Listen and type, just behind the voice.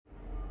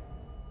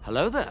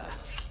Hello there.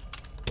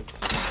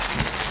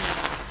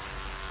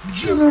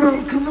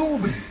 General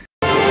Kenobi!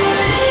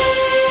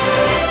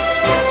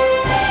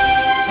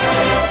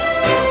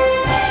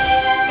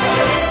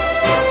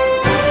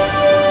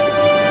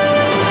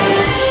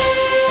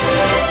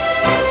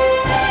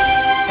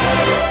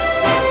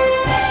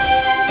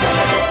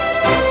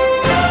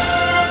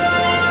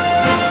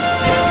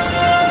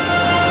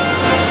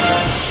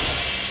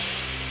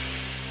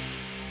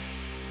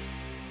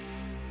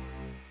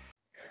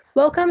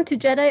 Welcome to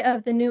Jedi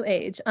of the New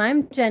Age.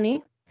 I'm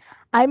Jenny.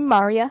 I'm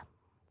Maria.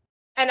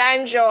 And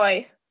I'm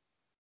Joy.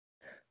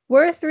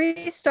 We're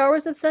three Star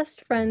Wars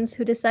obsessed friends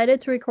who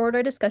decided to record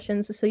our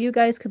discussions so you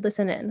guys could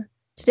listen in.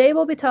 Today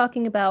we'll be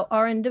talking about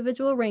our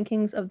individual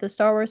rankings of the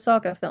Star Wars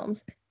saga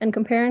films and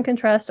compare and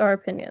contrast our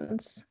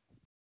opinions.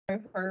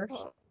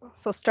 First.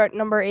 So start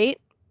number 8.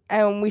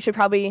 And we should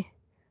probably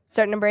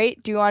start number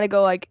 8. Do you want to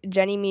go like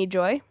Jenny, me,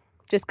 Joy?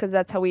 Just because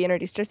that's how we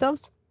introduced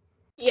ourselves?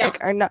 Yeah.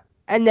 Like, or not,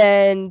 and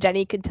then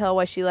Jenny could tell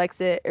why she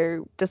likes it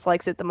or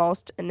dislikes it the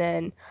most. And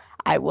then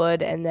I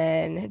would, and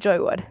then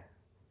Joy would.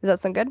 Does that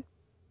sound good?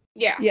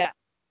 Yeah. Yeah.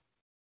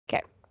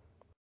 Okay.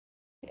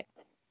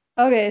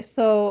 Okay,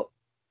 so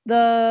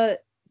the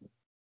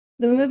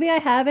movie I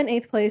have in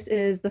 8th place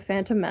is The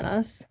Phantom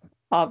Menace,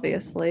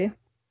 obviously.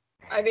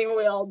 I think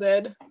we all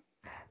did.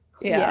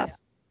 Yeah.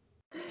 Yes.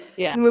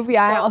 Yeah. The movie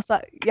I also,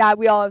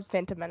 we all have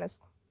Phantom Menace.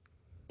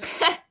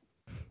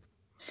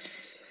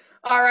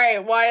 All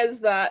right. Why is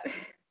that?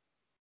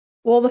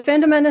 Well, The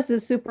Phantom Menace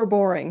is super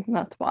boring.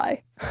 That's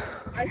why.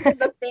 I think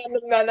the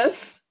Phantom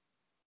Menace.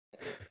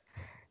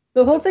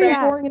 The whole thing is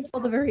Yeah. boring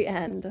until the very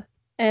end.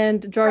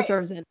 And Jar Right.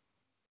 Jar's in it.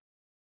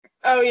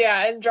 Oh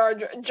yeah, and Jar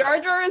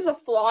Jar is a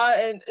flaw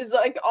and is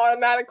like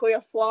automatically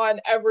a flaw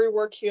in every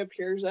work he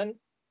appears in.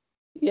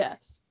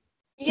 Yes.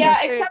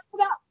 Yeah, Yeah.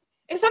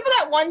 except for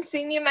that one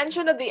scene you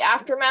mentioned of the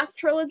Aftermath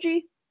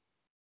trilogy.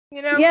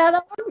 You know?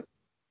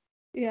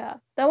 Yeah,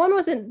 that one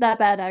wasn't that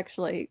bad,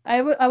 actually.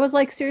 I was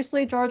like,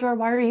 seriously, Jar Jar,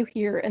 why are you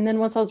here? And then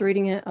once I was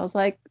reading it, I was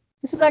like,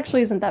 this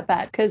actually isn't that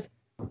bad, because,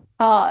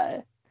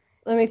 let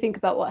me think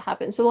about what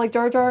happened. So, like,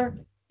 Jar Jar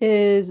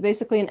is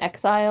basically an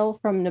exile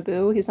from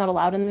Naboo. He's not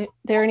allowed in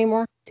there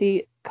anymore.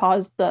 He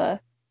caused the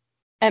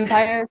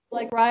Empire to,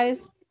 like,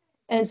 rise.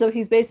 And so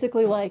he's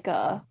basically like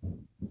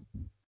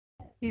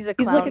He's a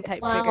he's clown like a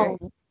type clown.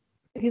 figure.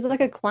 He's like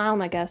a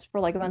clown, I guess,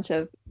 for like a bunch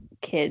of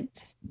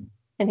kids.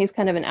 And he's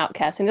kind of an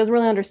outcast. And he doesn't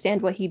really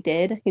understand what he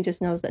did. He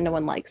just knows that no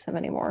one likes him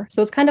anymore.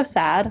 So it's kind of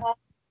sad.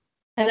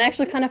 And I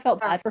actually kind of felt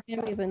bad for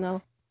him, even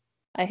though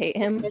I hate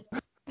him.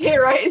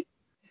 You're right.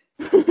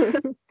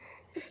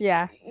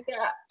 Yeah.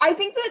 Yeah, I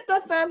think that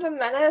the Phantom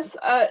Menace,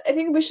 I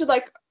think we should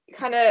like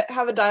kind of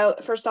have a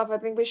dialogue. First off, I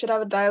think we should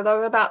have a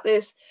dialogue about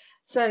this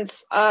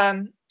since all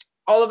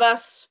of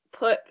us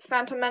put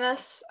Phantom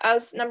Menace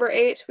as number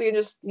 8. We can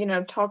just,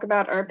 talk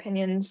about our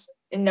opinions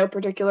in no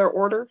particular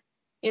order,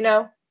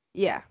 Yeah.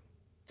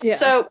 Yeah.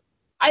 So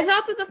I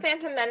thought that the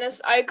Phantom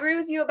Menace, I agree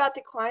with you about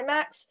the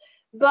climax,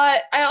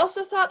 but I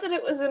also thought that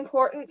it was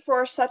important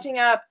for setting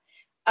up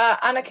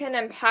Anakin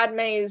and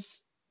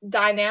Padme's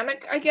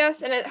dynamic, I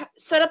guess, and it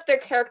set up their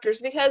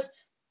characters because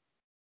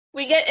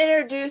we get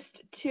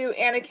introduced to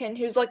Anakin,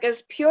 who's like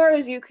as pure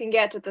as you can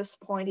get at this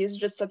point. He's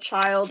just a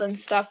child and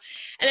stuff.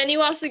 And then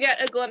you also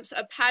get a glimpse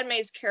of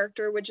Padme's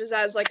character, which is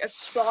as like a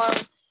strong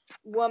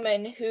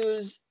woman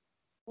who's,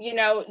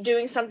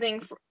 doing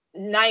something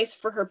nice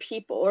for her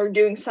people or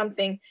doing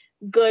something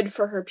good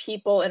for her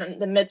people in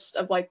the midst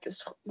of like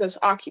this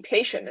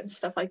occupation and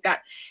stuff like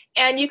that.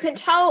 And you can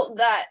tell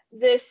that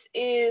this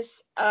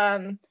is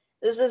an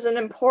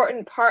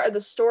important part of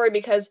the story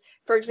because,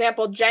 for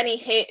example, Jenny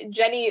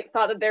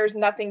thought that there was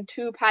nothing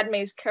to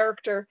Padme's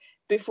character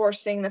before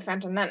seeing the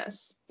Phantom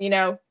Menace.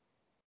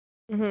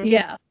 Mm-hmm.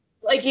 Yeah.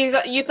 Like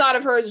you thought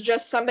of her as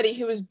just somebody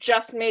who was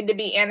just made to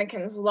be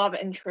Anakin's love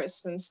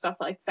interest and stuff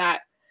like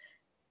that.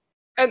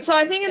 And so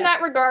I think in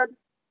that regard,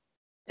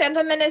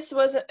 Phantom Menace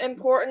was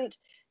important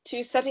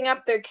to setting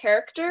up their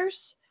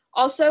characters.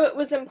 Also, it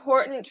was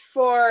important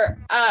for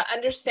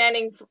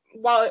understanding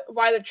why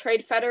the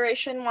Trade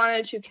Federation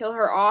wanted to kill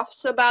her off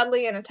so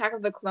badly in Attack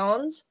of the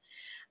Clones.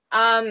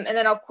 And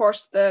then, of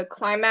course, the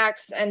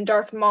climax and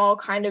Darth Maul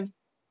kind of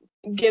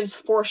gives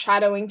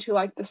foreshadowing to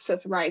like the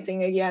Sith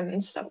rising again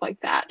and stuff like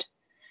that.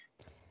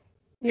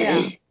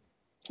 Yeah.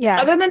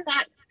 Yeah. Other than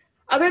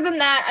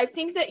that, I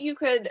think that you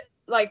could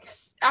like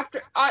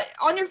after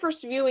on your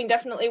first viewing,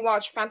 definitely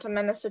watch Phantom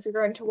Menace if you're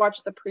going to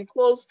watch the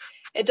prequels.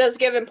 It does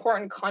give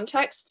important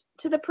context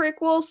to the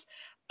prequels,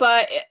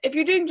 but if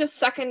you're doing just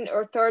second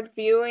or third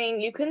viewing,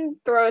 you can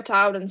throw it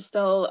out and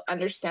still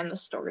understand the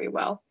story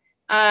well.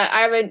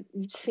 I haven't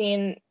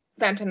seen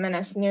Phantom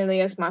Menace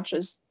nearly as much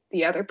as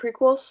the other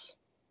prequels.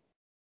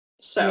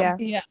 So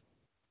Yeah.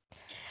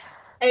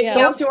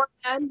 anything else you want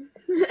to add?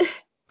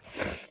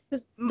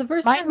 The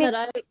first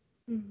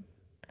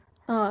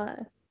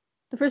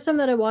time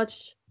that I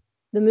watched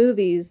the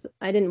movies,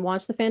 I didn't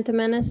watch The Phantom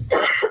Menace.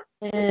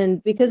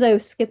 And because I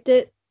skipped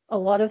it, a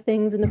lot of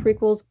things in the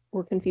prequels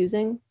were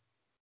confusing.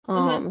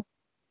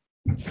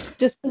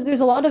 Just because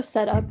there's a lot of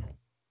setup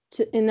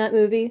in that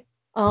movie.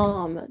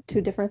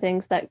 Two different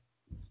things that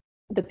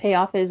the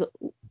payoff is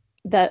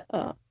that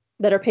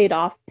that are paid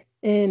off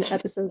in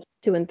episodes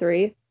 2 and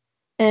 3,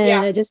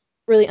 and I just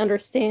really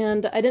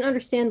understand. I didn't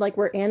understand like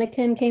where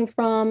Anakin came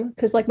from,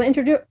 because like my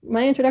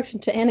introduction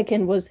to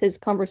Anakin was his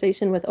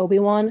conversation with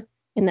Obi-Wan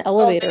in the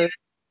elevator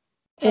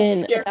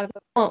in Attack of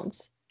the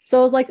Clones. So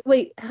I was like,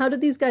 wait, how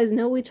did these guys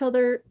know each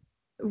other?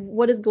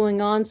 What is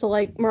going on? So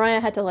like Mariah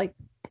had to like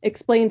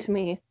explain to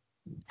me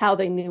how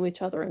they knew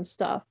each other and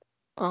stuff.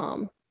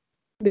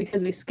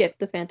 Because we skipped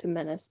the Phantom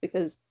Menace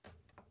because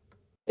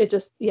it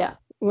just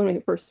when we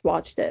first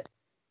watched it.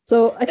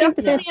 So I think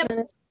the Phantom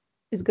Menace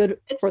is good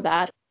for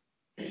that.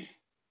 I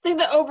think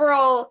the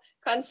overall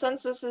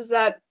consensus is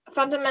that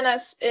Phantom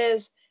Menace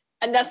is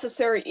a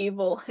necessary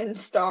evil in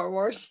Star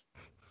Wars.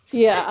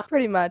 Yeah,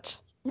 pretty much.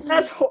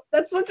 That's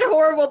such a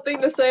horrible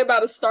thing to say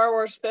about a Star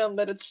Wars film,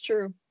 but it's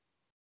true.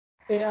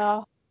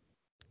 Yeah.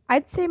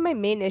 I'd say my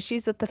main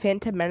issues with the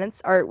Phantom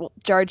Menace are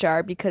Jar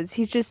Jar, because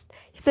he's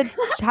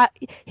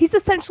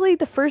essentially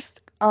the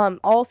first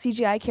all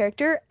CGI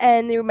character,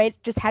 and they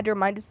just had to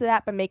remind us of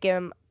that by making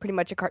him pretty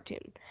much a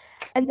cartoon.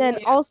 And then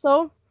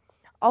also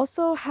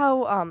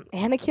how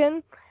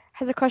Anakin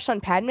has a crush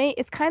on Padme.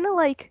 It's kind of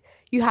like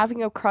you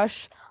having a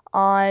crush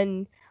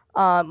on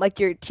like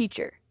your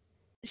teacher.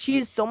 She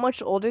is so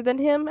much older than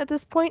him at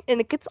this point,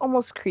 and it gets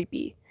almost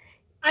creepy.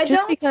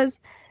 Because,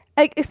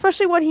 like,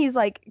 especially when he's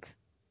like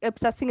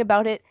obsessing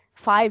about it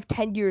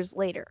 5-10 years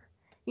later.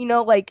 You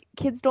know, like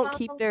kids don't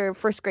keep their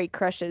first grade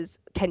crushes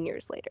 10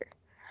 years later.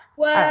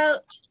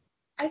 Well,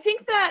 I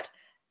think that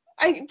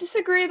I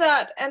disagree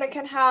that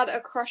Anakin had a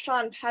crush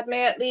on Padme,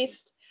 at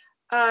least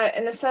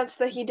in the sense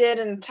that he did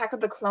in Attack of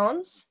the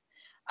Clones.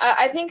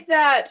 I think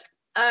that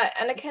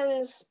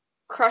Anakin's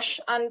crush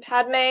on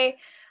Padme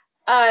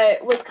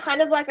was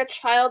kind of like a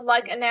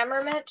childlike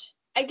enamorment,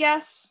 I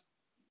guess,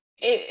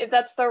 if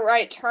that's the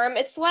right term.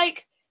 It's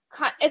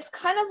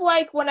kind of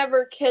like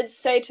whenever kids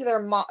say to their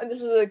mom,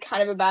 this is a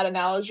kind of a bad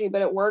analogy,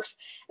 but it works.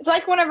 It's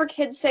like whenever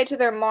kids say to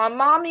their mom,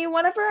 "Mommy,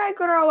 whenever I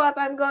grow up,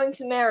 I'm going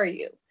to marry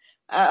you."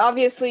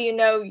 Obviously, you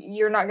know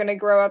you're not going to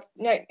grow up.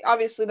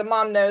 Obviously, the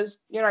mom knows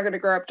you're not going to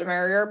grow up to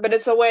marry her, but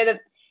it's a way that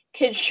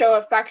kids show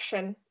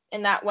affection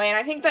in that way. And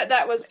I think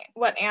that was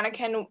what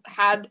Anakin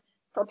had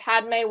for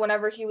Padme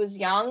whenever he was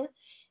young.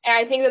 And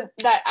I think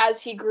that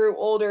as he grew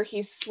older,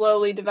 he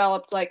slowly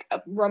developed like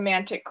a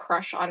romantic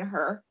crush on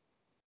her,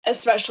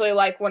 especially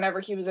like whenever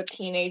he was a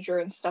teenager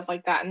and stuff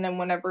like that. And then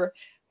whenever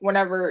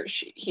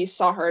he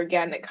saw her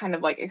again, it kind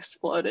of like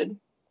exploded.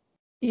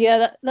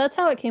 Yeah, that's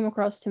how it came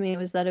across to me,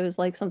 was that it was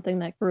like something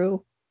that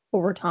grew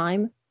over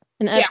time.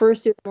 And at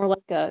first it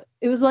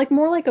was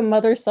more like a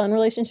mother-son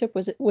relationship,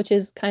 which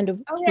is kind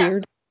of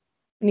weird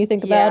when you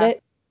think about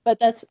it. But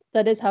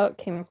that is how it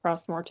came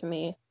across more to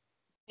me.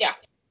 Yeah.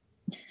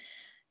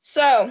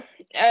 So,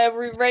 are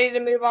we ready to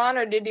move on,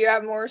 or did you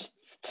have more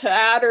to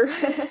add? Or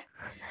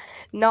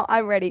No,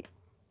 I'm ready.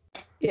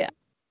 Yeah.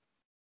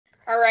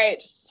 All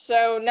right.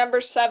 So, number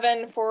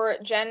 7 for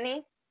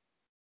Jenny.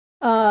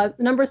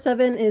 Number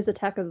 7 is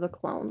Attack of the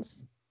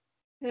Clones.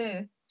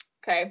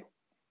 Okay.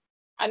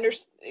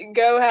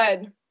 Go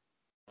ahead.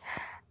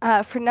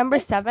 For number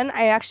 7,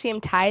 I actually am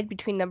tied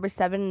between number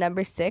 7 and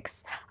number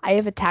 6. I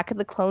have Attack of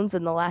the Clones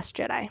and The Last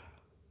Jedi.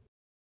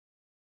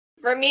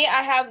 For me,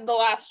 I have The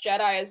Last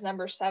Jedi as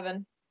number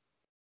 7.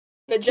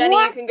 But Jenny,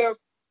 you can go.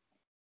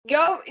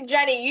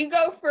 Jenny, you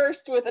go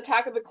first with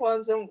Attack of the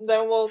Clones, and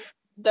then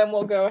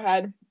we'll go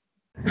ahead.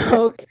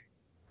 Okay.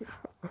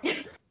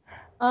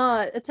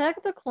 Attack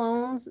of the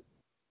Clones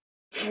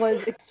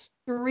was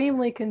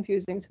extremely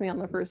confusing to me on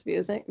the first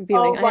viewing.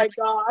 Oh my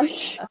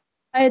gosh.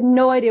 I had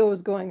no idea what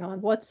was going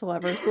on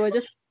whatsoever. So I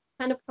just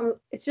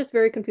it's just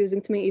very confusing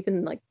to me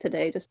even like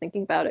today, just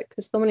thinking about it,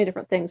 because so many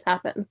different things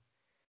happen.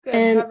 Good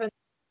heavens.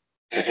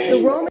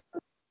 The romance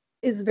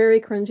is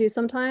very cringy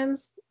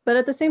sometimes, but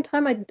at the same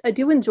time, I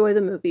do enjoy the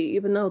movie,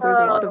 even though there's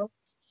a lot of.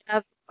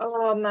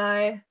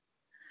 I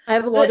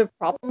have a lot of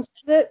problems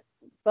with it,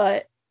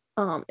 but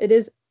it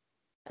is,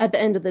 at the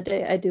end of the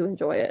day, I do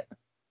enjoy it.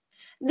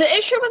 The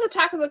issue with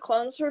Attack of the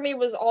Clones for me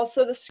was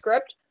also the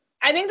script.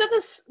 I think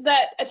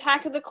that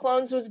Attack of the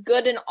Clones was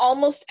good in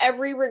almost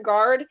every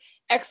regard,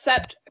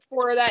 except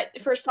for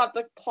that first off,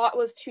 the plot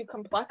was too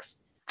complex.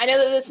 I know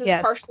that this is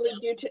partially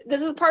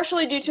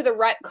due to the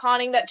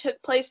retconning that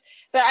took place,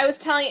 but I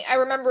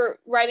remember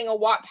writing a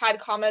Wattpad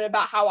comment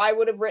about how I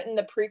would have written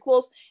the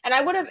prequels, and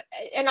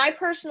I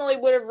personally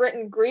would have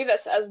written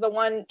Grievous as the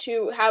one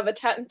to have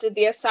attempted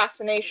the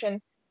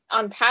assassination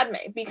on Padme,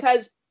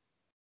 because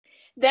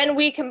then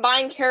we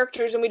combine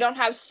characters and we don't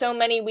have so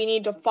many we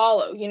need to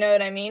follow, you know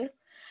what I mean?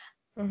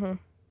 Mm-hmm.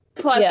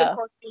 Plus, of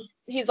course,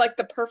 he's like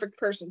the perfect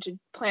person to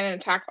plan an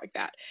attack like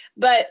that.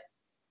 But,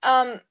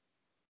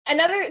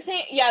 another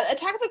thing,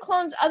 Attack of the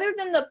Clones, other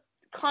than the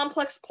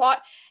complex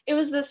plot, it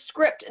was the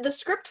script. The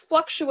script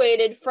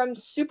fluctuated from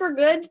super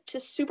good to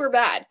super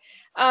bad.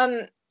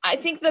 I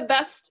think the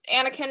best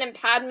Anakin and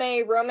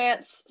Padme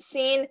romance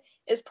scene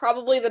is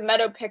probably the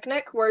Meadow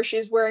Picnic, where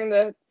she's wearing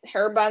the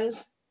hair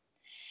buns.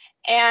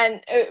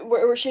 and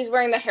where she's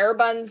wearing the hair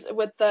buns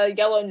with the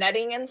yellow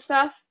netting and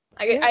stuff.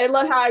 I Yes.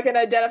 love how I can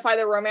identify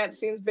the romance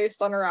scenes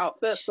based on her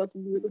outfits. That's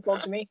beautiful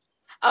to me.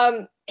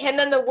 And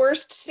then the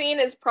worst scene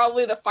is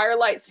probably the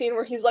firelight scene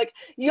where he's like,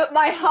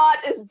 my heart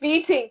is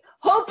beating,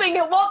 hoping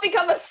it won't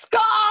become a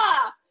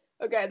scar.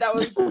 Okay, that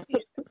was,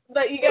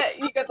 but you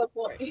get the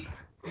point.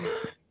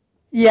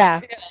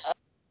 Yeah.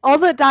 All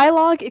the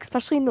dialogue,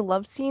 especially in the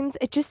love scenes,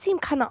 it just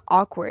seemed kind of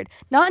awkward.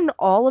 Not in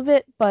all of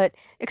it, but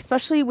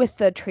especially with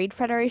the Trade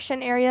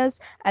Federation areas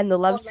and the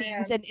love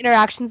scenes Man. and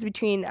interactions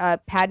between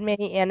Padme,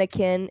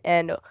 Anakin,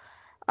 and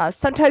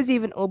sometimes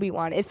even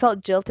Obi-Wan. It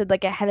felt jilted,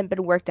 like it hadn't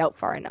been worked out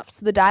far enough.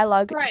 So the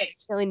dialogue Right.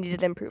 really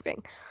needed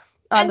improving.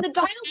 And the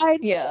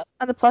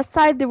On the plus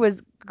side, there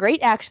was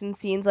great action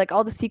scenes. Like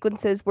all the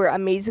sequences were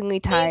amazingly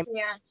timed.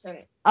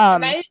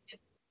 amazing action.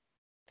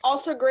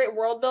 Also great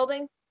world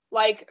building,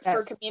 like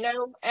for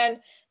Camino and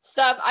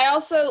stuff. I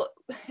also,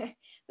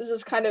 this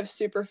is kind of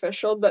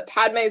superficial, but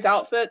Padme's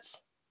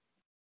outfits.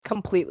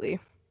 Completely.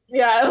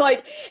 Yeah,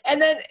 like,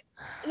 and then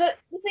the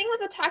thing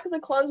with Attack of the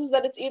Clones is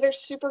that it's either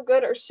super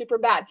good or super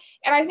bad.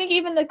 And I think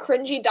even the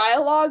cringy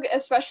dialogue,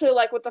 especially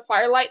like with the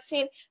firelight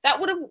scene,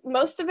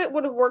 most of it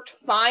would have worked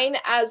fine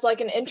as like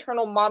an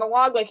internal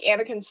monologue, like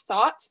Anakin's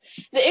thoughts.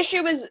 The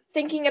issue is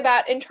thinking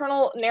about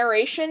internal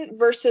narration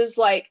versus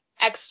like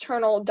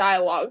external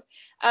dialogue.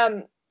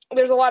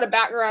 There's a lot of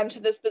background to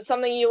this, but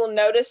something you will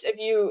notice if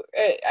you,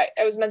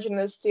 I was mentioning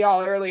this to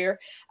y'all earlier,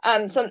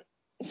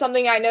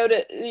 something I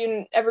noticed,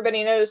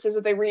 everybody notices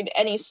if they read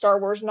any Star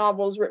Wars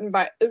novels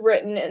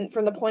written and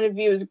from the point of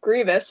view of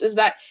Grievous, is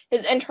that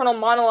his internal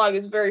monologue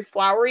is very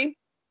flowery,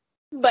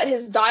 but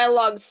his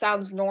dialogue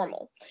sounds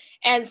normal.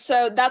 And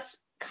so that's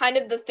kind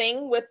of the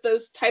thing with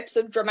those types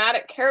of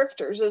dramatic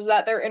characters, is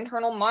that their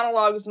internal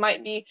monologues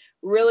might be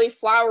really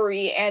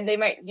flowery and they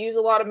might use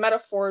a lot of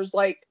metaphors,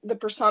 like the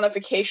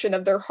personification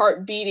of their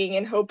heart beating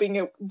and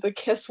hoping the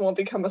kiss won't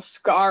become a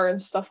scar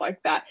and stuff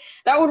like that.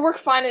 That would work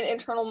fine in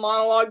internal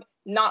monologue,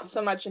 not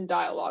so much in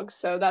dialogue.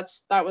 So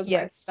those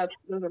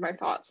are my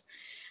thoughts.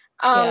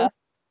 Yeah.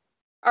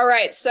 All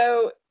right,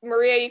 so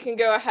Maria, you can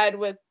go ahead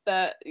with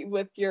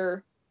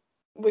your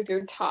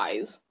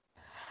ties.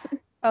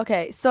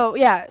 Okay, so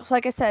yeah,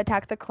 like I said,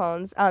 Attack the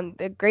Clones.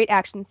 The great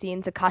action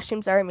scenes, the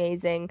costumes are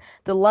amazing.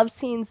 The love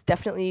scenes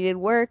definitely needed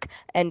work,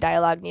 and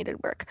dialogue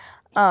needed work.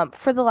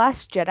 For The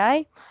Last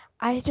Jedi,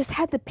 I just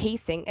had the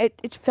pacing.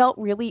 It felt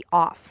really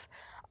off.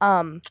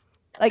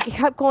 Like it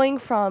kept going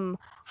from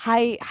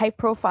high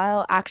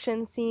profile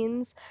action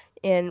scenes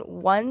in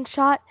one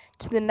shot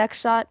to the next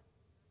shot.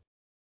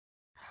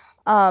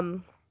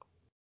 The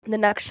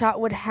next shot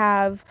would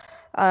have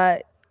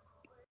there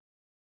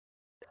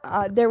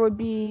would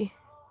be.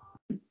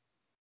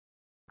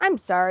 I'm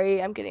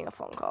sorry, I'm getting a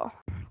phone call.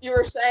 You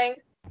were saying?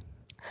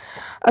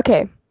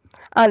 Okay.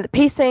 The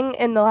pacing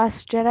in The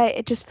Last Jedi,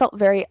 it just felt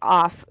very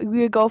off.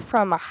 We would go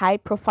from a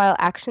high-profile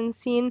action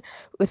scene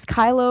with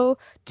Kylo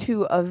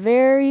to a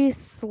very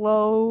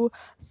slow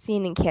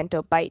scene in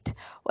Canto Bight,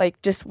 like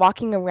just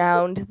walking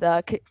around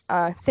the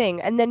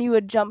thing, and then you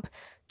would jump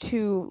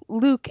to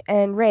Luke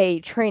and Rey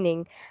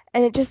training,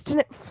 and it just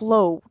didn't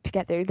flow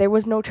together. There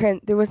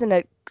wasn't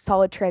a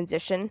solid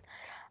transition.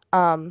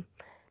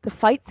 The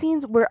fight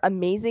scenes were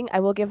amazing. I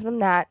will give them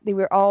that. They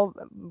were all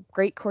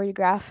great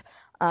choreographed.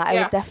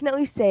 I would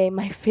definitely say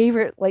my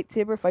favorite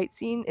lightsaber fight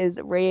scene is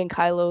Rey and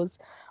Kylo's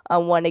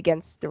one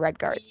against the Red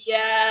Guards.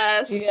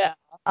 Yes. Yeah.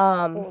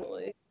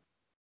 Totally.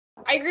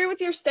 I agree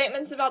with your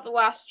statements about The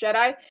Last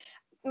Jedi.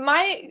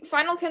 My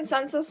final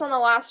consensus on The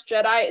Last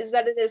Jedi is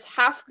that it is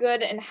half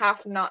good and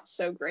half not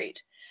so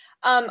great.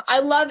 I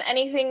love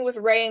anything with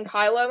Rey and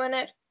Kylo in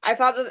it.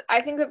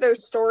 I think that their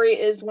story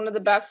is one of the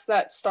best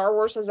that Star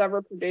Wars has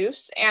ever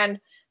produced, and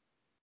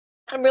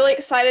I'm really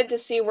excited to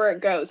see where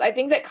it goes. I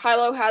think that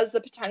Kylo has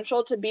the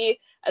potential to be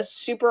a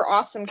super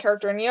awesome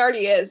character, and he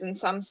already is in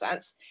some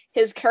sense.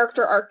 His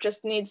character arc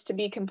just needs to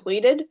be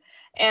completed,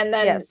 and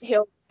then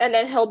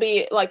he'll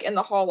be like in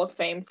the Hall of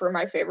Fame for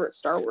my favorite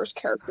Star Wars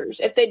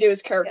characters if they do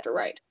his character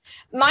right.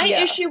 My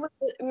issue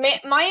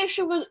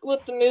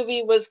with the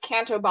movie was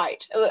Canto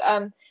Bight.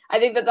 I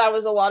think that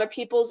was a lot of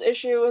people's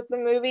issue with the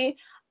movie.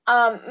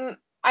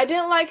 I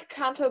didn't like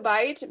Canto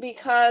Bight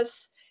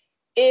because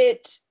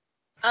it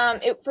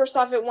first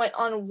off, it went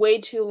on way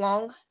too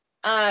long.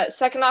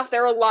 Second off,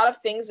 there were a lot of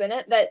things in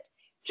it that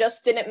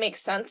just didn't make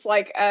sense.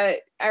 Like, I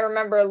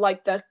remember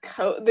like there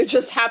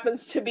just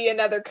happens to be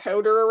another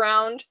coder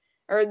around,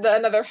 or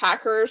another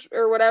hacker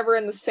or whatever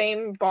in the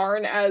same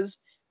barn as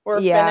where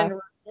Finn and Rey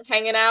are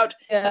hanging out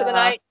for the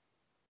night.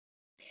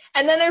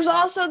 And then there's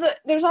also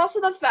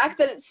the fact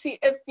that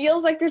it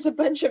feels like there's a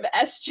bunch of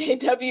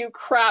SJW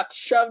crap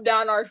shoved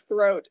down our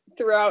throat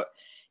throughout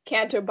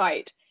Canto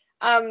Bight.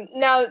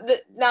 Now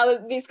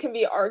that these can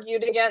be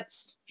argued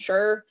against,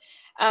 sure.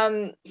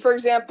 For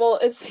example,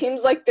 it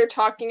seems like they're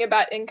talking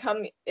about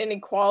income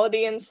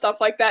inequality and stuff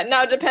like that.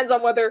 Now it depends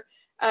on whether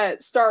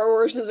Star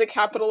Wars is a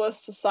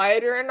capitalist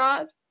society or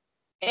not.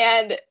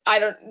 And I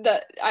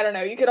don't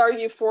know. You could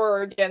argue for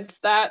or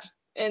against that.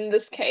 in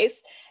this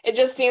case. It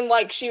just seemed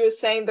like she was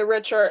saying the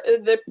rich are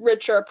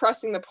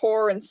oppressing the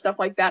poor and stuff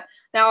like that.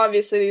 Now,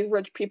 obviously, these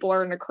rich people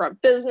are in a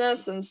corrupt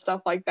business and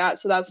stuff like that,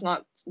 so that's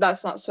not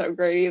so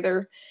great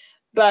either.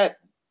 But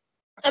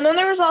and then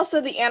there was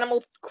also the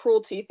animal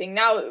cruelty thing.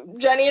 Now,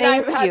 Jenny and I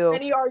have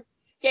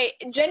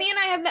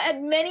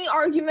had many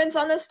arguments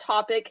on this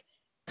topic.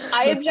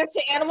 I object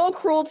to animal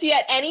cruelty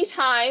at any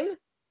time.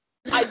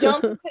 I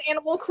don't think that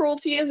animal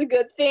cruelty is a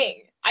good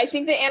thing. I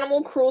think that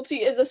animal cruelty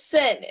is a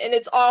sin, and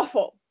it's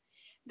awful.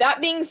 That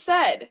being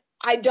said,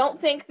 I don't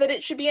think that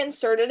it should be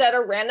inserted at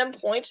a random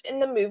point in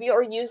the movie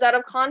or used out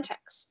of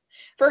context.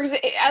 For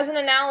example, as an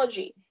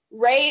analogy,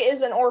 Ray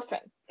is an orphan,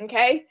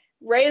 okay?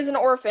 Ray is an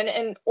orphan,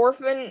 and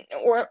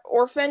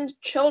orphaned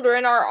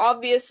children are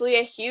obviously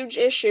a huge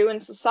issue in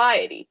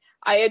society.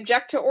 I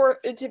object to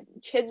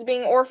kids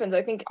being orphans.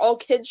 I think all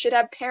kids should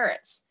have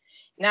parents.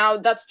 Now,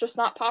 that's just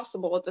not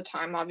possible at the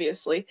time,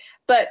 obviously.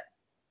 But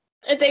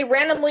if they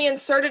randomly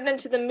inserted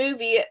into the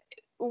movie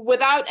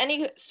without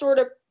any sort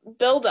of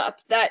build-up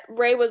that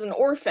Ray was an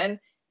orphan,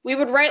 we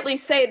would rightly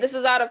say this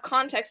is out of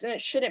context and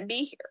it shouldn't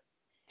be here.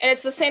 And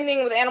it's the same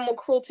thing with animal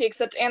cruelty,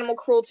 except animal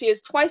cruelty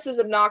is twice as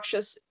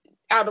obnoxious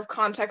out of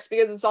context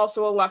because it's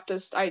also a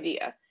leftist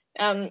idea.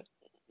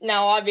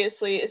 Now,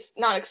 obviously, it's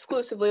not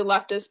exclusively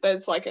leftist, but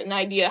it's like an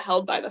idea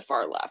held by the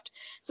far left.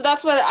 So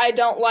that's what I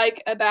don't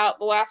like about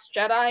The Last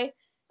Jedi.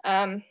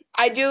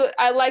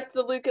 I like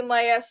the Luke and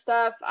Leia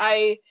stuff.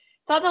 I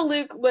thought that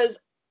Luke was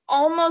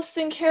almost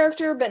in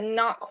character, but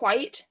not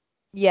quite.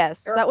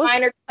 Yes, that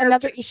was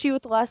another issue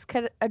with The Last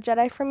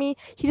Jedi for me.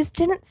 He just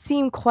didn't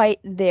seem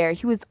quite there.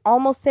 He was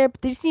almost there,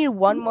 but they just needed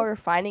one more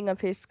refining of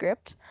his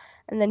script,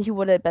 and then he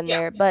would have been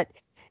there. But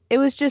it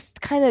was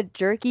just kind of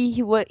jerky.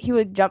 He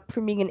would jump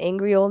from being an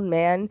angry old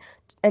man,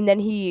 and then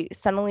he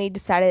suddenly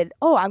decided,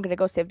 oh, I'm gonna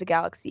go save the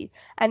galaxy.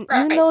 And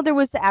even though there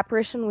was the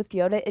apparition with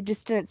Yoda, it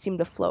just didn't seem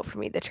to flow for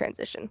me, the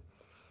transition.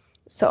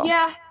 So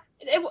yeah,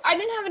 I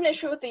didn't have an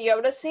issue with the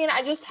Yoda scene.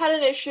 I just had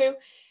an issue.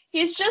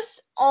 He's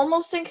just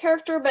almost in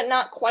character, but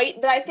not quite.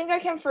 But I think I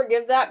can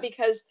forgive that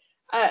because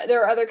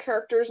there are other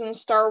characters in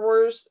Star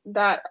Wars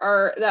that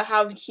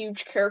have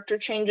huge character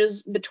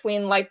changes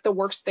between like the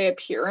works they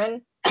appear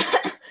in.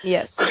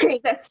 Yes.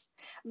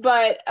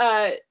 But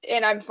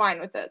and I'm fine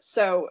with it.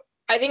 So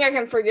I think I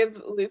can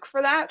forgive Luke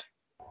for that.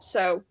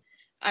 So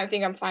I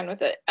think I'm fine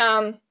with it.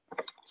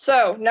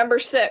 So number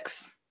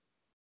 6.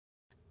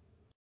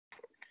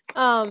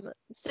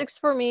 6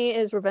 for me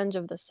is Revenge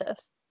of the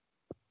Sith.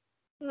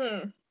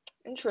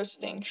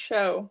 Interesting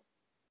show.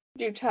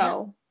 Do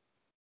tell.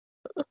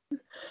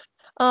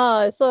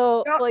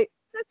 So like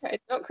it's okay.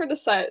 Don't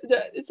criticize.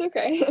 It's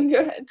okay.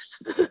 Go ahead.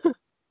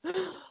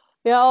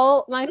 Yeah,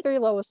 my 3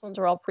 lowest ones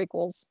are all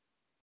prequels.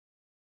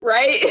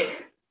 Right?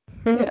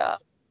 Yeah.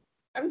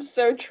 I'm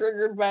so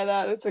triggered by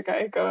that. It's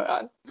okay.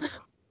 Go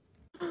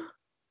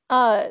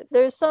on.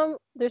 There's some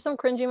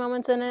cringy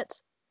moments in it,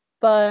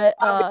 but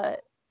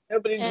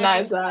nobody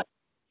denies that.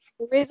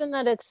 The reason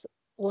that it's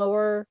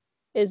lower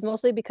is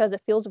mostly because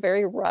it feels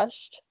very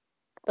rushed.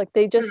 Like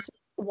they just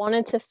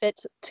wanted to fit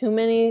too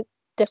many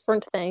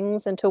different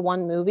things into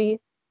one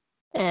movie,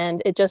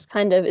 and it just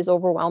kind of is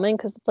overwhelming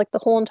because it's like the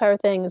whole entire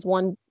thing is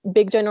one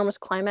big ginormous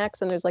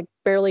climax and there's like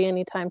barely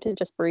any time to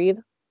just breathe.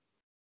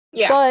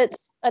 Yeah. But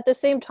at the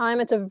same time,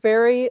 it's a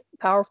very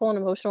powerful and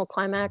emotional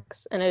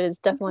climax, and it is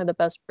definitely the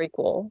best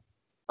prequel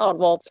out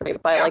of all 3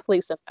 by like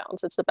leaps and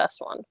bounds. It's the best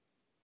one.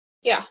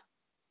 Yeah.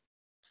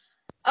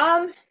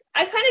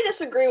 I kind of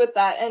disagree with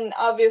that, and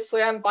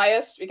obviously I'm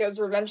biased because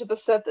Revenge of the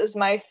Sith is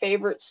my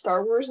favorite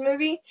Star Wars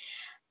movie.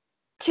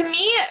 To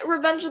me,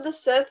 Revenge of the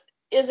Sith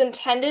is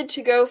intended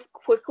to go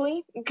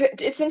quickly.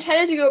 It's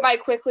intended to go by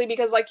quickly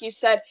because, like you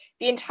said,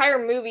 the entire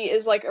movie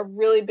is like a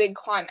really big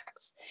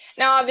climax.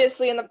 Now,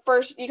 obviously,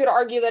 you could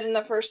argue that in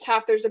the first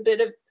half there's a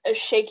bit of a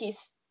shaky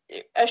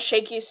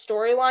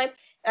storyline,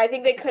 and I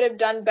think they could have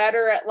done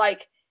better at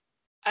like,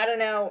 I don't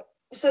know.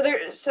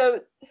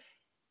 So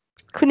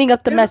cleaning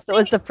up the mess that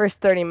was the first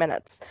 30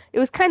 minutes. It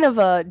was kind of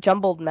a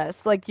jumbled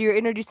mess. Like, you're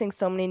introducing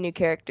so many new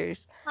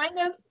characters. Kind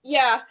of,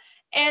 yeah.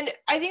 And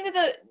I think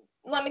that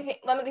let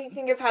me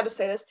think of how to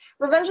say this.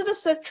 Revenge of the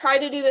Sith tried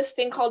to do this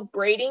thing called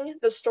braiding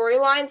the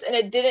storylines, and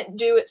it didn't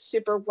do it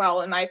super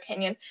well, in my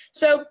opinion.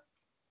 So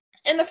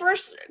in the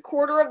first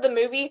quarter of the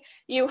movie,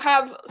 you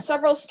have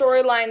several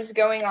storylines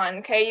going on.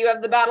 Okay, you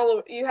have the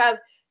Battle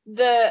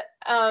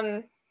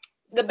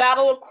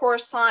of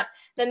Coruscant,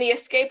 then the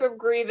escape of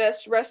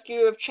Grievous,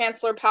 rescue of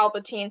Chancellor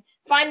Palpatine,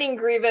 finding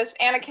Grievous,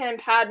 Anakin and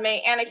Padme,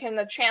 Anakin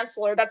the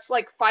Chancellor. That's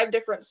like 5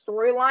 different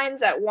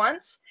storylines at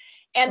once.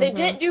 And they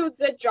didn't do a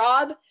good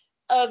job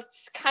of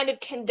kind of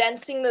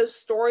condensing those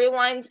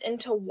storylines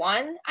into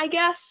one, I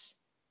guess.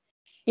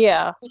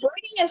 Yeah.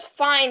 Braiding is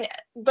fine,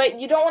 but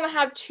you don't want to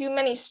have too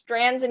many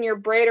strands in your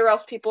braid or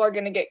else people are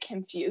going to get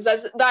confused.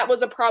 That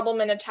was a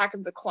problem in Attack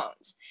of the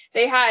Clones.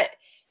 They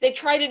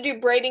tried to do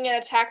braiding in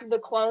Attack of the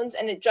Clones,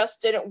 and it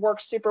just didn't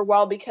work super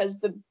well because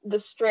the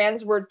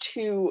strands were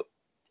too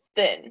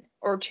thin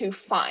or too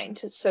fine,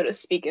 so to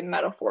speak, in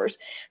metaphors.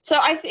 So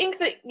I think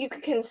that you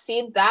could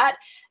concede that.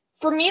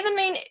 For me,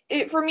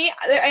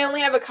 I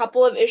only have a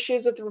couple of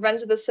issues with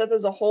Revenge of the Sith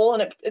as a whole,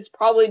 and it's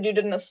probably due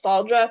to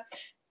nostalgia.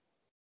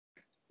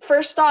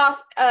 First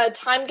off,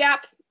 time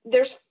gap.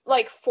 There's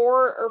like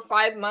 4 or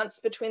 5 months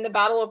between the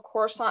Battle of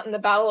Coruscant and the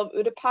Battle of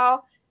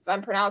Utapau. If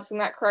I'm pronouncing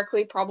that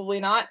correctly, probably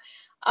not.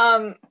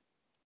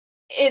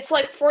 It's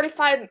like 4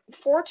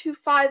 to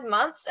 5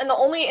 months, and the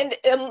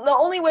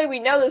only way we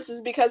know this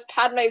is because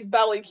Padme's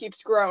belly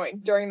keeps growing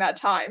during that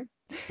time.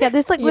 Yeah,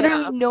 there's like Yeah.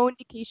 literally no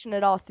indication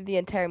at all through the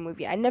entire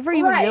movie. I never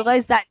even Right.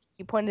 realized that until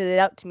you pointed it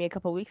out to me a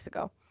couple weeks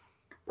ago.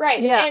 Right.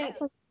 Yeah. And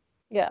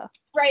Yeah.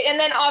 right, and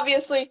then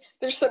obviously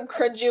there's some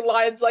cringy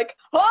lines like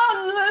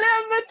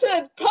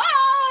unlimited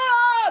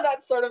power,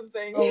 that sort of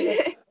thing.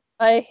 Oh,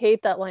 I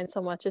hate that line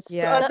so much. It's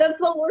Yeah. That's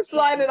the worst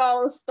line in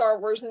all of Star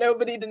Wars.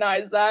 Nobody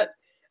denies that.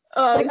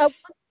 like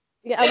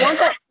I want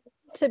that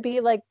to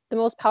be like the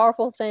most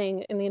powerful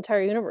thing in the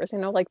entire universe,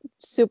 like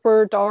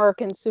super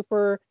dark and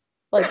super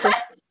like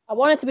just I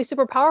want it to be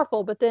super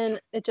powerful, but then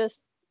it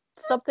just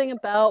something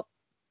about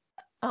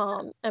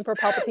Emperor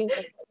Palpatine's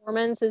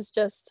performance is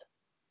just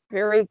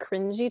very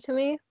cringy to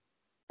me.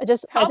 I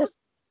just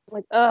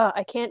like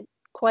I can't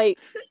quite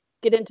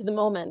get into the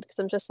moment because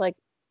I'm just like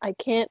I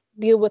can't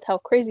deal with how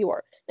crazy you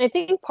are. And I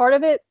think part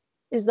of it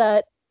is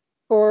that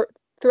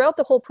throughout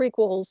the whole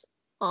prequels,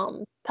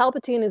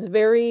 Palpatine is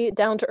very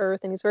down to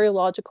earth and he's very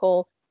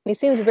logical and he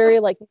seems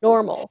very like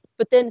normal.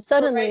 But then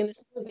suddenly in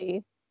this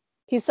movie,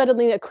 he's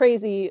suddenly a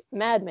crazy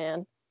madman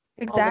on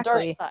the dark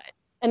Exactly. side.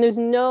 And there's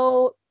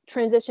no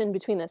transition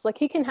between this. Like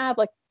he can have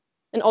like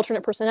an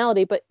alternate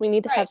personality, but we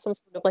need to have some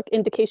sort of like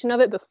indication of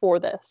it before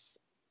this.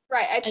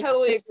 Right, I And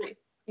totally just- agree.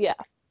 Yeah.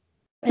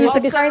 He was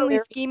Also- the kindly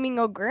scheming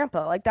old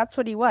grandpa. Like that's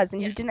what he was,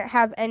 and he didn't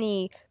have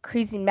any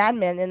crazy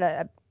madman in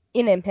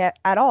him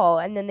at all.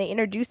 And then they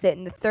introduce it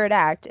in the third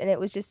act, and it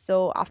was just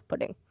so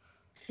off-putting.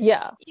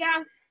 Yeah.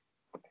 Yeah.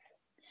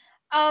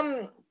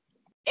 And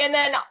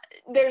then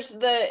there's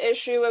the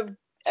issue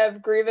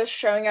of Grievous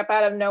showing up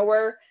out of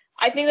nowhere.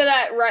 I think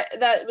that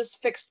was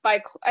fixed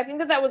by. I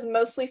think that was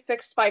mostly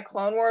fixed by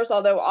Clone Wars.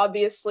 Although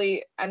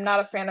obviously I'm not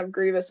a fan of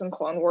Grievous in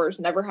Clone Wars,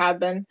 never have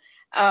been.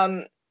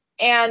 And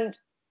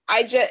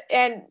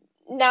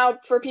now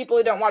for people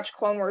who don't watch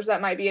Clone Wars,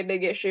 that might be a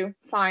big issue.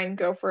 Fine,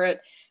 go for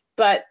it.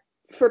 But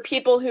for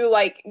people who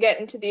like get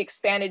into the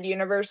expanded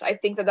universe, I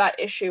think that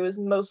issue is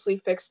mostly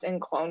fixed in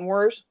Clone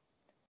Wars.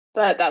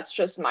 But that's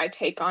just my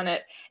take on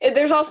it.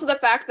 There's also the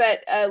fact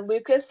that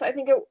Lucas, I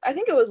think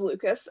it was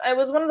Lucas. I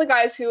was one of the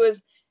guys who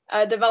was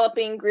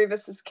developing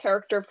Grievous's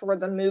character for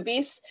the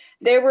movies.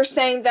 They were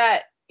saying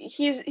that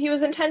he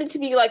was intended to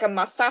be like a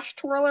mustache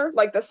twirler,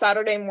 like the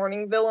Saturday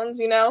morning villains,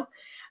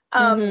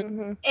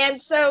 And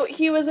so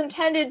he was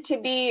intended to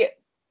be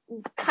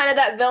kind of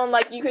that villain,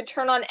 like you could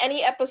turn on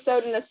any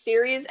episode in a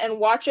series and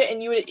watch it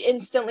and you would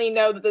instantly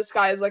know that this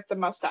guy is like the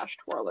mustache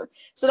twirler.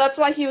 So that's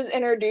why he was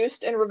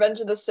introduced in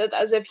Revenge of the Sith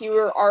as if he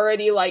were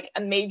already like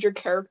a major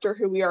character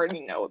who we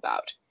already know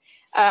about.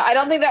 I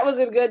don't think that was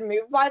a good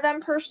move by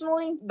them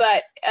personally,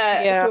 but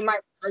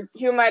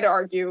who might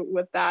argue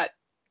with that,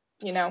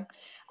 Again,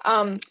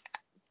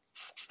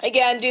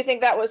 do you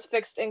think that was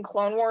fixed in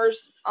Clone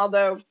Wars?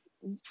 Although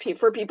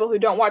for people who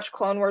don't watch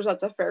Clone Wars,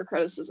 that's a fair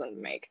criticism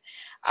to make.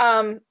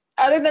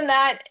 Other than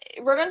that,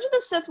 Revenge of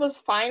the Sith was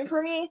fine for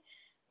me.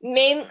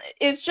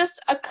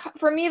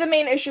 For me, the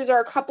main issues are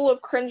a couple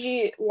of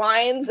cringy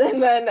lines,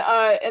 and then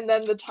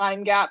the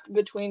time gap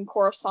between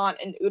Coruscant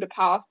and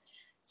Utapau.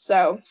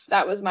 So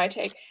that was my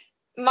take.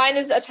 Mine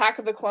is Attack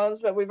of the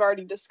Clones, but we've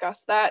already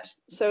discussed that.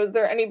 So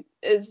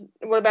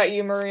what about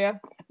you, Mariah?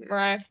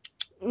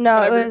 No,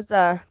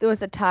 Whatever. There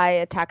was a tie,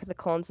 Attack of the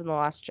Clones and The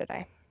Last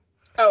Jedi.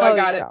 Oh, I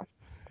got it.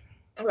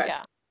 Okay.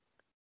 Yeah.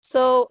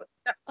 So,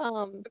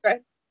 Okay.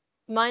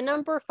 my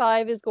number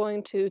 5 is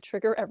going to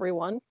trigger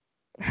everyone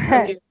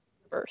from the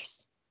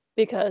universe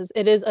because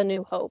it is A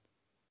New Hope,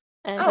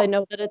 and I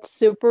know that it's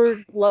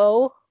super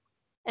low,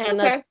 and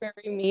that's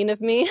very mean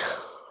of me.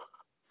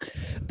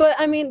 But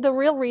I mean, the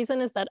real reason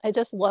is that I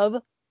just love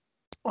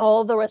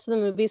all the rest of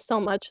the movies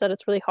so much that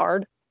it's really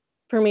hard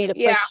for me to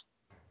push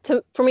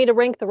for me to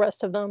rank the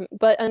rest of them.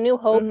 But A New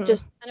Hope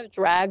just kind of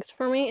drags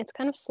for me. It's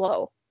kind of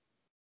slow.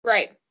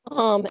 Right.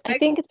 I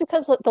think it's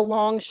because the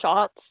long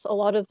shots, a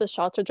lot of the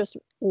shots are just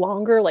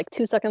longer, like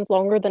 2 seconds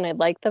longer than I'd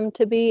like them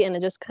to be, and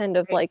it just kind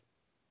of like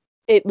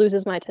it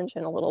loses my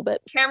attention a little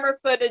bit. Camera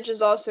footage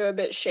is also a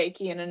bit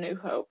shaky in A New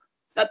Hope.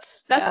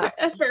 That's a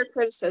fair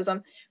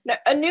criticism. Now,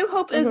 A New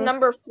Hope is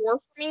number 4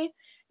 for me.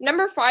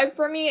 Number 5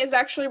 for me is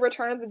actually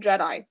Return of the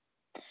Jedi.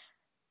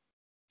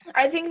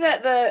 I think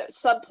that the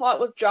subplot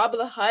with Jabba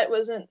the Hutt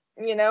wasn't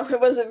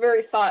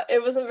very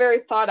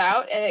thought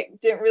out, and it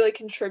didn't really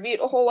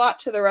contribute a whole lot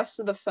to the rest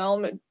of the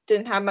film. It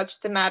didn't have much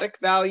thematic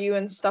value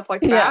and stuff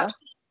like that.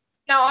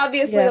 Now,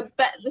 obviously,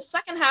 the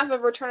second half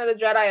of Return of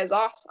the Jedi is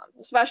awesome,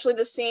 especially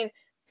the scene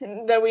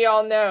that we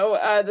all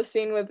know, the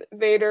scene with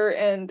Vader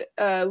and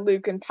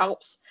Luke and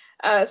Palps.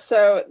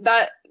 So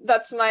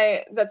that's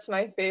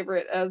my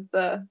favorite of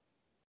the.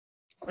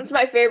 It's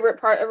my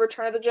favorite part of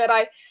Return of the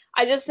Jedi.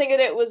 I just think that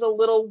it was a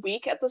little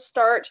weak at the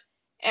start,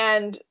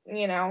 And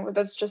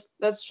that's just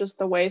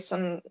the way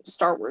some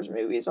Star Wars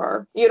movies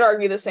are. You'd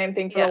argue the same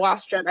thing for Yeah. The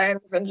Last Jedi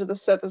and Revenge of the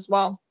Sith as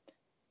well.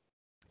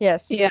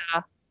 Yes. Yeah.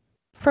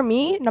 For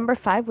me, number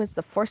 5 was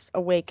The Force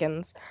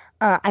Awakens.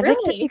 I liked it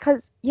Really?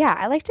 because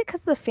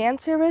of the fan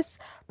service,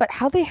 but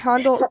how they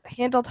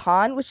handled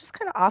Han was just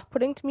kind of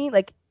off-putting to me.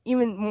 Like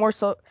even more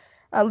so,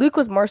 Luke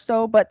was more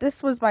so, but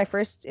this was my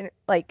first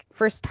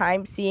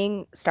time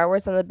seeing Star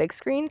Wars on the big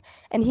screen,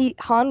 and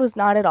Han was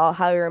not at all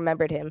how I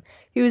remembered him.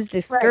 He was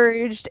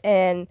discouraged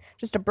and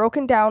just a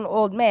broken down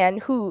old man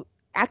who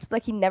acted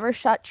like he never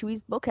shot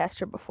Chewie's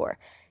bowcaster before.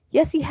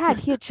 Yes, he had.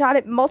 He had shot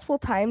it multiple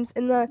times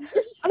in the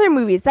other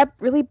movies. That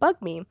really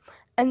bugged me.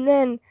 And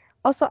then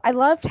also, I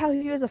loved how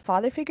he was a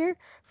father figure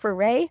for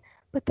Rey,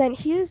 but then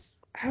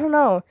I don't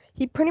know,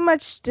 he pretty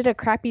much did a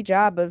crappy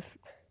job of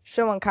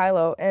showing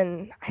Kylo,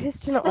 and I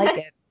just didn't like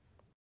it.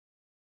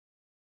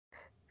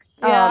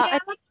 Yeah.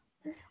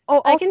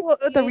 I can Also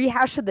the see-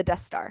 rehash of the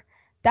Death Star.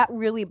 That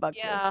really bugged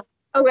me. Yeah.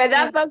 Okay,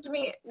 that bugged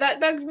me. That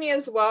bugged me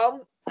as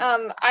well.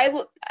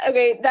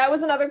 That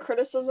was another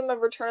criticism of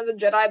Return of the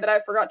Jedi that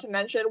I forgot to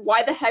mention.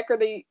 Why the heck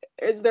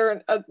is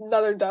there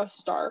another Death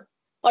Star?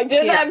 Like,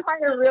 didn't the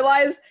Empire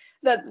realize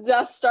that the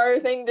Death Star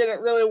thing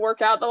didn't really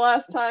work out the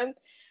last time?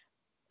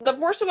 The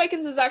Force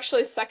Awakens is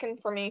actually second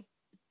for me.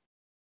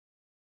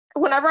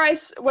 Whenever I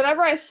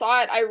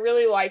saw it, I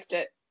really liked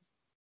it.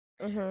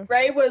 Mm-hmm.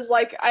 Rey was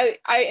like,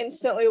 I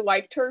instantly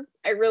liked her.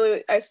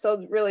 I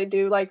still really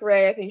do like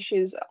Rey. I think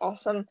she's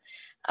awesome.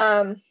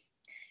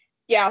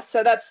 Yeah,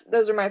 so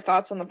those are my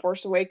thoughts on The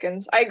Force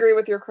Awakens. I agree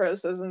with your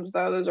criticisms,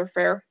 though. Those are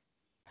fair.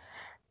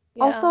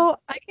 Yeah. Also,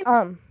 I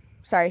can,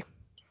 sorry.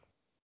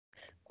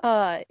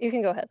 you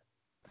can go ahead.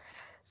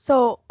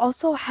 So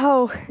also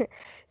how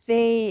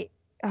they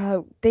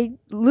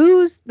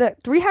lose the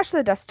rehash of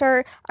the Death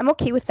Star. I'm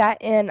okay with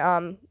that in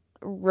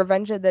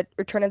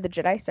Return of the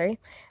Jedi. Sorry,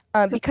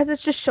 because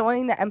it's just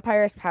showing the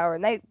Empire's power,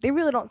 and they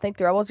really don't think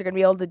the rebels are gonna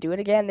be able to do it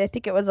again. They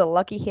think it was a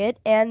lucky hit,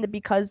 and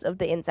because of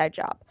the inside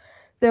job.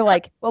 They're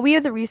like, well, we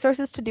have the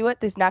resources to do it.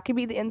 There's not gonna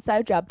be the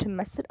inside job to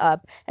mess it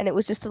up, and it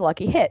was just a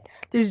lucky hit.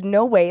 There's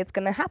no way it's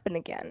gonna happen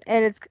again.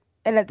 And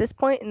at this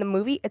point in the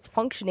movie, it's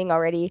functioning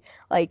already.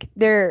 Like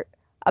they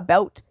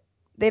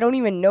don't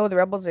even know the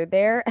rebels are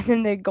there, and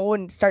then they go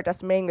and start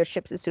decimating their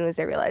ships as soon as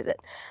they realize it.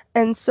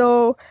 And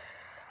so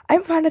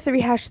I'm fine with the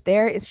rehash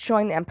there. It's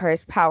showing the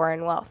Empire's power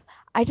and wealth.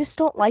 I just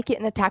don't like it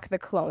in Attack of the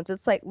Clones.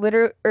 It's like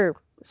The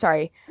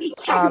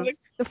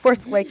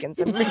Force Awakens.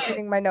 I'm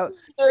misreading my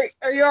notes.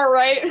 Are you all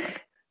right?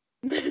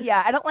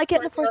 Yeah, I don't like it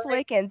in The Force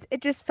Awakens.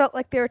 It just felt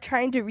like they were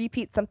trying to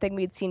repeat something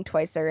we'd seen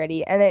twice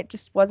already, and it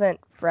just wasn't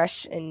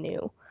fresh and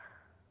new.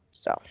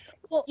 So.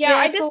 Well, yeah,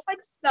 I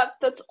dislike stuff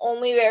that's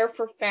only there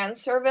for fan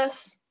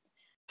service.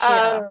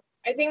 I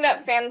think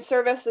that fan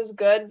service is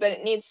good, but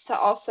it needs to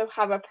also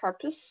have a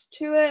purpose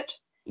to it.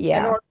 Yeah.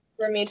 In order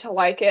for me to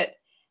like it.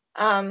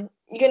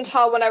 You can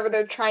tell whenever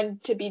they're trying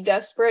to be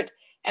desperate,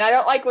 and I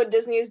don't like what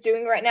Disney is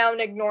doing right now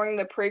and ignoring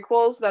the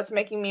prequels. That's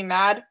making me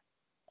mad.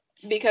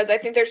 Because I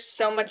think there's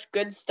so much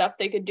good stuff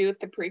they could do with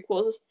the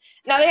prequels.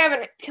 Now, they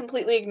haven't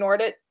completely ignored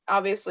it,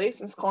 obviously,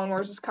 since Clone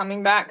Wars is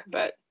coming back,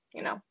 but,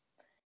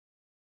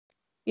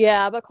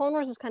 Yeah, but Clone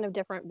Wars is kind of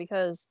different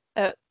because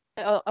a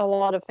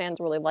lot of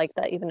fans really like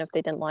that, even if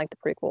they didn't like the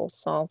prequels.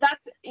 So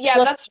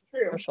that's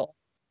true.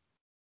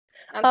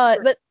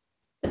 But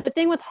the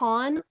thing with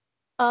Han,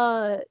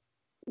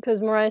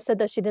 because Mariah said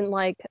that she didn't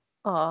like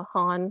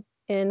Han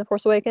in The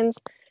Force Awakens,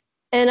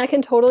 and I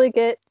can totally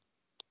get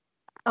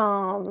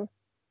fans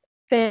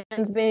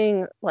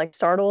being like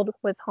startled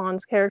with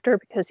Han's character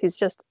because he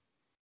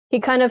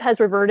kind of has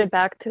reverted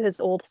back to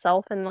his old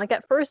self, and like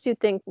at first you'd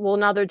think, well,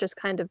 now they're just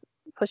kind of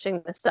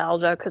pushing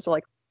nostalgia because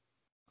like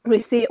we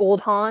see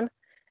old Han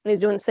and he's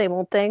doing the same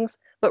old things,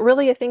 but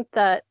really I think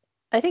it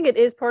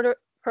is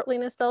partly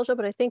nostalgia,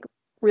 but I think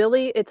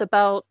really it's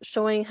about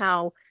showing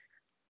how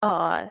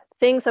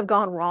things have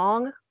gone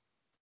wrong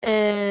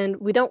and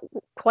we don't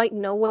quite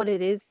know what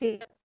it is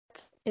yet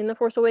in The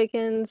Force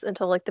Awakens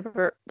until like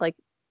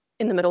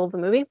in the middle of the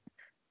movie.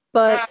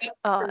 But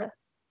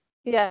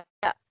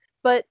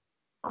but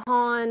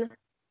Han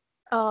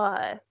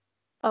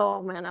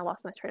oh man, I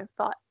lost my train of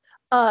thought.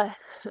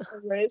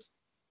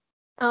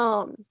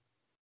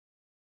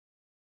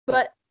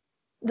 But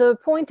the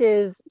point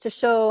is to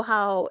show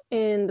how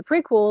in the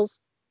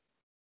prequels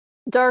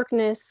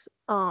darkness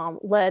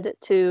led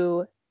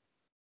to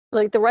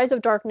like the rise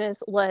of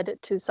darkness led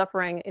to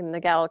suffering in the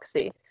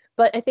galaxy.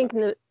 But I think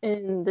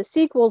in the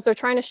sequels they're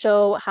trying to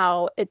show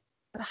how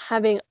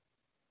having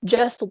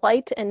just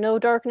light and no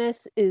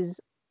darkness is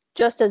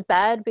just as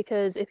bad,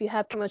 because if you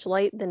have too much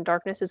light, then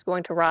darkness is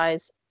going to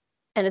rise.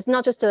 And it's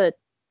not just a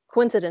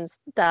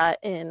coincidence that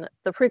in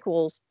the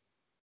prequels,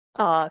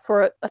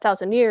 for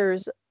 1,000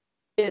 years,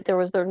 there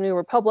was the New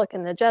Republic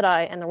and the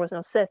Jedi, and there was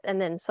no Sith, and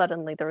then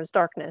suddenly there was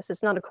darkness.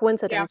 It's not a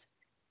coincidence.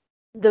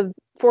 Yeah. The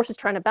Force is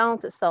trying to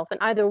balance itself, and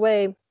either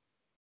way,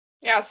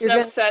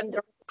 Snoke said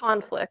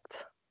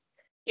conflict.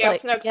 Yeah,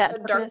 Snoke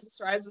said darkness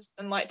rises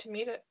and light to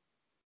meet it.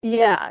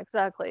 Yeah,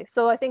 exactly.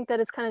 So I think that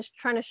it's kind of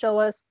trying to show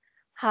us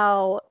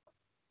how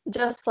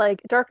just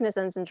like darkness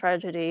ends in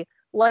tragedy,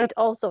 light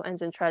also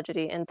ends in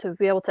tragedy, and to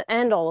be able to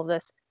end all of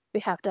this, we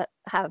have to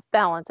have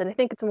balance. And I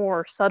think it's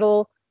more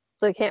subtle,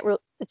 so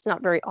it's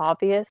not very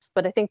obvious,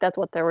 but I think that's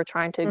what they were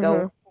trying to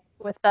go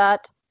with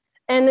that.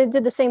 And they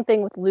did the same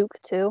thing with Luke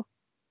too.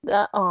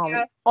 That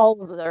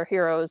all of their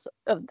heroes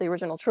of the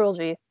original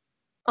trilogy.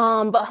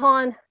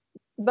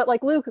 But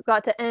like Luke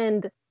got to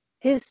end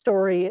his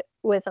story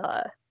with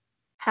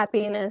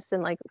happiness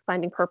and like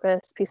finding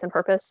purpose, peace and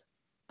purpose.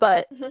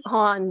 But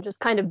Han just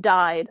kind of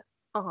died.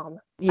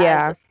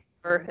 Yeah.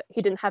 Or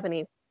he didn't have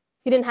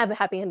a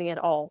happy ending at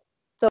all.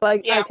 So I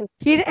can.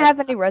 He didn't have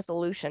any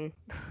resolution.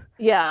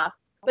 Yeah,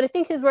 but I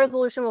think his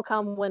resolution will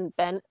come when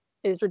Ben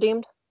is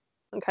redeemed,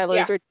 when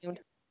Kylo is redeemed.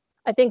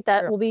 I think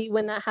that will be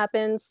when that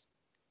happens.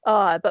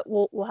 But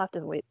we'll have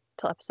to wait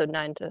till episode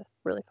 9 to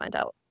really find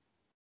out.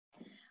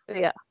 But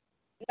yeah.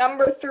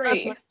 Number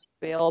 3.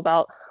 Feel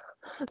about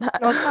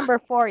that. No, it's number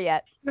 4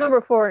 yet.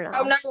 Number 4 now.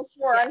 Oh, number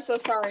 4. I'm so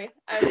sorry.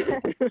 I'm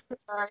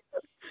sorry.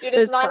 Dude,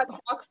 it's 9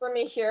 o'clock for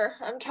me here.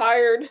 I'm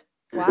tired.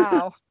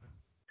 Wow.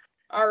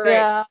 All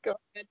right. Go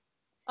ahead.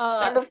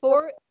 Number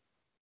 4.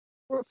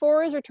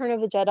 4 is Return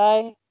of the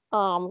Jedi.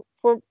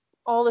 For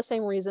all the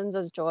same reasons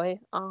as Joy.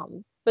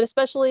 But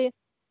especially,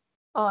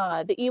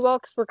 the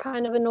Ewoks were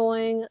kind of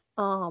annoying.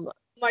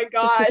 My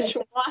gosh.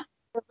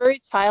 They're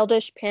very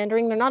childish,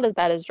 pandering. They're not as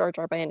bad as Jar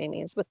Jar by any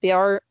means, but they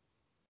are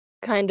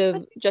kind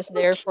of just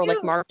there for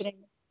like marketing.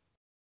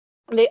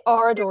 They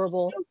are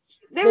adorable.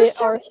 They were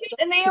so cute,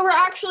 and they were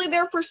actually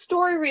there for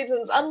story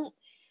reasons.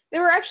 They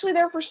were actually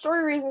there for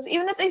story reasons,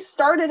 even if they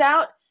started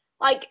out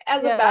like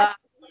as a bad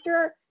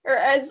character or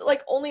as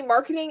like only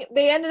marketing.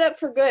 They ended up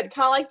for good,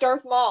 kind of like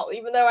Darth Maul,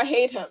 even though I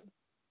hate him.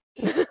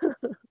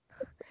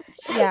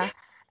 Yeah.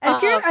 And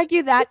if you're gonna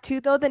argue that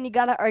too, though, then you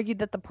gotta argue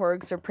that the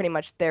Porgs are pretty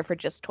much there for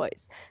just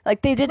toys.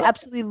 Like they did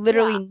absolutely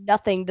literally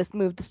nothing to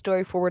move the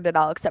story forward at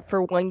all, except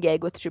for one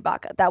gag with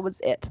Chewbacca. That was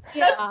it.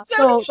 Yeah.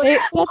 So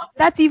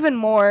that's even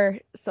more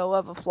so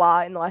of a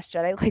flaw in The Last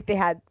Jedi. Like they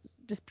had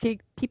just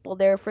people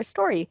there for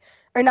story,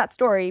 or not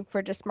story,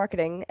 for just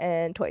marketing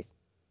and toys.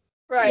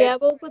 Right. Yeah,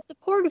 well, but the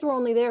Porgs were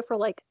only there for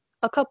like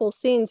a couple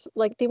scenes.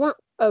 Like they weren't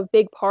a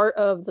big part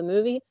of the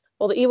movie.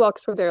 Well, the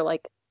Ewoks were there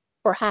like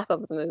for half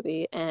of the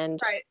movie, and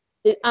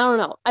I don't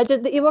know.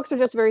 The Ewoks are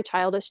just very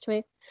childish to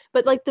me.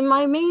 But like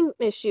my main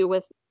issue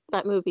with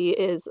that movie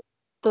is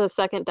the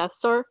second Death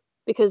Star,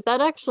 because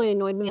that actually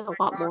annoyed me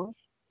a lot more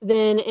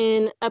than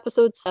in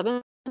episode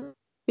 7,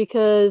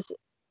 because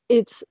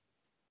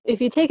if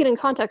you take it in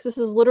context, this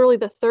is literally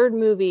the third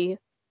movie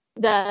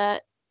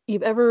that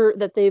they've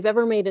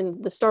ever made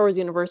in the Star Wars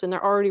universe, and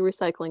they're already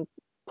recycling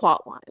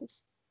plot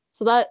lines.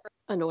 So that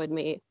annoyed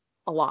me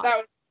a lot.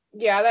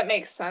 That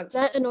makes sense.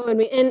 That annoyed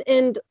me.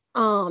 And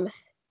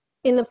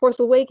in The Force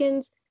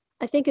Awakens,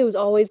 I think it was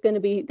always going to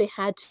be, they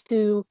had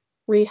to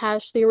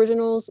rehash the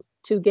originals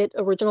to get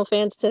original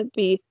fans to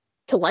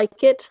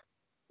like it.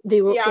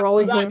 They were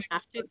always going to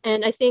have to.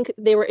 And I think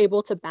they were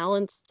able to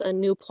balance a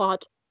new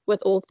plot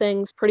with old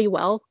things pretty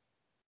well.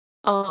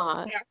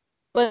 But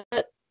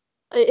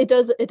it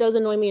does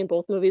annoy me in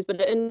both movies,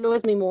 but it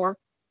annoys me more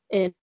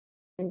in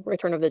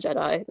Return of the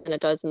Jedi than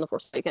it does in The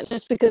Force Awakens,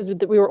 just because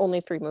we were only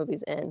 3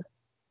 movies in.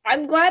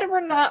 I'm glad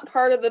we're not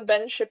part of the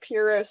Ben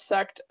Shapiro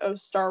sect of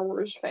Star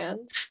Wars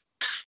fans.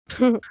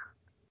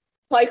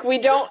 Like, we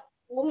don't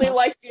only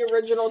like the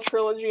original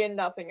trilogy and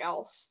nothing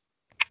else.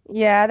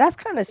 Yeah, that's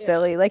kind of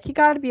silly. Like, you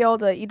gotta be able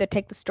to either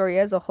take the story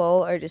as a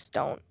whole or just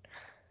don't.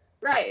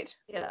 Right.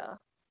 Yeah.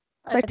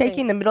 It's like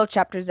taking the middle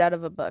chapters out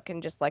of a book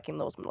and just liking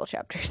those middle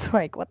chapters.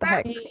 Like, what the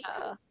heck?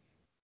 Yeah.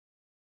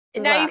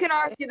 Now you can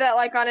argue that,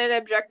 like, on an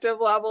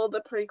objective level,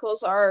 the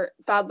prequels are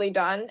badly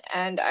done,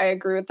 and I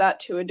agree with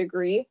that to a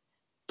degree.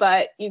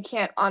 But you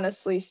can't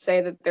honestly say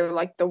that they're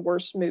like the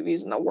worst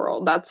movies in the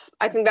world.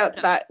 I think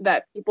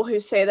that people who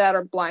say that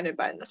are blinded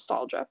by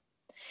nostalgia.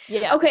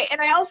 Yeah. Okay,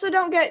 and I also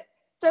don't get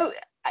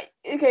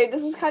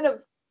this is kind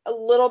of a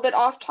little bit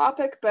off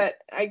topic, but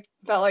I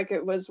felt like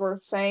it was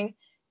worth saying.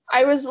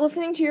 I was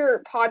listening to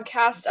your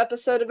podcast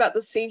episode about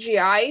the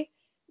CGI.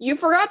 You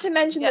forgot to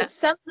mention that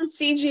some of the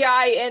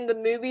CGI in the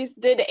movies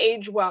did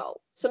age well.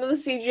 Some of the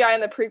CGI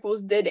in the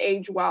prequels did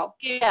age well.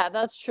 Yeah,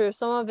 that's true.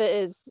 Some of it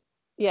is.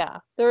 Yeah,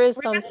 there is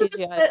some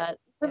CGI.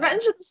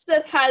 Revenge of the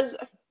Sith has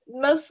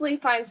mostly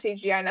fine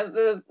CGI.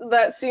 Now,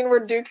 that scene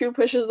where Dooku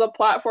pushes the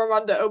platform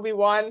onto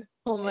Obi-Wan.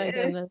 Oh my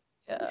goodness.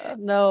 Yeah.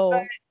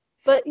 No.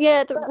 But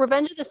yeah, the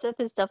Revenge of the Sith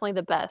is definitely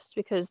the best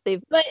because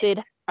they'd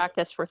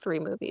practice for 3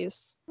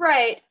 movies.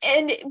 Right.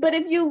 But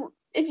if you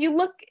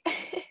look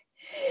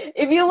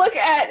if you look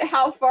at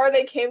how far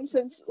they came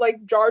since like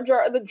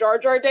the Jar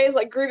Jar days,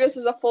 like Grievous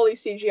is a fully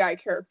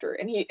CGI character,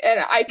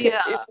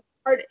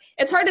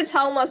 it's hard to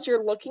tell unless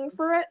you're looking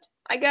for it,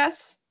 I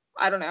guess.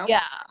 I don't know.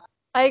 Yeah,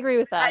 I agree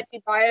with that. I'd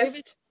be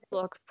biased.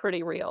 Look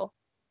pretty real.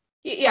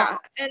 Yeah,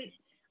 and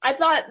I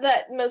thought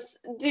that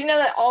do you know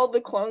that all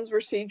the clones were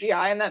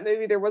CGI in that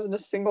movie? There wasn't a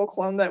single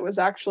clone that was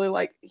actually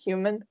like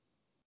human.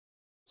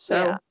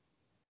 So,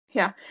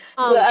 yeah.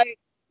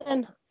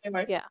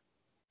 Anyway.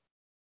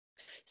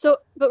 So,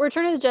 but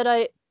Return of the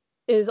Jedi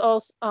is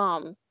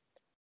also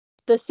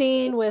the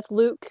scene with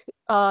Luke,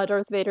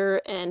 Darth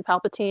Vader, and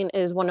Palpatine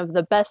is one of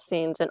the best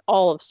scenes in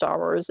all of Star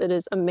Wars. It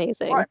is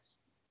amazing.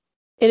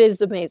 It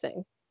is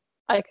amazing.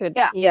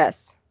 Yeah.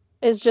 Yes.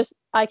 It's just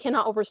I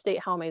cannot overstate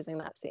how amazing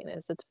that scene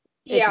is. It's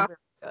Yeah.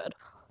 really good.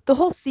 The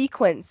whole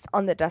sequence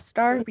on the Death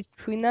Star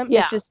between them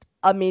Yeah. is just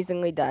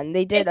amazingly done.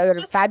 They did It's a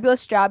just-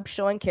 fabulous job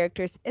showing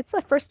characters. It's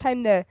the first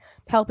time the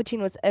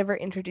Palpatine was ever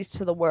introduced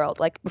to the world,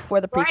 like before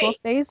the prequel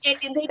Right. days.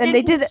 And they And did they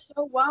him did it-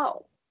 so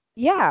well.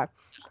 Yeah.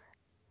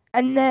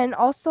 And then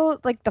also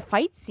like the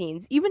fight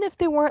scenes, even if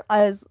they weren't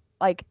as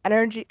like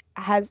didn't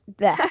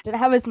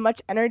have as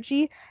much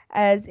energy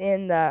as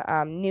in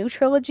the new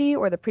trilogy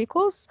or the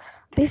prequels,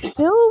 they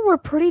still were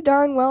pretty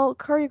darn well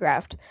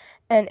choreographed.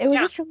 And it was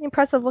Yeah. just really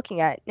impressive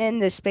looking at.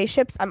 And the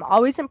spaceships, I'm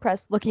always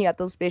impressed looking at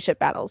those spaceship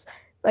battles.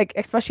 Like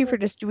especially for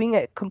just doing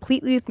it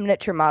completely with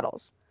miniature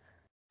models.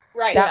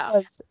 Right. That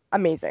was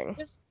amazing.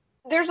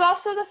 There's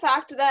also the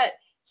fact that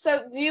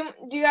do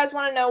you guys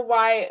want to know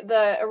why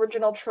the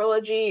original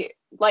trilogy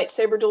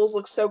lightsaber duels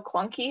look so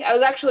clunky? I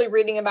was actually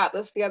reading about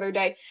this the other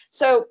day.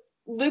 So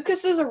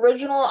Lucas's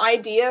original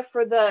idea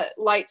for the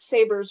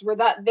lightsabers were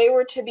that they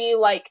were to be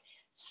like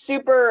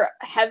super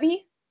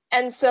heavy.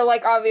 And so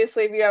like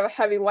obviously if you have a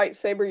heavy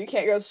lightsaber, you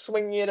can't go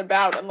swinging it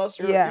about unless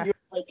you have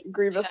like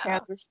Grievous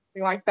hands or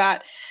something like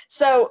that.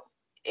 So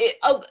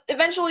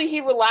eventually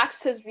he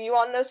relaxed his view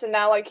on this, and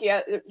now like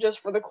just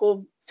for the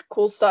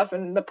cool stuff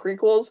in the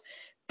prequels.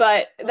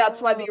 But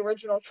that's why the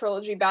original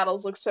trilogy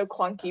battles look so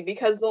clunky,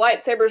 because the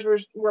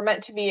lightsabers were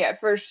meant to be at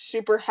first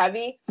super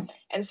heavy,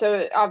 and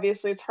so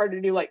obviously it's hard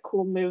to do like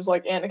cool moves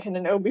like Anakin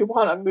and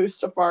Obi-Wan on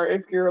Mustafar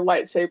if your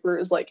lightsaber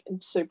is like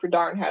super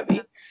darn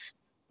heavy.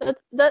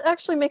 That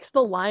actually makes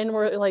the line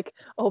where like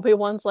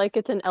Obi-Wan's like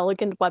it's an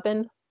elegant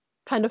weapon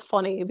kind of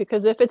funny,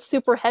 because if it's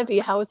super heavy,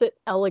 how is it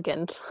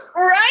elegant?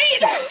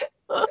 Right?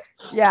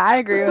 Yeah, I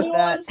agree with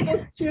that. Obi-Wan's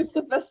just too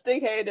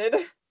sophisticated.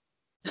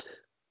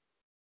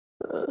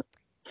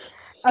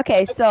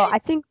 Okay, so I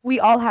think we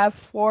all have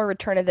 4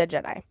 Return of the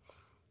Jedi.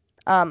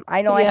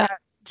 I know I have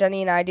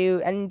Jenny and I do,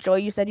 and Joy,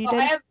 you said you did.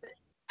 I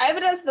have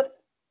it as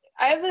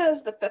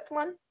the 5th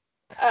one.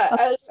 Okay,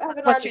 I have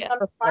it on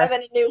number 5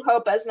 and A New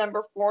Hope as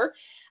number 4.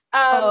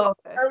 Are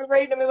we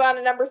ready to move on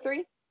to number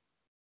 3?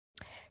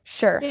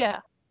 Sure.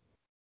 Yeah.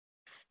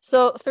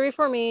 So 3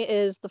 for me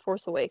is The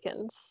Force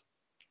Awakens.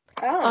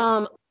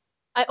 Oh.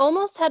 I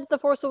almost had The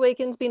Force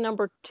Awakens be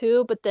number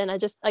 2, but then I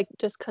just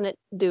couldn't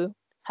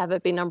have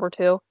it be number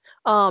 2.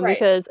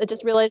 Because I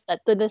just realized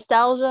that the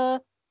nostalgia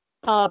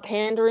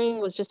pandering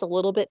was just a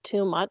little bit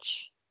too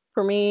much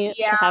for me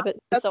to have it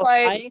so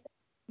high.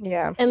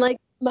 Yeah. And like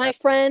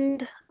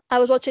I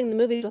was watching the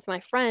movies with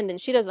my friend,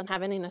 and she doesn't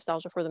have any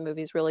nostalgia for the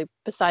movies really,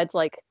 besides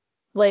like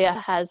Leia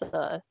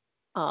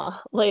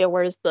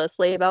wears the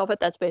slave outfit.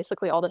 That's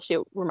basically all that she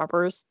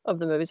remembers of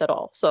the movies at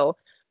all. So,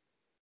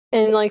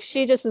 and like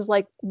she just is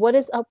like, what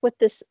is up with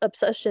this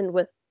obsession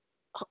with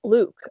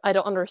Luke? I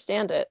don't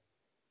understand it.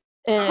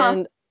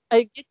 And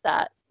I get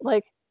that.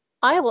 Like,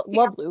 I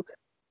love Luke,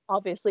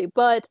 obviously,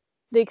 but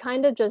they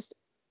kind of just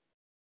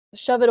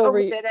shove it over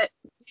you.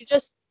 You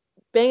just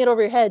bang it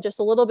over your head just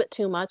a little bit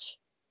too much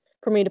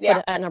for me to put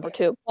it at number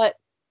 2. But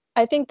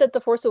I think that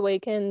The Force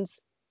Awakens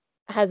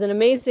has an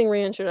amazing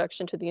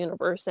reintroduction to the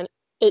universe, and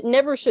it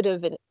never should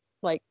have been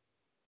like,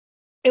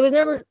 it was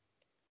never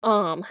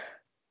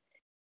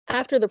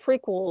after the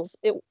prequels,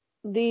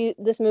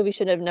 this movie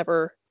should have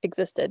never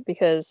existed,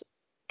 because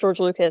George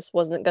Lucas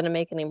wasn't going to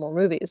make any more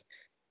movies.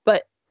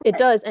 But it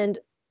does, and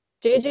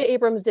J.J.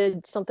 Abrams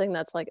did something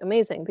that's like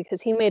amazing,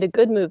 because he made a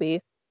good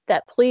movie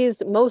that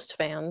pleased most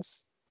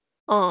fans,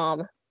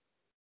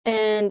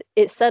 and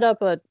it set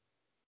up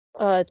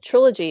a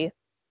trilogy,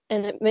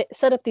 and it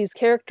set up these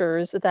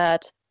characters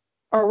that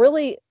are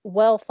really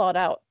well thought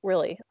out,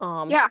 really,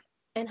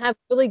 and have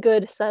really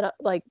good setup,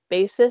 like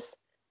basis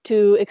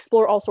to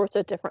explore all sorts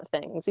of different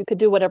things. You could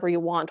do whatever you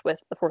want with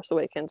The Force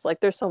Awakens. Like,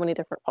 there's so many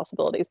different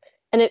possibilities,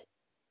 and it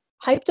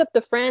hyped up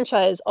the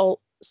franchise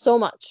so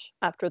much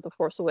after The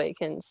Force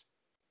Awakens.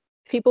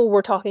 People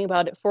were talking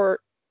about it for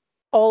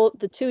all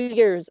the 2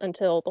 years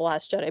until The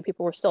Last Jedi.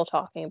 People were still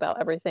talking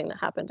about everything that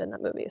happened in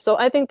that movie. So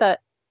I think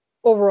that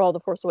overall The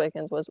Force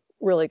Awakens was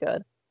really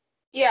good.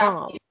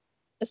 Yeah.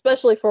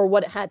 Especially for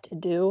what it had to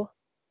do.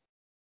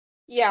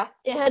 Yeah.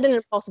 It had an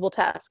impossible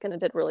task, and it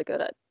did really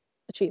good at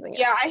achieving it.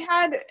 Yeah,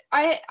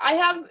 I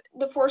have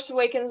The Force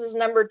Awakens as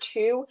number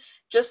 2,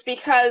 just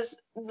because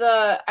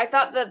I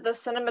thought that the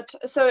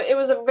so it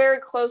was a very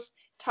close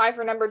tie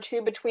for number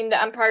 2 between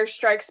The Empire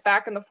Strikes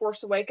Back and The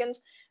Force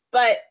Awakens.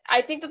 But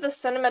I think that the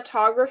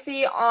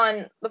cinematography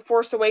on The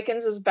Force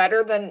Awakens is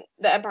better than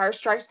The Empire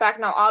Strikes Back.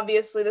 Now,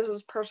 obviously, this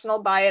is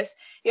personal bias.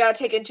 You gotta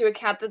take into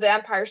account that The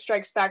Empire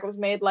Strikes Back was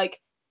made like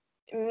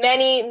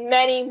many,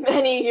 many,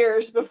 many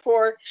years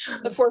before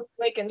The Force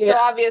Awakens. So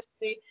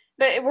obviously,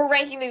 we're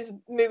ranking these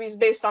movies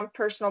based on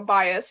personal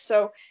bias.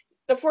 So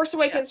The Force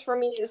Awakens for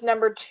me is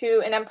number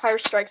 2, and Empire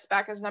Strikes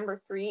Back is number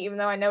 3, even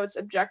though I know it's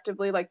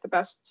objectively like the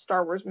best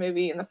Star Wars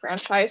movie in the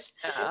franchise.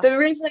 Yeah. The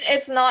reason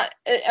it's not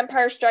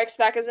Empire Strikes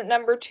Back isn't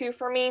number 2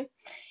 for me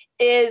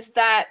is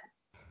that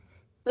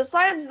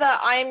besides the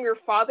I am your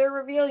father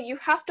reveal, you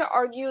have to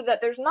argue that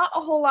there's not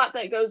a whole lot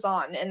that goes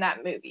on in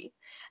that movie.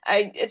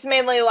 It's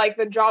mainly like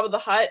the Jabba the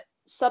Hutt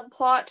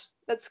subplot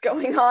that's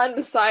going on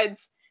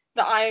besides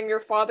the I am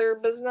your father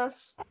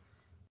business.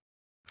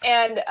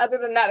 And other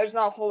than that, there's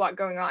not a whole lot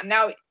going on.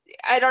 Now,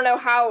 I don't know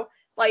how,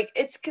 like,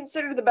 it's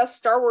considered the best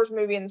Star Wars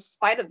movie in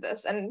spite of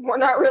this, and we're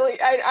not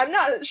really, I'm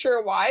not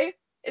sure why.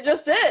 It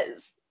just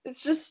is.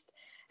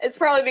 It's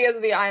probably because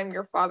of the I am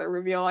your father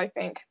reveal, I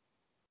think.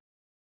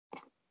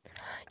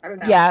 I don't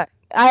know. Yeah,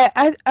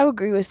 I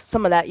agree with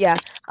some of that. Yeah.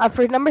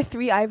 For number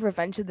 3, I have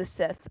Revenge of the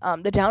Sith.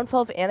 The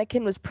downfall of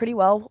Anakin was pretty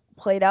well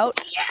played out.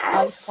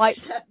 Yes!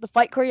 The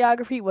fight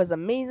choreography was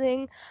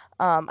amazing.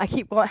 I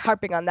keep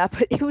harping on that,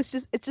 but it's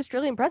just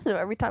really impressive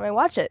every time I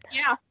watch it.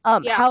 Yeah.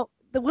 How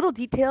the little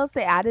details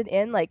they added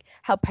in, like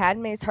how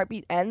Padme's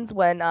heartbeat ends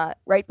when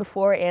right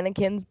before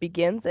Anakin's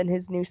begins in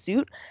his new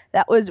suit,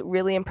 that was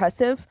really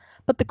impressive.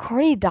 But the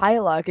corny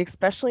dialogue,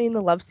 especially in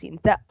the love scenes,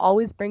 that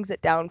always brings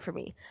it down for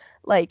me.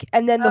 Like,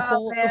 and then the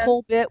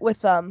whole bit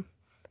with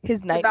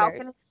his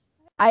nightmares.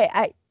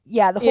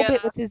 The whole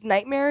bit with his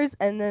nightmares,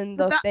 and then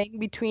the thing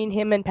between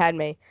him and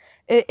Padme.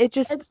 It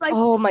just, it's like,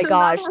 oh my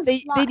gosh,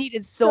 they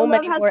needed so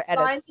many more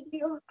edits.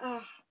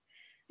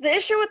 The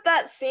issue with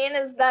that scene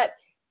is that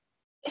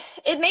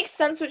it makes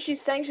sense what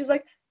she's saying. She's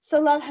like,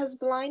 so love has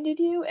blinded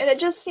you? And it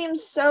just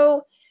seems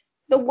so,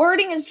 the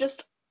wording is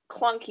just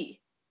clunky,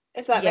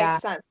 if that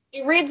makes sense.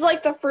 It reads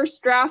like the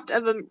first draft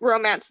of a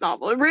romance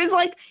novel. It reads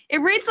like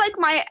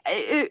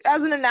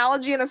as an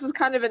analogy, and this is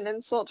kind of an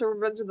insult to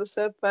Revenge of the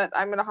Sith, but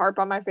I'm going to harp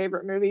on my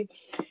favorite movie.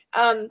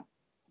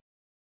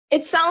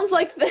 It sounds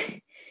like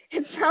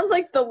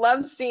the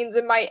love scenes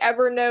in my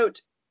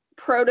Evernote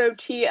proto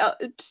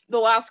The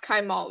Last Kai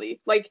Molly.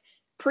 Like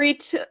pre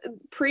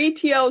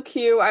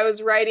TLQ, I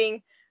was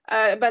writing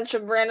a bunch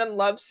of random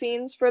love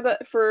scenes for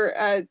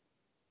Kaiman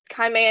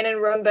and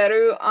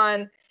Ronderu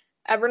on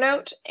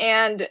Evernote,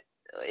 and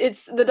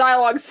the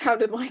dialogue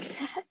sounded like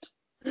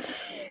that.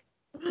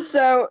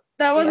 So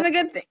that wasn't a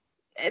good thing.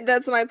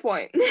 That's my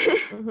point.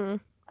 Mm-hmm.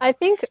 I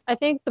think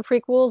the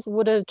prequels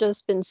would have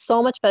just been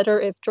so much better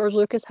if George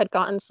Lucas had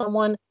gotten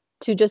someone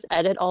to just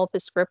edit all of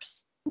his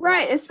scripts.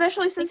 Right,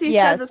 especially since he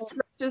said the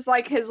script is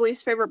like his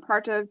least favorite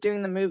part of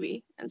doing the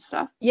movie and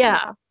stuff.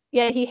 Yeah,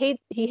 he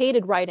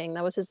hated writing.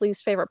 That was his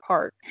least favorite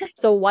part.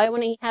 So why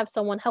wouldn't he have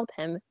someone help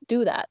him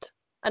do that?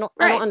 I don't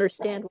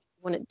understand why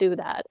he wouldn't do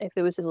that if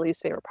it was his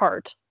least favorite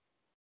part.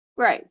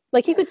 Right.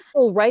 Like, he could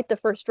still write the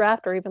first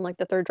draft or even like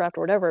the third draft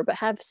or whatever, but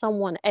have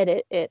someone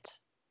edit it.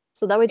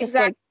 So that way just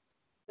like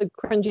the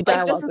cringy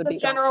dialogue this is would the be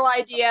general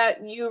idea,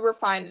 you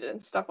refine it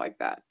and stuff like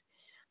that.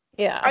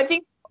 Yeah. I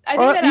think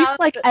or that at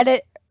least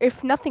edit,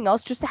 if nothing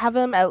else, just to have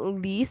them at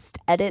least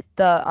edit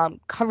the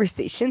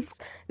conversations,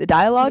 the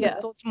dialogue,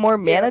 so it's more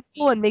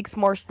manageable and makes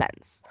more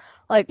sense.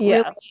 Like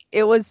really,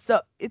 it's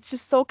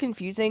just so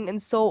confusing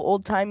and so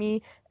old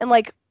timey, and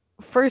like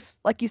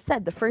you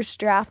said, the first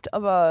draft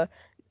of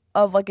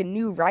like a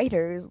new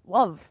writer's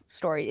love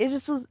story. It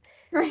just was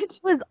It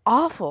was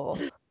awful.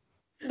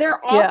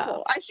 They're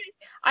awful.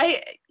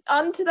 I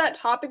onto that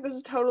topic. This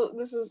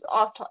is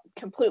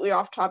completely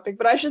off topic,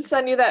 but I should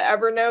send you that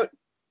Evernote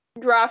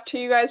draft to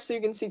you guys so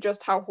you can see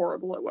just how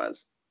horrible it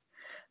was.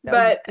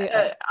 But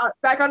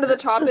back onto the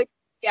topic.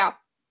 Yeah,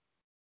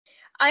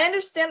 I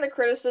understand the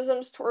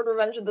criticisms toward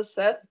Revenge of the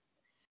Sith.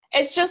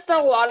 It's just that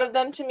a lot of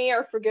them to me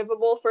are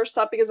forgivable. First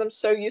off, because I'm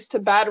so used to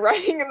bad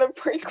writing in the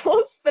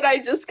prequels that I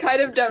just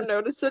kind of don't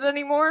notice it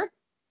anymore.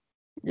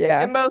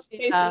 Yeah. In most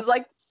cases,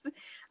 like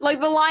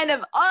the line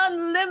of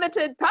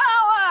unlimited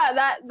power.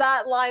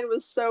 That line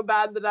was so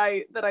bad that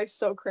I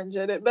so cringe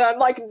at it. But I'm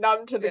like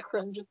numb to the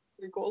cringe of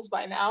the prequels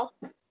by now.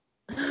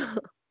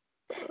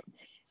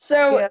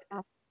 So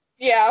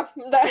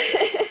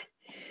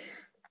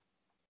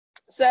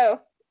So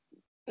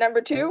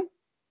number 2.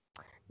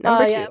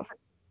 Number 2.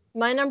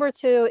 My number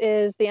 2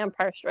 is The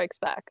Empire Strikes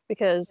Back,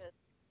 because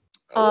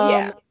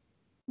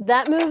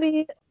that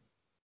movie,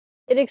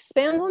 it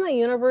expands on the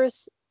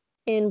universe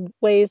in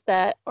ways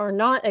that are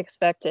not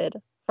expected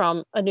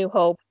from A New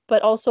Hope,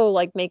 but also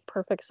like make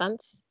perfect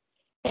sense.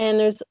 And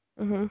there's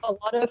a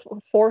lot of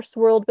forced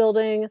world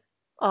building.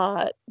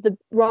 The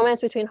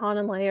romance between Han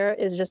and Leia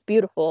is just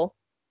beautiful.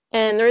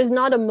 And there is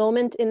not a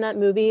moment in that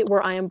movie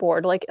where I am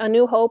bored. Like A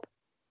New Hope,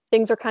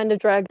 things are kind of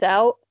dragged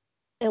out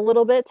a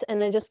little bit,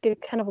 and I just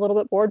get kind of a little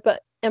bit bored.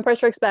 But Empire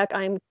Strikes Back,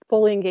 I'm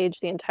fully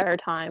engaged the entire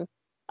time.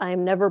 I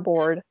am never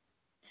bored.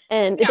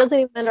 And it doesn't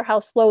even matter how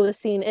slow the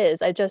scene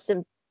is. I just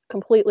am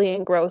completely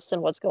engrossed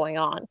in what's going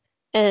on.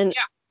 And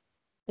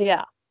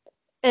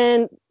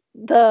and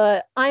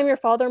the I'm your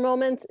father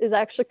moment is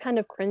actually kind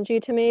of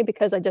cringy to me,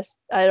 because I'd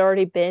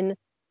already been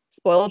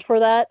spoiled for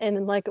that, and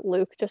then like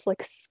Luke just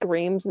like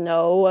screams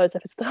no as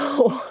if it's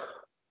the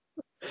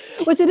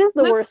which it is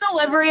the Luke's worst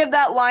delivery of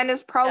that line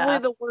is probably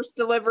the worst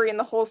delivery in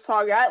the whole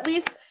saga. At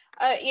least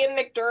Ian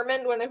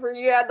McDiarmid, whenever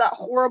you had that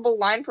horrible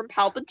line from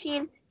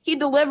Palpatine, he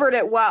delivered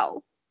it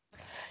well.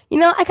 You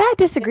know, I gotta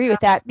disagree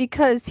with that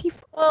because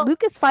Well-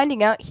 Luke is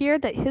finding out here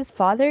that his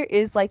father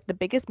is like the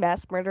biggest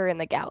mass murderer in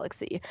the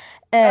galaxy,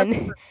 That's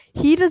and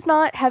he does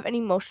not have any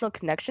emotional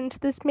connection to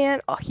this man.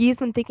 He's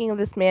been thinking of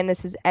this man as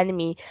his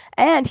enemy,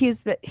 and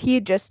he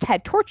just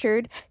had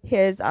tortured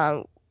his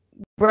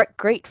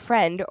great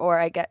friend, or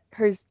I get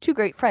his two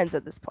great friends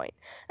at this point.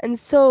 And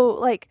so,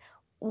 like,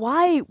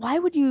 why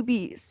would you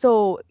be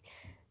so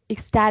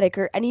ecstatic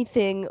or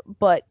anything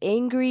but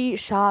angry,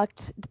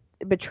 shocked,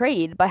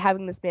 betrayed by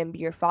having this man be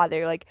your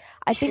father? Like,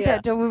 I think Yeah.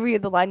 that delivery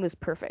of the line was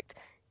perfect,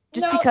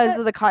 just No, because but-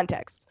 of the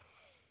context.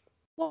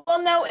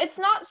 Well, no, it's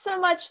not so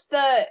much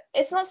the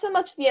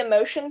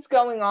emotions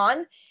going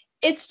on.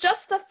 It's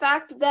just the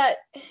fact that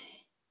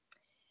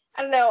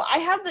I don't know. I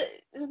have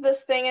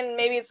this thing, and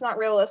maybe it's not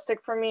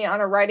realistic for me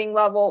on a writing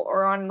level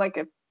or on like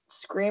a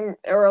screen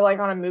or like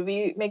on a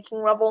movie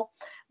making level,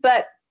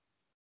 but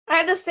I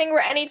have this thing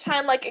where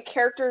anytime like a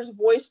character's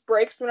voice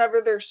breaks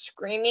whenever they're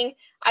screaming,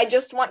 I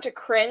just want to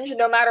cringe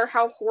no matter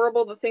how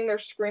horrible the thing they're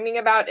screaming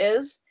about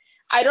is.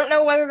 I don't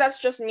know whether that's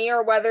just me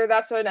or whether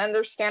that's an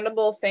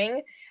understandable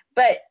thing,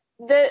 but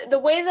the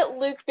way that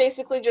Luke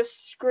basically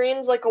just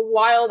screams like a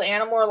wild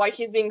animal or like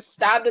he's being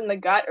stabbed in the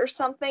gut or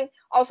something,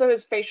 also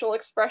his facial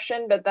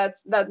expression, but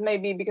that may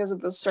be because of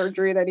the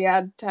surgery that he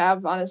had to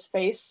have on his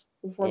face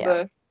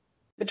before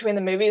between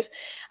the movies.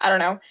 I don't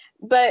know.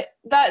 But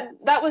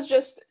that was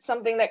just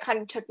something that kind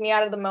of took me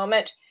out of the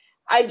moment.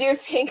 I do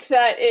think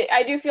that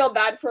I do feel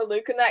bad for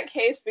Luke in that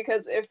case,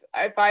 because if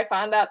I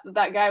found out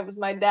that guy was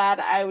my dad,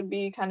 I would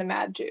be kind of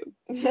mad too.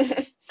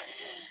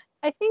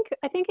 I think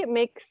it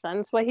makes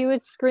sense why he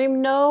would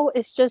scream no.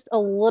 It's just a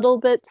little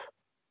bit,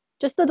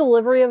 just the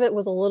delivery of it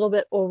was a little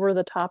bit over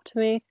the top to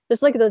me.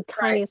 Just like the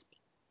tiniest,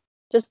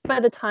 just by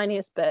the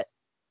tiniest bit.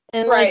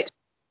 And Right. like,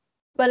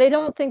 but I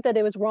don't think that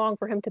it was wrong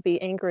for him to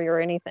be angry or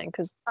anything,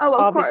 because Oh,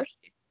 of course.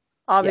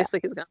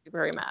 obviously he's gonna be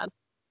very mad.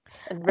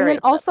 And very then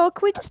upset. also,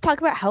 can we just talk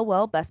about how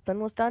well Bespin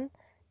was done?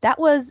 That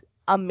was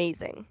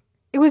amazing.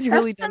 It was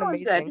really done Bespin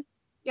was amazing. good.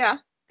 Yeah,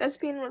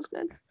 Bespin was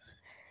good.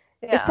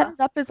 It set it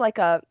up as like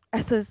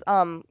this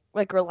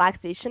like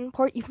relaxation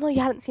port, even though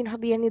you hadn't seen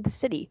hardly any of the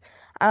city.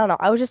 I don't know.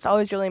 I was just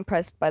always really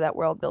impressed by that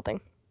world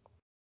building.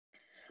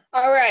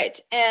 All right,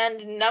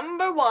 and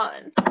number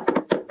one.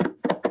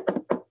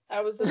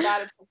 That was a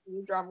bad attempt at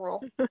the drum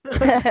roll.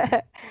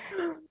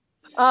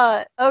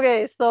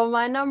 Okay, so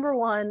my number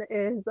one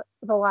is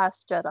The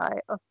Last Jedi,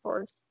 of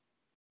course.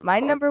 My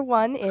number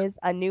one is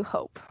A New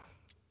Hope.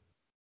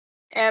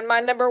 And my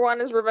number one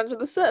is Revenge of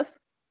the Sith.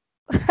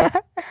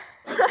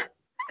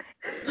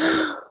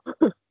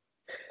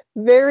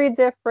 Very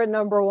different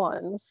number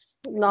ones.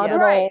 Not Yeah. at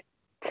Right.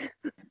 all.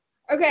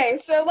 Okay,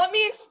 so let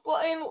me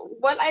explain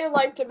what I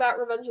liked about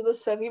Revenge of the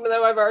Sith, even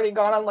though I've already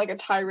gone on like a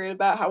tirade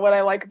about what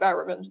I like about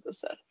Revenge of the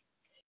Sith.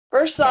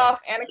 First off,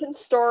 Anakin's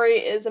story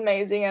is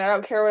amazing, and I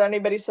don't care what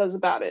anybody says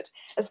about it.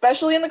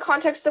 Especially in the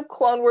context of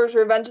Clone Wars,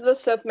 Revenge of the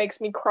Sith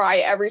makes me cry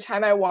every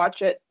time I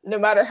watch it, no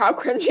matter how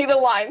cringy the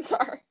lines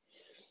are.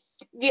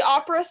 The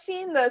opera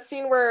scene, the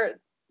scene where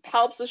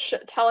Palps is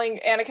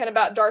telling Anakin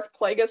about Darth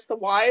Plagueis the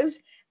Wise,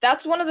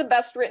 that's one of the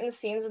best written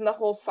scenes in the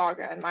whole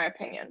saga, in my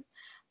opinion.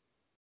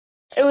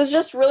 It was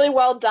just really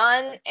well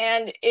done,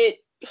 and it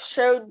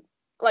showed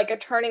like a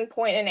turning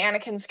point in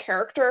Anakin's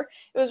character.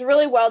 It was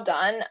really well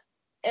done,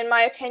 in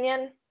my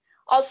opinion.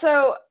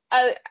 Also,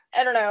 I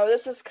don't know,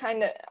 this is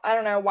kind of, I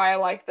don't know why I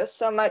like this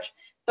so much,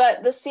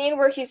 but the scene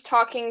where he's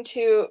talking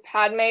to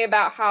Padme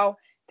about how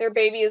their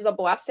baby is a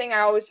blessing, I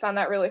always found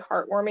that really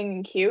heartwarming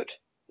and cute.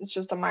 It's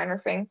just a minor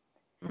thing.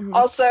 Mhm.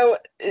 Also,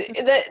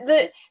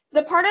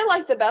 the part I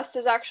like the best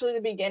is actually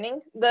the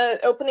beginning. The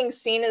opening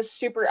scene is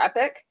super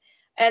epic,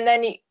 and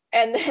then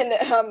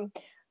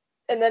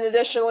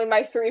additionally,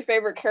 my three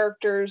favorite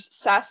characters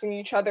sassing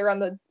each other on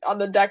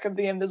the deck of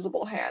the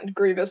Invisible Hand: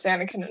 Grievous,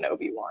 Anakin, and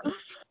Obi-Wan.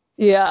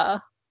 Yeah.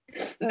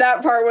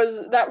 That part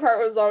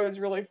was always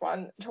really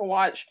fun to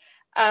watch.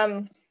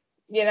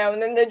 You know,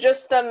 and then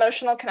just the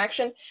emotional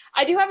connection.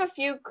 I do have a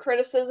few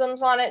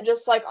criticisms on it,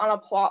 just like on a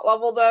plot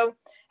level, though.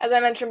 As I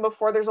mentioned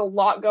before, there's a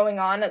lot going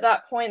on at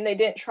that point, and they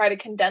didn't try to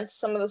condense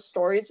some of the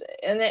stories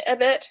in it a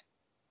bit,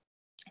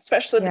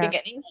 especially at the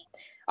beginning.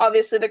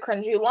 Obviously, the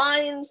cringy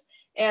lines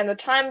and the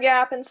time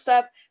gap and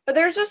stuff. But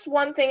there's just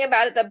one thing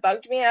about it that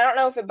bugged me, and I don't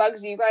know if it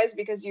bugs you guys,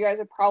 because you guys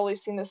have probably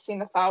seen this scene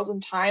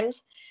 1,000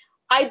 times.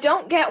 I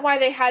don't get why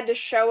they had to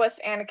show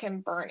us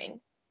Anakin burning.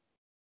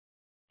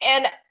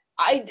 And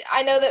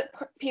I know that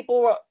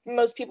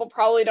most people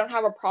probably don't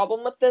have a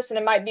problem with this, and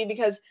it might be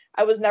because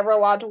I was never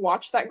allowed to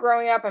watch that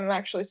growing up. I'm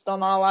actually still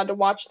not allowed to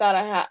watch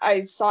that.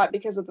 I saw it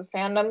because of the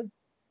fandom.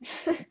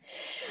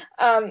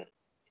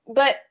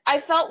 But I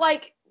felt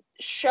like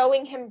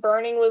showing him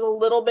burning was a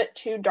little bit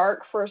too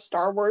dark for a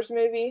Star Wars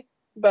movie,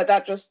 but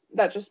that just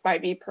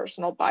might be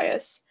personal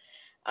bias.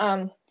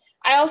 I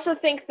also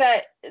think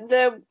that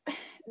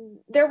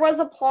there was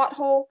a plot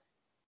hole.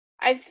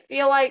 I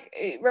feel like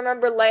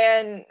remember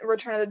Leia in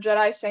Return of the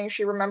Jedi saying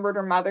she remembered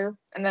her mother,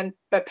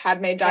 but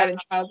Padme died in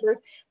childbirth.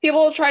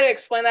 People will try to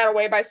explain that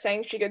away by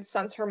saying she could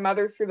sense her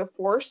mother through the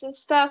Force and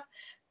stuff.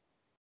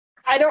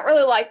 I don't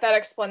really like that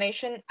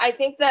explanation. I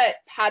think that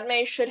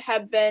Padme should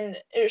have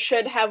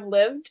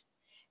lived,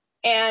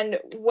 and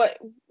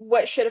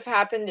what should have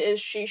happened is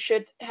she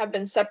should have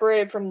been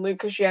separated from Luke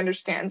because she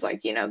understands,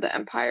 like, the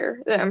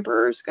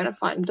Emperor is gonna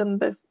find them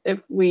if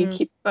we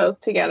keep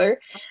both together.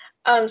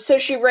 So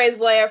she raised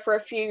Leia for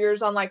a few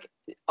years on like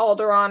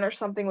Alderaan or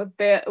something with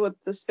the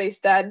space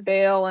dad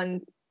Bail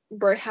and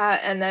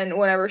Brihat, and then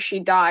whenever she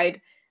died,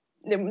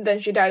 then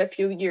she died a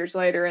few years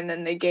later, and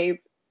then they gave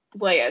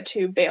Leia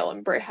to Bail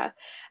and Brihat.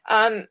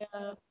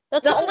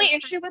 That's the only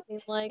issue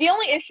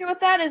with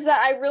that is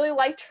that I really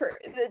liked her,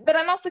 but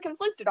I'm also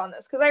conflicted on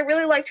this because I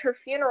really liked her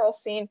funeral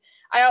scene.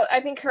 I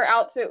think her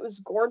outfit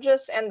was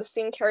gorgeous, and the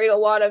scene carried a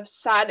lot of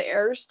sad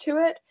airs to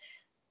it.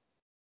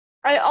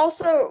 I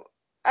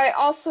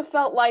also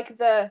felt like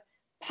the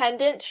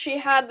pendant she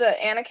had that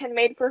Anakin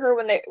made for her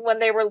when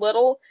they were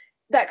little,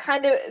 that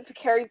kind of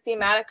carried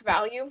thematic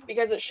value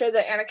because it showed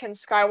that Anakin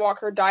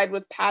Skywalker died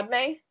with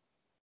Padme.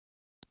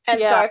 And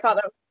so I thought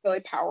that was really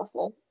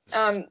powerful.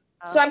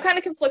 So I'm kind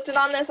of conflicted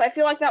on this. I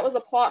feel like that was a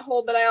plot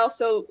hole, but I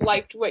also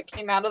liked what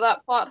came out of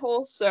that plot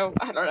hole, so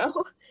I don't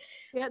know.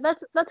 Yeah,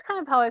 that's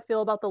kind of how I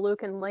feel about the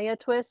Luke and Leia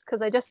twist,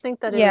 because I just think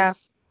that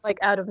it's like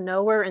out of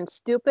nowhere and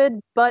stupid,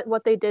 but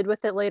what they did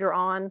with it later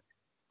on,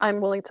 I'm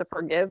willing to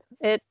forgive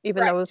it,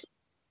 even though it was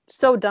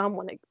so dumb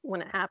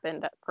when it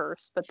happened at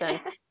first, but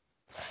then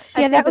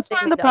that was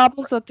one of the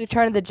problems with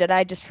Return of the Jedi.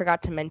 I just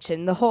forgot to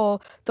mention the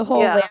whole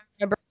Leia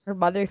remember her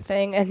mother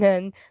thing, and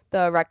then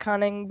the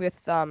retconning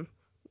with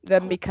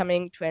them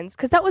becoming twins,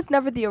 because that was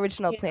never the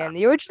original plan.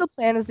 The original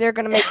plan is they're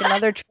going to make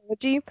another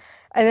trilogy,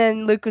 and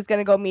then Luke was going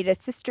to go meet his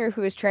sister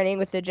who is training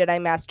with the Jedi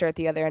Master at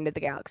the other end of the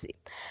galaxy.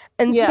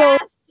 And so,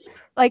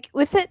 like,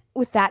 with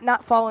that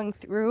not following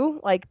through,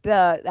 like,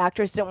 the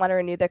actors didn't want to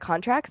renew their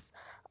contracts.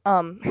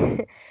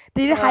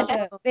 They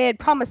had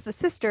promised a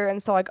sister,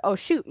 and so, like, oh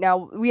shoot,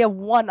 now we have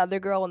one other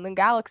girl in the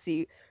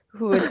galaxy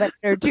who has been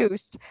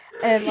introduced,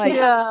 and like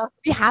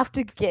we have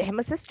to get him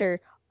a sister.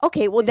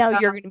 Okay, well now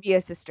you're gonna be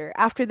a sister.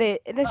 After and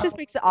it just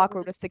makes it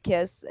awkward with the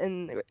kiss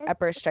and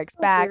Empire Strikes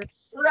Back.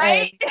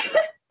 Right? And,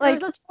 like,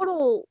 there's a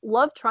total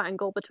love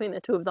triangle between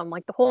the two of them,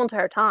 like the whole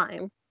entire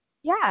time.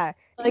 Yeah,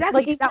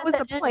 exactly. Like, that was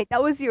the point.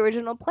 That was the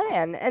original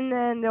plan. And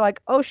then they're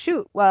like, oh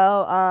shoot,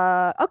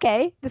 well,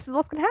 okay, this is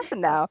what's gonna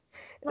happen now.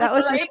 That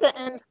was just the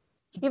end.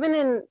 Even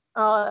in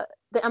The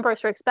Empire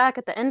Strikes Back,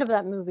 at the end of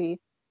that movie,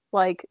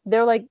 like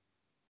they're like,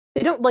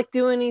 they don't like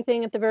do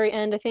anything at the very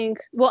end. I think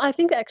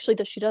actually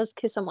she does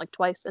kiss him like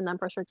twice in The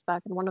Empire Strikes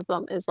Back, and one of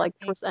them is like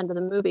towards the end of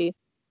the movie.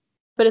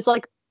 But it's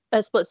like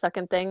a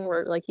split-second thing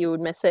where like you would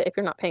miss it if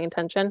you're not paying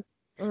attention.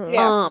 Mm-hmm.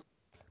 Yeah.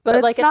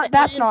 But like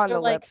that's not on the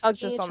like lips, hugging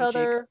just each on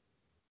other.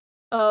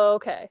 Oh,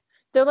 okay.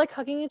 They're like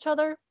hugging each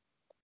other,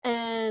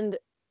 and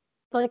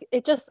like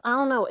it just, I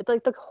don't know. It's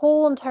like the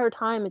whole entire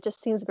time it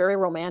just seems very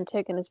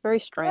romantic, and it's very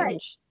strange.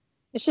 Right.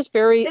 It's just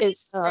very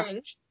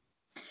strange.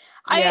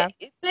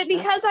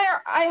 Because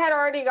I had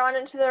already gone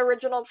into the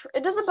original.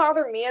 It doesn't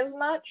bother me as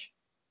much.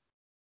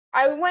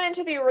 I went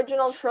into the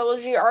original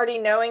trilogy already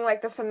knowing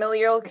like the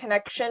familial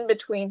connection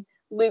between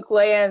Luke,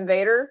 Leia, and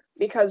Vader,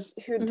 because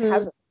who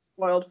hasn't been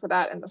spoiled for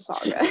that in the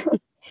saga?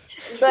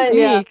 But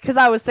because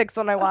I was 6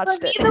 when I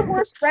watched it. For me, the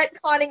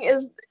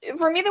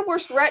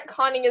worst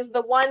retconning is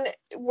the one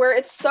where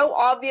it's so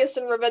obvious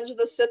in Revenge of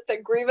the Sith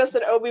that Grievous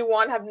and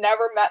Obi-Wan have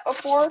never met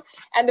before,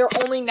 and they're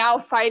only now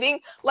fighting.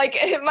 Like,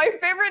 my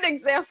favorite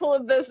example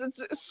of this,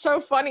 it's so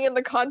funny in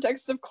the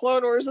context of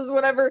Clone Wars, is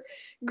whenever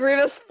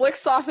Grievous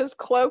flicks off his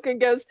cloak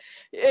and goes,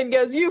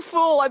 "You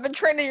fool! I've been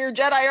training your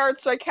Jedi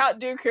arts by Count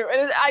Dooku,"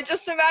 and I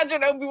just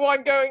imagine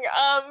Obi-Wan going,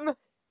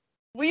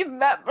 "We've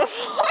met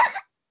before."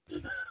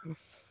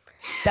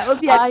 That would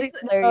be actually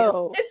hilarious.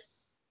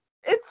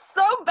 It's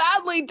so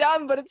badly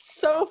done, but it's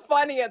so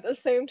funny at the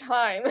same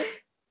time.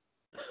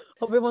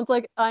 Everyone's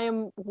like, I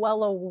am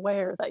well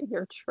aware that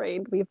you're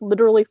trained. We've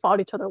literally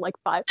fought each other like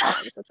 5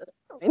 times at this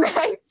point.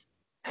 Right?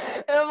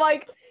 And I'm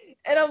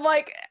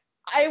like,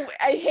 I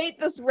hate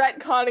this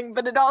retconning,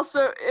 but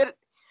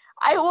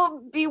I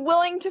will be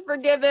willing to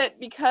forgive it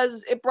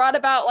because it brought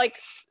about like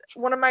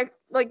one of my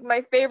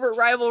favorite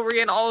rivalry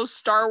in all of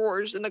Star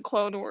Wars and the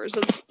Clone Wars.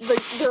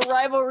 The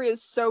rivalry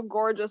is so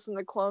gorgeous in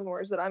the Clone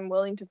Wars that I'm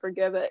willing to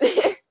forgive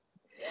it.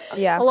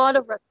 Yeah, a lot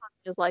of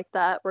retconning is like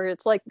that, where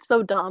it's like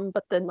so dumb,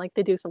 but then like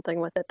they do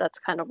something with it that's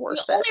kind of worth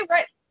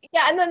it.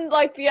 And then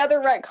like the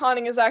other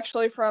retconning is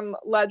actually from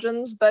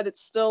Legends, but it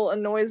still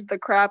annoys the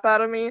crap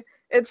out of me.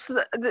 It's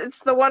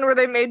the one where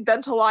they made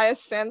Bent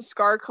Elias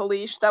Sanskar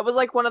Kalish. That was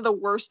like one of the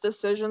worst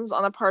decisions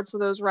on the parts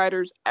of those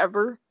writers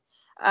ever.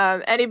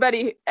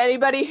 Anybody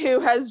who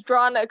has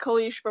drawn a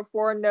Kalish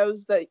before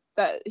knows that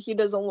he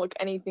doesn't look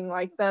anything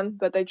like them,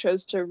 but they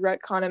chose to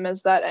retcon him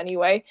as that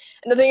anyway.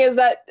 And the thing is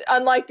that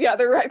unlike the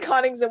other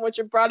retconnings in which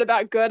it brought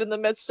about good in the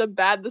midst of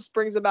bad, this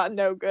brings about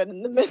no good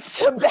in the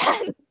midst of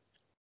bad.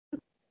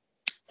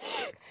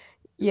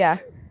 Yeah.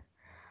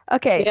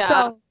 Okay,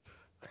 Yeah.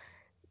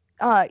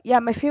 so yeah,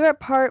 my favorite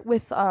part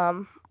with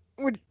A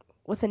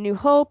New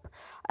Hope,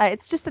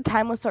 it's just a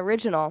timeless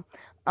original.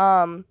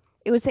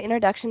 It was the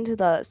introduction to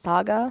the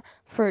saga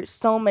for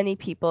so many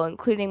people,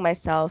 including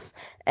myself,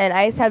 and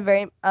I just had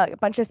a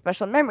bunch of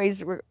special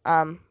memories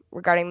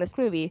regarding this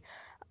movie.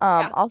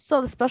 Yeah.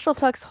 Also, the special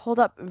effects hold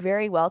up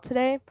very well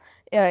today,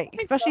 think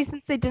especially so.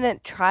 since they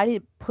didn't try to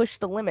push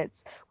the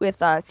limits with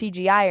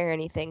CGI or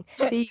anything.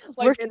 They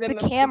Like worked they with did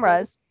the in the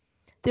cameras.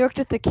 They worked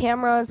with the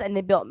cameras and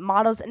they built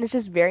models, and it's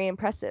just very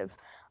impressive.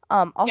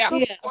 Also,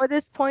 Yeah. before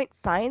this point,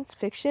 science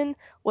fiction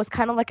was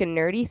kind of like a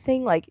nerdy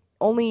thing. Like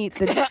only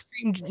the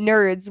extreme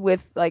nerds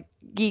with like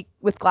geek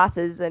with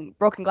glasses and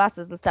broken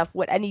glasses and stuff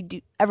would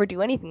ever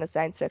do anything with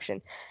science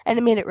fiction, and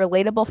it made it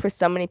relatable for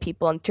so many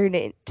people and turned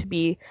it to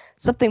be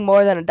something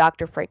more than a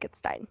Dr.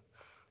 Frankenstein.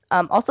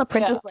 Also,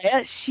 Princess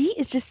Leia, she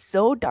is just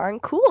so darn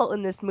cool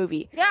in this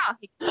movie.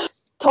 Yeah.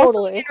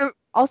 Totally.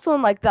 Also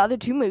in like the other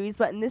two movies,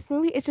 but in this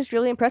movie, it's just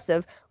really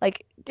impressive.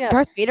 Like Yeah.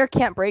 Darth Vader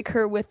can't break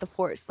her with the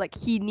Force. Like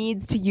he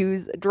needs to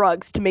use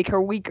drugs to make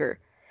her weaker.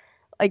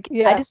 Like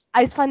Yeah.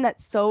 I just find that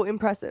so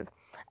impressive.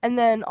 And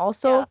then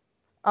also,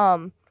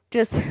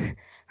 just her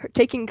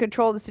taking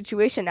control of the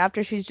situation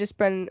after she's just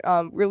been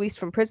released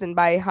from prison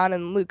by Han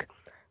and Luke.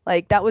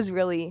 Like that was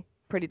really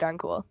pretty darn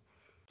cool.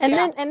 And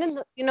Yeah. then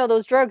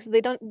those drugs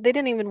they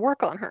didn't even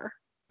work on her.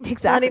 Not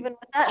Exactly. even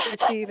with that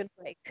did she even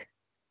break.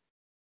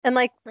 And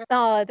like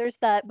there's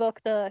that book,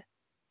 the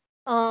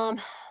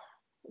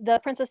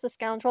Princess, the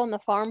Scoundrel, and the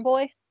Farm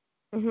Boy.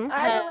 Hmm. I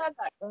haven't read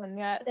that one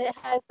yet. It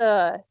has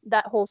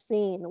that whole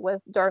scene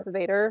with Darth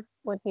Vader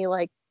when he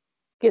like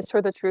gives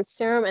her the truth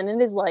serum, and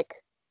it is like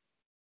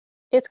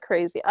it's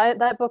crazy.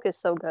 That book is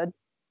so good.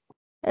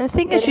 And the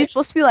thing is, she's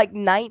supposed to be like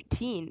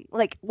 19.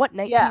 Like, what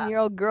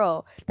 19-year-old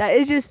girl? That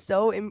is just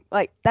so,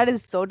 that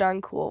is so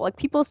darn cool. Like,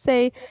 people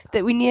say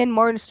that we need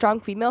more strong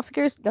female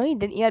figures. No, you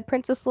didn't. You had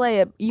Princess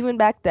Leia even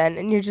back then,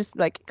 and you're just,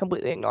 like,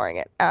 completely ignoring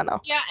it. I don't know.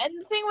 Yeah, and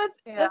the thing with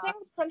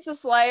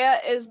Princess Leia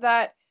is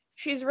that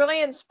she's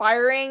really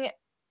inspiring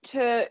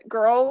to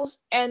girls,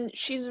 and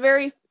she's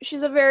very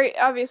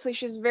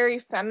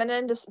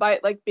feminine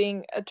despite like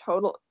being a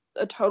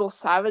total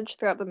savage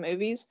throughout the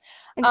movies.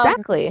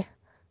 Exactly.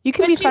 You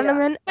can but be she's-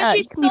 feminine. but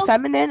You she's can be still-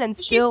 feminine and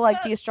she's still like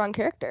still- be a strong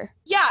character.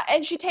 Yeah,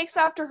 and she takes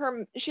after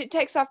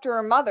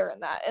her mother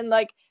in that, and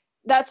like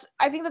that's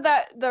I think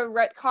that the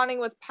retconning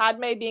with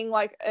Padme being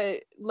like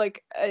a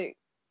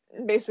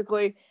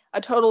basically a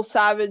total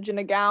savage in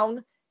a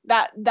gown,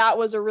 that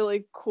was a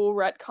really cool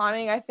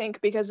retconning, I think,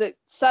 because it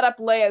set up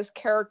Leia's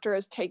character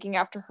as taking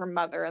after her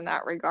mother in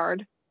that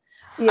regard.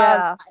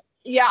 Yeah.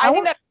 Yeah,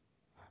 I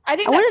I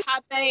think that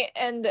Padme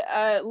and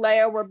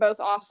Leia were both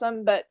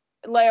awesome, but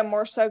Leia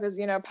more so because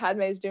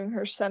Padme's doing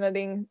her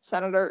senating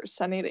senator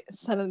stuff.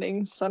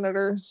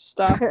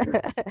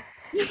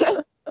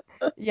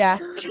 Yeah.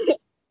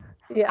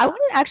 Yeah. I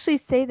wouldn't actually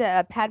say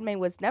that Padme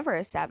was never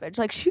a savage.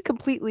 Like she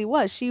completely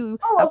was. She of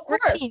at course,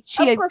 14,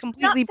 she of had course. Not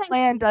completely saying-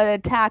 planned an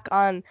attack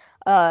on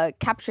a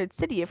captured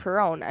city of her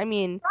own. I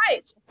mean,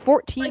 Right,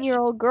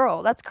 14-year-old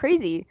girl. That's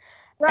crazy.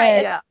 right.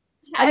 And, Yeah.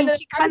 I mean, then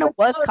she kind of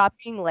was everybody-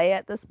 copying Leia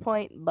at this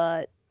point,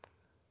 but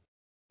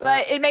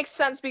But it makes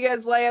sense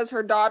because Leia's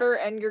her daughter,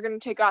 and you're gonna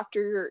take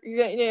after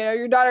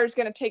your daughter's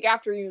gonna take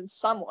after you in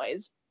some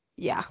ways.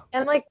 yeah.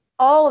 And like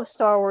all of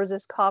Star Wars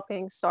is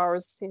copying Star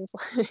Wars, it seems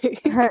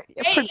like. Yeah,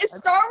 Hey, pretty much.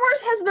 Star Wars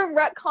has been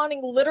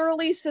retconning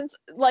literally since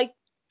like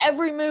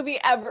every movie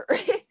ever.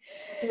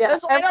 Yeah.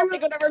 That's why I don't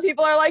think whenever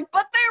people are like,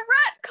 but they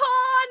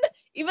retcon.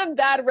 Even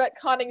bad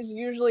retconnings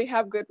usually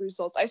have good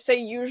results. I say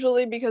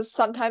usually because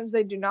sometimes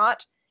they do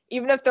not.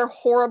 Even if they're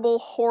horrible,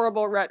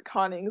 horrible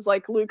retconnings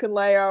like Luke and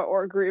Leia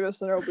or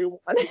Grievous and Obi-Wan.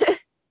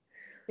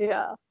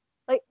 Yeah.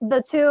 Like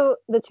the two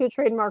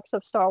trademarks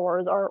of Star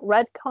Wars are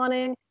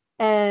retconning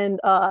and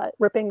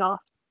ripping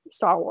off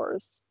Star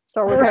Wars.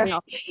 Star Wars ripping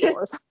off Star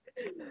Wars.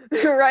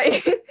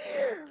 Right.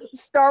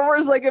 Star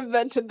Wars like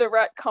invented the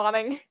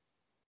retconning.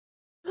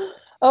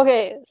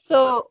 Okay,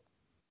 so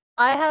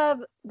I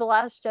have The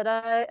Last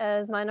Jedi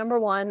as my number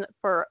one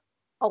for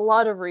a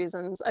lot of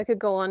reasons. I could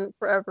go on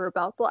forever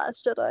about The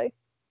Last Jedi.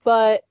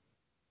 But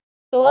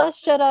The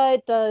Last Jedi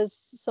does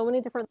so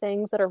many different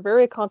things that are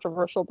very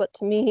controversial, but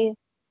to me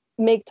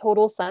make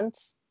total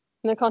sense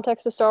in the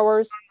context of Star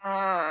Wars.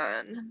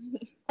 And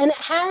it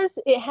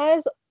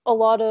has a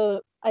lot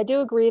of, I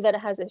do agree that it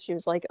has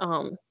issues like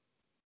the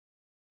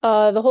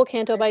whole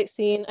Canto Bite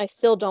scene. I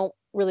still don't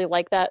really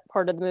like that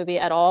part of the movie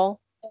at all,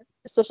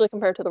 especially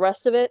compared to the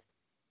rest of it.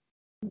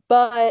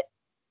 But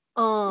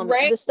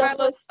Rey the stuff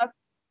Kylo with stuff,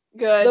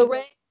 good. the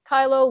Rey,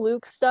 Kylo,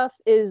 Luke stuff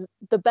is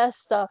the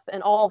best stuff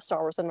in all of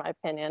Star Wars, in my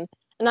opinion.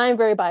 And I am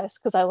very biased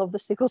because I love the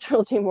sequel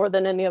trilogy more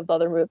than any of the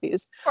other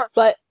movies. Sure.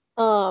 But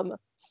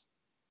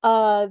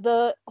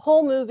the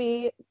whole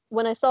movie,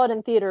 when I saw it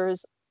in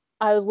theaters,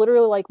 I was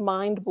literally like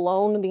mind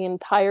blown the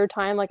entire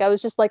time. Like I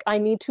was just like, I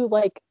need to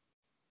like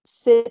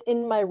sit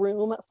in my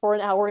room for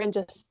an hour and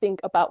just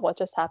think about what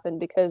just happened,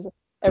 because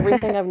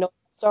everything I've known about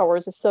Star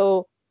Wars is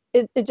so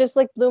it just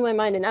like blew my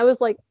mind. And I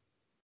was like,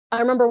 I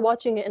remember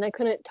watching it and I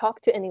couldn't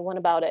talk to anyone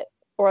about it,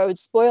 or I would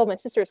spoil my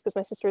sisters because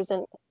my sisters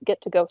didn't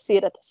get to go see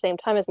it at the same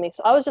time as me.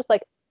 So I was just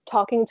like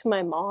talking to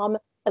my mom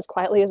as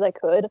quietly as I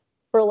could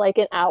for like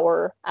an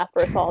hour after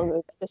I saw the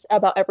movie, just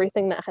about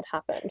everything that had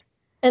happened.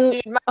 And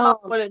Dude, my mom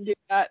wouldn't do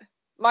that.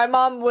 My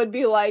mom would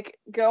be like,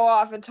 go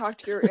off and talk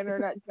to your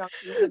internet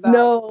junkies about.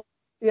 No,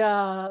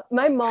 yeah,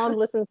 my mom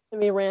listens to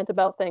me rant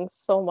about things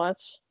so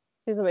much.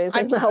 She's amazing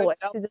I'm that so way.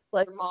 jealous She's just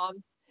like, Your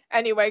mom.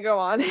 Anyway, go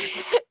on.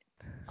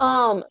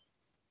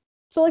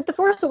 So like The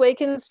Force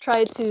Awakens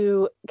tried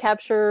to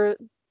capture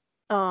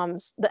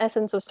the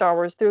essence of Star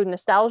Wars through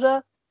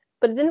nostalgia,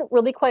 but it didn't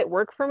really quite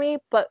work for me.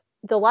 But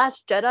The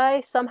Last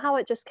Jedi, somehow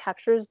it just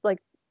captures like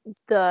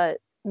the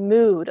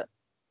mood,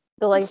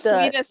 the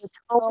sweetest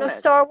tone moment. of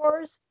Star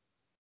Wars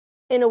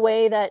in a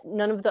way that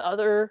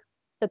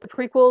that the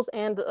prequels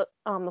and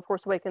The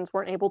Force Awakens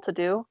weren't able to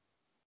do.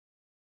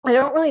 I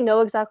don't really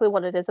know exactly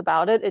what it is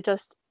about it.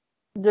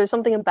 There's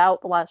something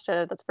about The Last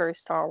Jedi that's very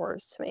Star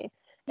Wars to me.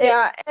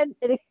 Yeah, and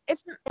it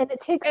takes Go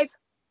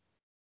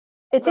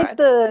ahead.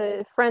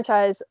 the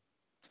franchise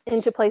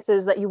into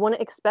places that you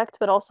wouldn't expect,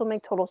 but also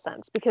make total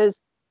sense.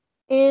 Because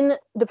in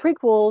the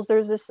prequels,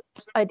 there's this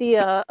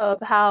idea of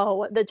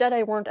how the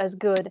Jedi weren't as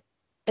good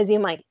as you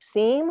might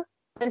seem.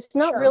 And it's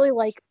not Sure. really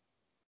like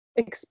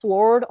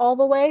explored all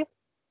the way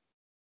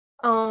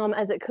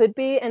as it could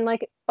be. And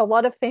like a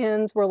lot of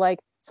fans were like,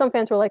 some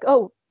fans were like,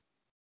 oh,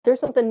 there's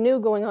something new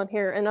going on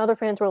here. And other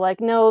fans were like,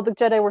 no, the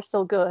Jedi were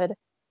still good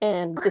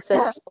and the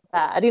Sith are still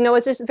bad. You know,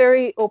 it's just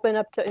very open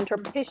up to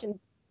interpretation.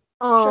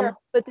 Sure.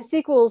 But the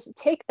sequels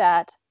take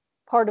that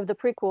part of the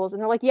prequels and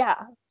they're like, yeah,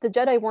 the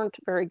Jedi weren't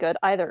very good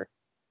either.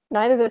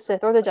 Neither the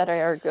Sith or the Jedi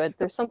are good.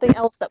 There's something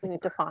else that we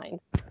need to find.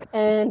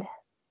 And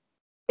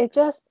it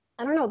just,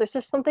 I don't know, there's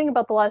just something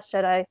about The Last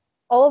Jedi.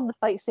 All of the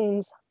fight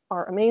scenes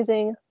are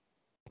amazing.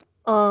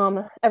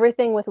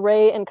 Everything with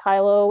Rey and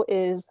Kylo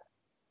is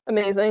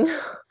amazing.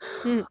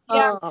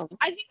 Yeah,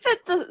 I think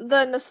that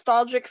the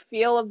nostalgic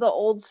feel of the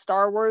old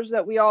Star Wars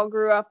that we all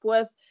grew up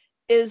with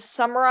is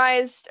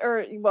summarized,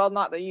 or well,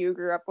 not that you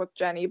grew up with,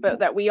 Jenny, but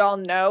that we all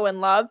know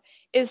and love,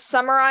 is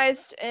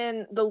summarized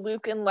in the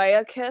Luke and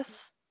Leia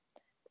kiss.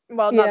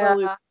 Well, not the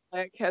Luke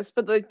and Leia kiss,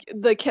 but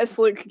the kiss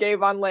Luke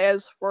gave on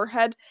Leia's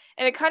forehead,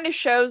 and it kind of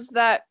shows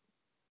that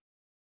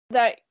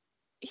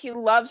he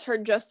loves her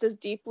just as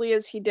deeply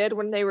as he did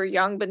when they were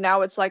young, but now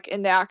it's like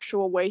in the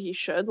actual way he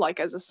should, like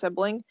as a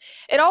sibling.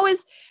 So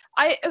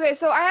I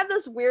have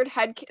this weird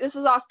this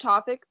is off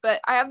topic,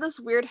 but I have this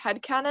weird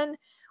headcanon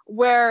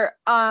where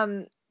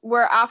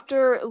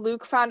after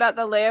Luke found out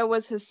that Leia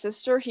was his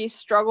sister, he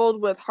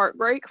struggled with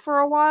heartbreak for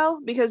a while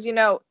because, you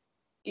know,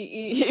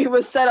 he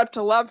was set up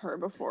to love her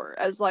before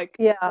as like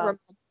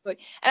romantically.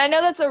 And I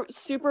know that's a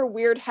super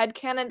weird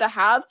headcanon to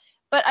have,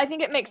 but I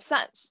think it makes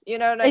sense. You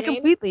know what I mean? It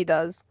completely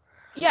does.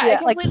 Yeah,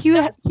 it like completely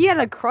does. he had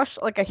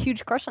a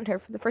huge crush on her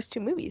for the first 2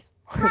 movies.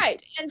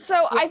 Right. And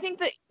so I think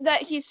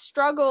that he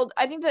struggled.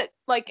 I think that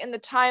like in the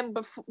time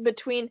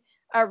between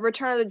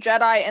Return of the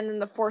Jedi and then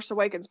The Force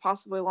Awakens,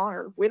 possibly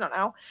longer, we don't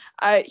know.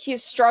 He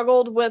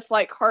struggled with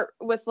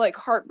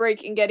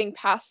heartbreak and getting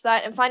past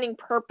that and finding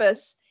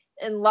purpose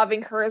in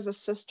loving her as a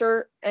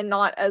sister and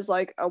not as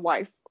like a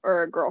wife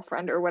or a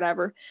girlfriend or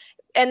whatever.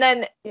 And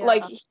then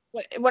like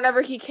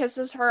whenever he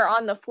kisses her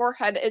on the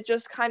forehead, I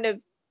just kind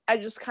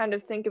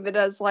of think of it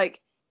as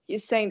like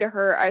he's saying to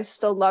her, I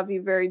still love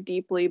you very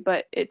deeply,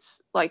 but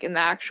it's like in the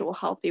actual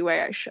healthy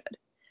way I should.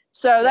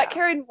 So that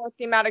carried more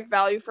thematic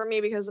value for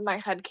me because of my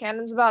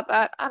headcanons about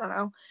that. I don't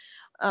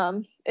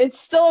know. It's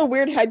still a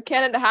weird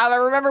headcanon to have. I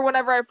remember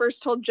whenever I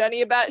first told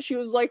Jenny about it, she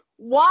was like,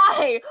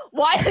 why?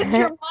 Why does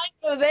your mind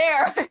go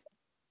there?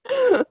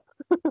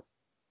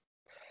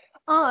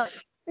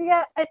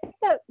 Yeah, I think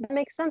that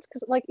makes sense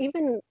because like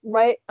even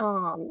right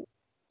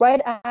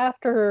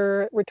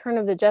after Return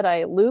of the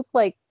Jedi, Luke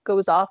like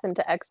goes off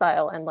into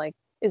exile and like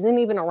isn't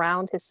even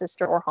around his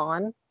sister or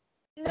Han.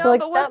 No, so like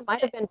but that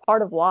might have been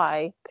part of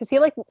why, because he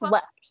like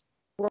left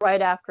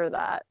right after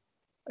that.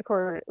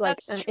 According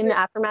in the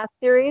Aftermath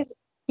series,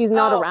 he's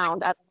not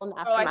around at all in the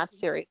Aftermath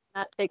series.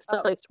 That takes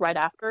place right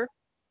after.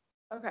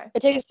 Okay. It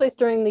takes place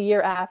during the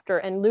year after,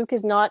 and Luke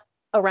is not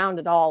around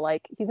at all.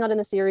 Like he's not in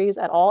the series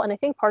at all. And I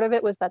think part of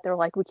it was that they're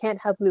like, we can't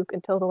have Luke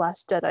until The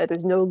Last Jedi.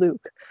 There's no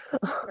Luke.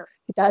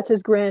 That's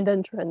his grand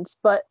entrance.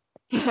 But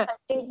I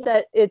think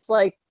that it's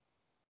like,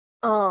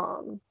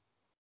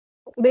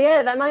 but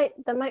yeah, that might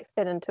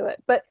fit into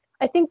it. But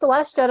I think The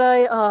Last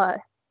Jedi,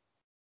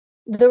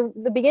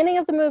 the beginning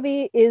of the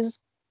movie is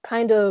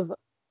kind of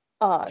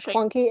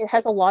clunky. It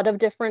has a lot of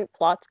different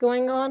plots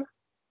going on.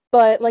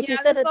 But like you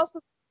said,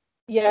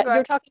 you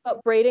were talking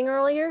about braiding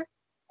earlier,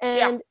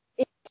 and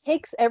it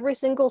takes every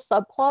single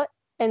subplot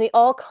and they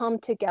all come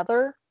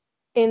together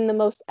in the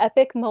most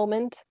epic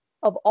moment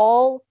of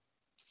all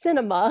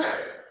cinema.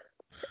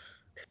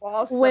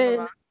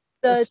 When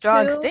the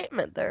strong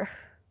statement there.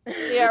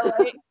 Yeah,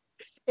 right.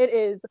 It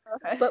is.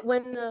 Okay. But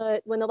when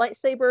the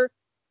lightsaber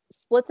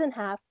splits in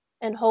half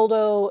and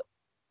Holdo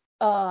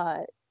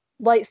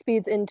light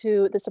speeds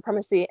into the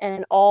supremacy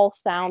and all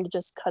sound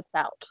just cuts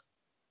out.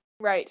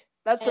 Right.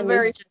 That's a and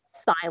very. it's just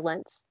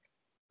silence.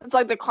 It's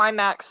like the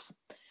climax.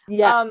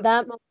 Yeah,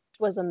 that moment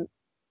was and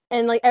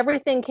like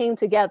everything came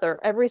together.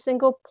 Every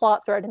single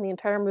plot thread in the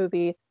entire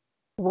movie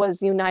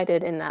was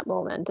united in that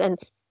moment, and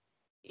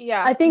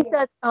Yeah. I think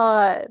that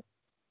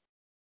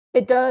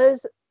it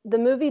does. The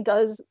movie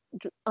does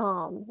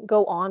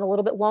go on a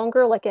little bit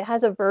longer. Like it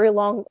has a very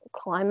long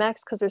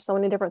climax because there's so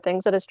many different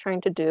things that it's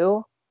trying to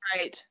do.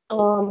 Right.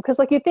 Because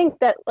like you think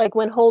that like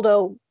when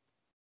Holdo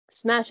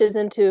smashes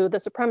into the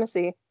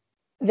supremacy,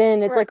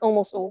 then it's Right. like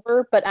almost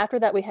over. But after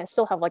that, we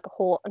still have like a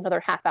whole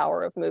another half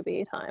hour of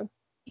movie time.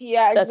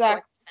 Yeah, That's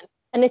exactly.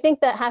 and I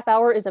think that half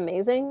hour is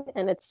amazing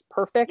and it's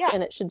perfect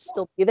and it should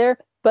still be there.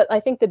 But I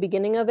think the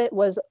beginning of it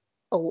was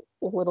a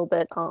little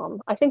bit.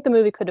 I think the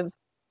movie could have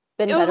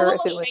been It was a better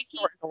if little it was shaky.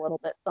 shortened a little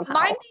bit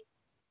somehow.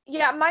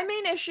 My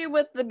main issue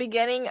with the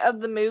beginning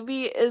of the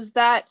movie is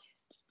that,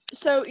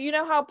 so you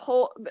know how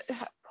Poe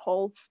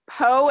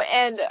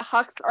and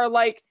Hux are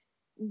like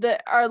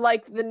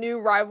the new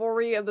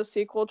rivalry of the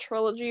sequel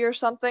trilogy or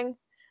something.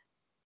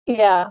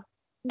 Yeah.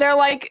 They're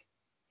like,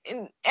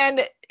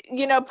 and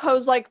you know,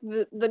 Poe's like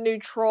the new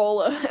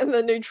troll and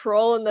the new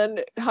troll, and then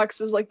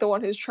Hux is like the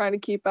one who's trying to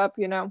keep up,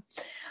 you know.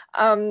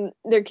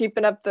 They're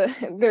keeping up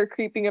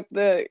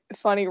the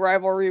funny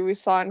rivalry we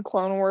saw in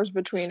Clone Wars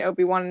between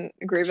Obi-Wan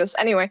and Grievous.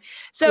 Anyway,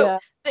 so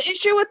the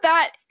issue with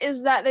that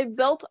is that they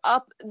built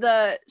up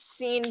the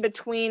scene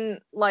between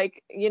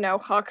like, you know,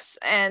 Hux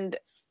and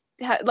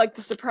like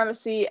the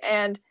supremacy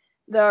and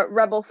the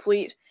rebel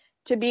fleet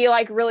to be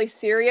like really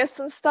serious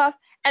and stuff.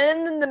 And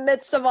then in the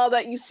midst of all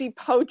that, you see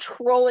Poe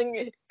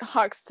trolling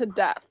Hux to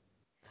death.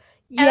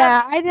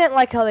 Yeah, I didn't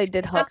like how they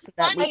did Hux in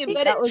that funny, movie.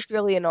 but That was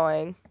really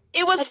annoying.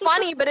 It was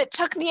funny, but it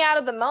took me out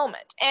of the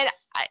moment. And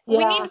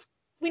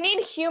we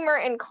need humor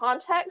and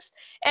context.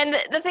 And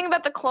the thing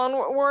about the Clone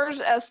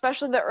Wars,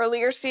 especially the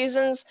earlier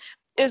seasons,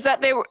 is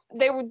that they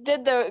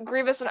did the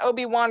Grievous and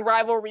Obi-Wan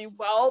rivalry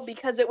well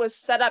because it was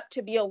set up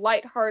to be a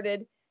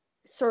lighthearted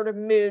sort of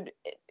mood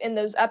in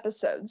those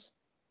episodes.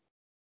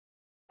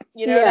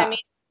 You know what I mean?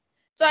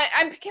 So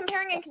I'm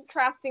comparing and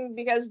contrasting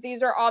because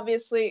these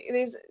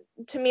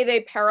to me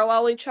they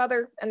parallel each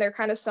other and they're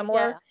kind of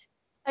similar.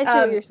 I see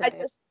what you're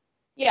saying.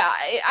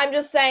 I'm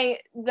just saying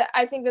that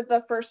I think that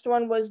the first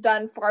one was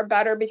done far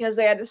better because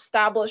they had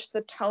established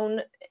the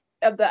tone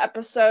of the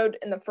episode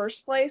in the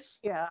first place.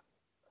 Yeah.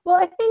 Well,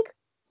 I think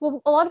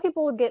a lot of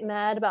people would get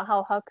mad about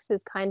how Hux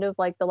is kind of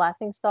like the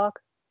laughingstock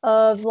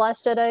of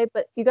Last Jedi,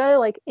 but you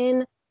gotta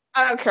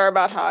I don't care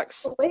about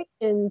Hux.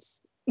 Awakens,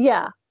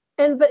 yeah.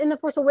 But in The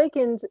Force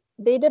Awakens,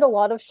 they did a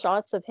lot of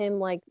shots of him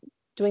like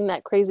doing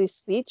that crazy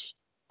speech,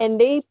 and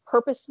they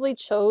purposely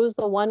chose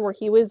the one where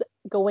he was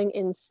going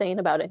insane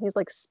about it. He's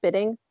like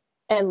spitting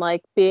and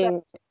like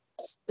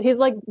he's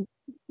like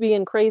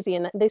being crazy,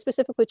 and they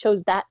specifically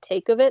chose that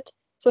take of it.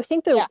 So I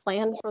think the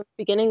plan from the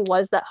beginning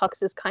was that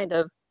Hux is kind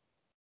of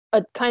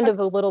a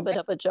little bit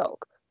of a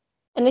joke,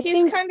 and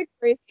he's kind of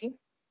crazy.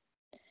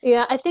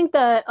 Yeah, I think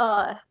that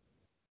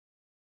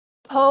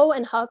Poe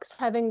and Hux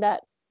having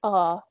that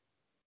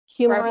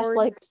humorous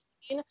like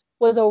scene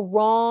was a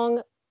wrong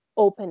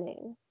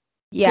opening.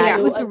 Yeah,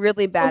 it was a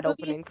really bad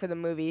opening for the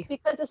movie.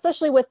 Because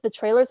especially with the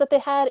trailers that they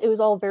had, it was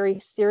all very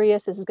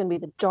serious. This is going to be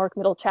the dark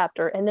middle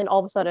chapter, and then all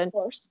of a sudden,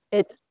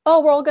 it's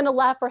we're all going to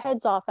laugh our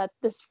heads off at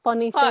this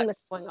funny thing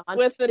that's going on.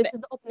 This is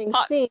the opening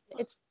scene.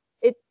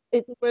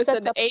 It with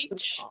sets an up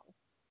H.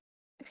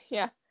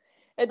 Yeah,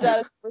 it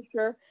does for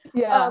sure.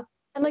 Yeah,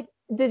 and like,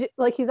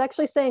 he's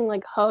actually saying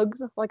like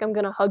hugs, like I'm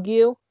gonna hug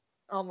you.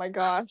 Oh my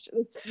gosh!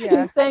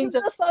 He's saying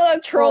just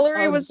the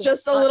trollery was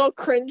just a little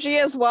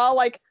cringy as well.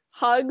 Like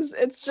hugs,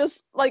 it's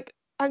just like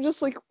I'm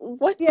just like,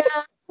 what the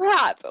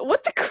crap?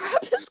 What the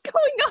crap is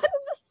going on in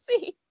this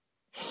scene?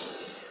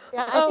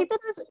 Yeah, I think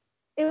that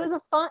it was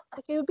a fun.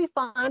 Like it would be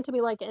fine to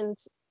be like, and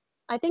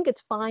I think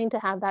it's fine to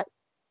have that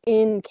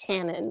in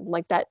canon,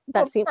 like that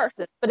scene.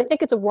 But I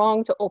think it's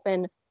wrong to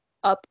open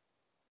up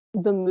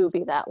the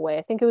movie that way.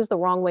 I think it was the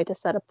wrong way to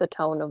set up the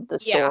tone of the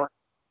story.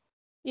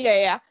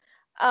 Yeah.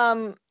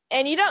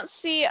 And you don't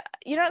see,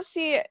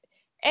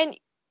 and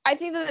I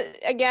think that,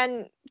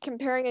 again,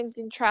 comparing and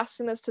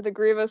contrasting this to the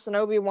Grievous and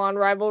Obi-Wan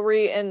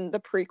rivalry in the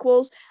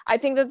prequels, I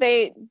think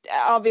that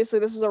obviously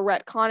this is a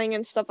retconning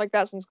and stuff like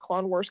that since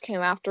Clone Wars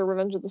came after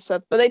Revenge of the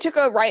Sith, but they took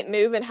a right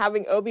move in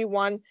having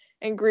Obi-Wan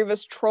and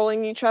Grievous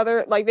trolling each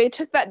other. Like, they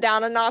took that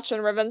down a notch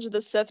in Revenge of the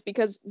Sith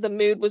because the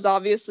mood was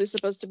obviously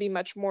supposed to be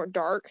much more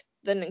dark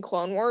than in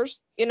Clone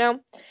Wars, you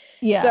know?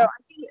 Yeah. So I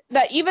think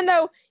that even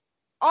though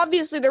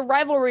obviously the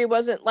rivalry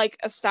wasn't like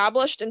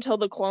established until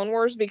the Clone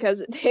Wars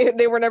because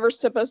they were never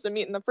supposed to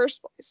meet in the first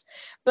place,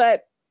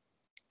 but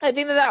I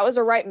think that was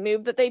a right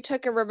move that they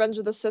took in Revenge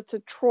of the Sith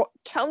to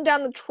tone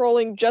down the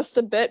trolling just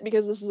a bit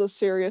because this is a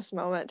serious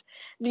moment.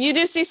 You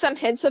do see some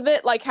hints of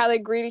it, like how they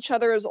greet each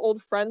other as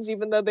old friends,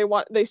 even though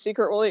they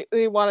secretly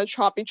want to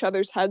chop each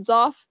other's heads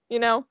off, you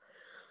know.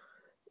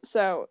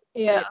 So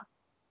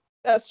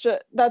that's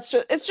just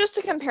it's just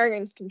a comparing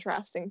and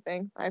contrasting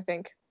thing, I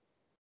think.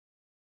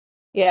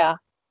 Yeah.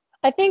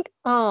 I think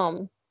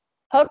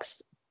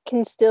Hux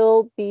can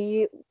still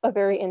be a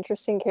very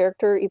interesting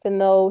character, even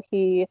though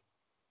he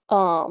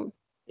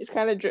He's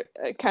kind of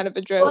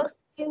a joke.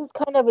 he's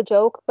kind of a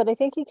joke, but I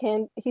think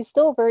he's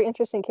still a very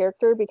interesting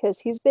character because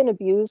he's been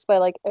abused by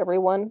like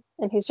everyone,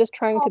 and he's just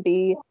trying to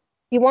be,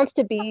 he wants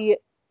to be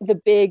the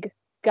big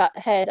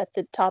head at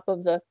the top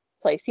of the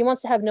place. He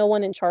wants to have no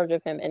one in charge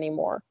of him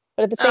anymore.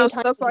 But at the same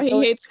time, that's why he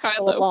hates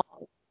Kylo.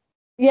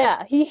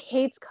 Yeah, he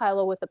hates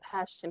Kylo with a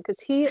passion because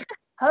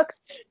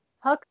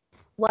Hux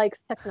likes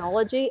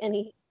technology and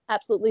he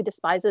absolutely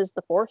despises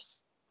the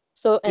Force.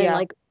 So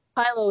like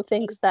Kylo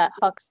thinks that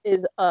Hux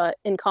is a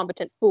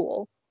incompetent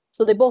fool.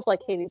 So they both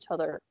like hate each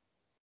other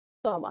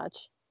so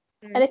much.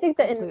 And I think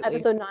that in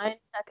episode 9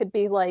 that could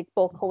be like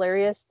both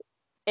hilarious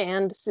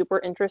and super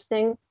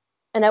interesting.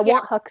 And I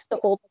want Hux to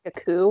hold like a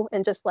coup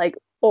and just like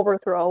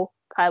overthrow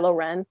Kylo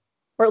Ren,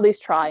 or at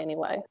least try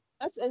anyway.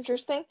 That's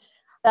interesting.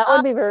 That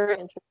would be very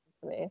interesting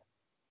to me.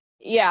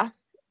 Yeah,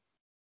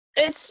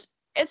 it's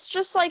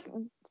just like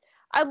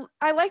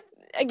I like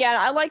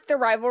the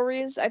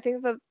rivalries. I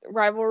think the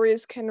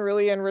rivalries can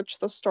really enrich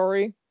the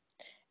story,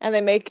 and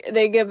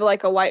they give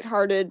like a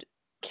lighthearted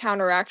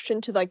counteraction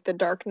to like the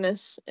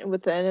darkness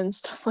within and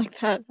stuff like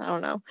that. I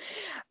don't know,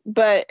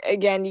 but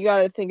again, you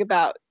got to think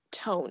about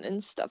tone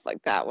and stuff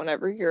like that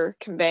whenever you're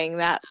conveying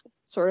that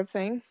sort of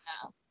thing.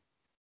 Yeah.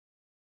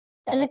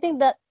 And I think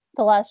that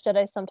The Last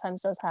Jedi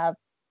sometimes does have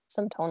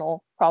some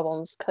tonal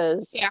problems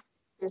because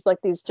there's like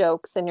these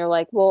jokes and you're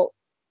like, well,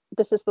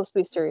 this is supposed to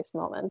be a serious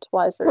moment.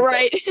 Why is there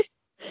right?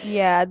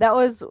 Yeah, that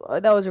was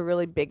a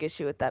really big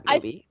issue with that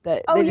movie.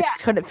 They just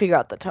couldn't figure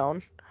out the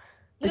tone.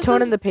 The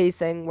tone and the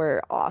pacing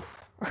were off.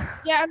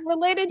 Yeah, and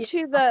related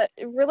to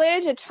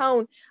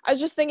tone, I was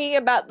just thinking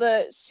about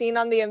the scene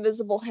on the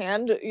invisible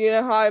hand. You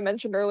know how I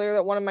mentioned earlier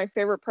that one of my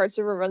favorite parts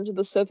of Revenge of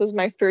the Sith is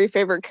my 3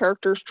 favorite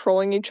characters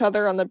trolling each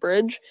other on the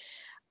bridge.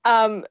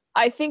 I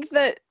think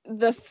that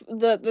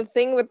the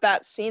thing with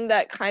that scene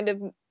that kind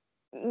of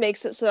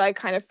makes it so that I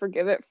kind of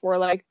forgive it for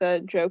like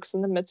the jokes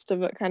in the midst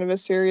of a kind of a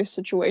serious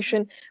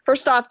situation.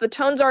 First off, the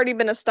tone's already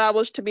been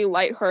established to be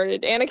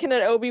lighthearted. Anakin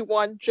and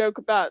Obi-Wan joke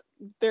about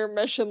their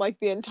mission like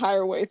the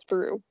entire way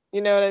through.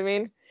 You know what I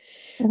mean?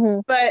 Mm-hmm.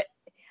 But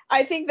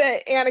I think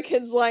that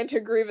Anakin's line to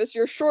Grievous,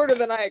 "You're shorter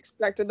than I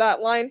expected," that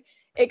line,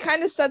 it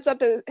kind of sets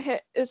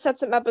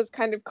him up as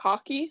kind of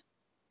cocky.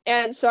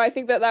 And so I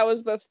think that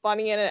was both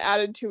funny and it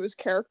added to his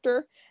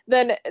character.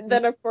 Then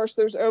of course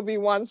there's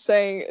Obi-Wan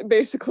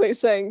basically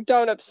saying,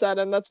 "Don't upset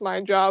him, that's my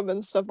job,"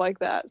 and stuff like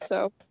that.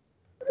 So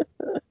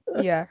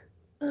yeah.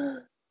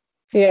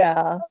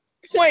 Yeah.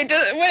 Wait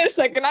a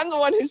second, I'm the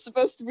one who's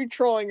supposed to be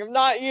trolling him,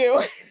 not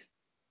you.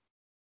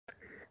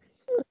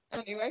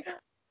 Anyway.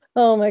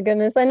 Oh my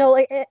goodness. I know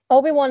like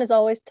Obi-Wan is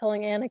always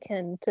telling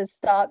Anakin to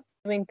stop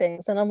doing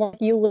things and I'm like,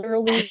 you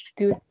literally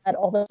do that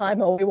all the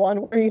time,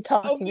 Obi-Wan. What are you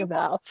talking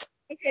about?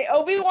 Okay,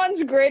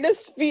 Obi-Wan's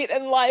greatest feat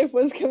in life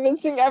was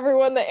convincing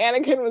everyone that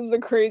Anakin was the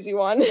crazy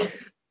one.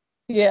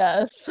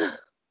 Yes.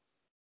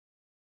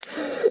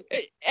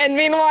 And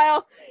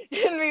meanwhile,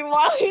 he's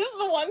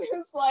the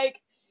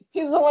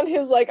one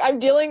who's like, I'm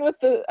dealing with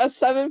a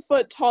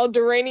 7-foot-tall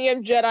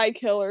Duranium Jedi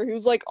killer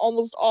who's like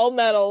almost all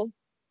metal.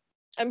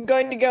 I'm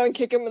going to go and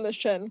kick him in the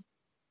shin.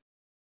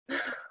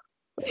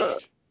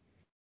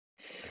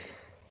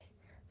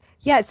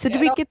 Yeah, so did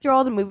we get through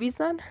all the movies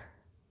then?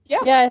 Yeah,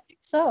 I think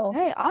so.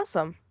 Hey,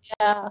 awesome.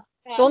 Yeah.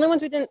 The only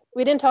ones we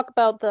didn't talk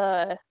about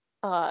the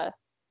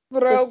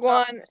Rogue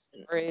One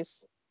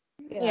stories.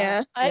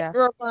 Yeah.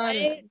 Rogue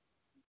One.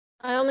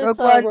 I only Rogue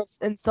saw One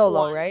and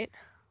Solo, right?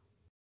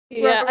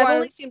 Yeah, I've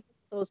only seen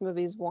those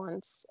movies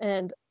once,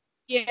 and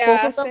yeah,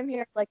 both of them same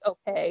here. It's like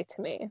okay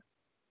to me.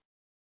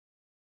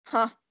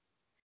 Huh.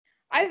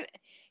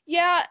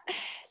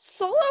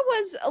 Solo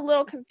was a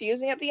little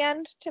confusing at the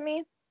end to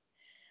me.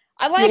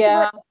 I liked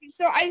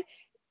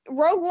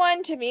Rogue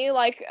One to me,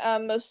 like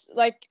most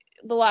like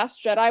The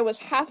Last Jedi, was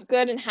half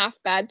good and half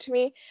bad to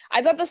me.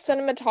 I thought the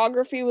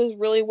cinematography was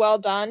really well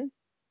done,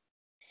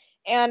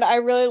 and I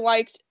really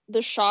liked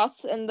the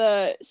shots and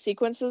the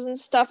sequences and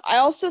stuff. I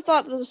also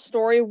thought the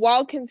story,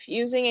 while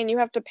confusing and you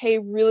have to pay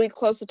really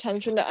close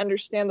attention to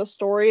understand the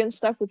story and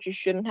stuff, which you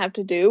shouldn't have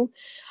to do,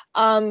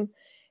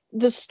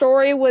 the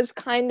story was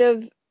kind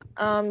of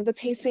the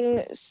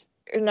pacing,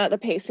 or not the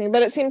pacing,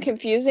 but it seemed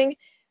confusing.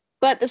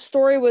 But the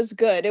story was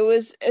good. It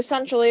was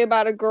essentially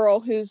about a girl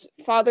whose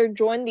father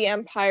joined the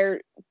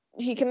Empire.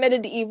 He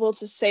committed to evil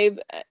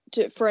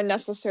for a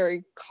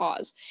necessary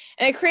cause.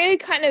 And it created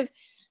kind of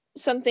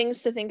some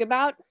things to think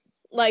about.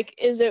 Like,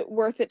 is it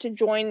worth it to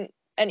join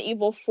an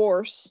evil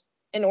force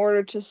in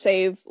order to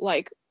save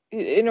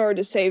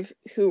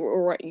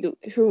who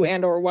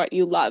and or what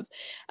you love?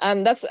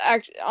 That's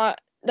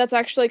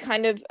actually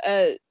kind of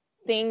a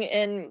thing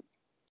in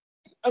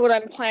what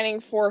I'm planning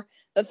for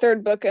the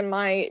 3rd book in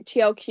my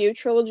TLQ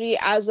trilogy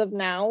as of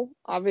now.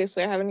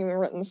 Obviously, I haven't even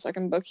written the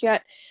 2nd book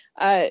yet.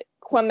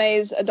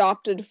 Kweme's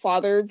adopted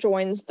father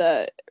joins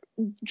the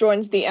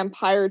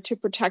Empire to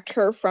protect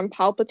her from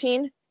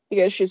Palpatine,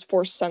 because she's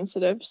force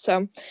sensitive.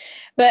 So,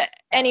 but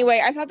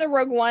anyway, I thought the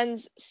Rogue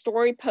One's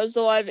story posed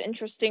a lot of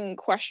interesting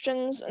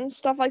questions and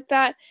stuff like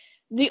that.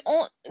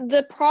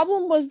 The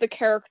problem was the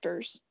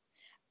characters,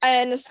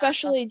 and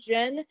especially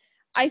Jyn.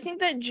 I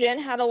think that Jyn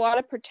had a lot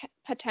of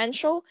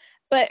potential,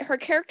 but her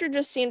character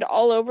just seemed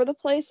all over the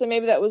place, and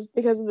maybe that was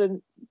because of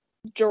the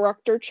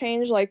director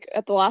change, like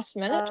at the last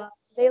minute.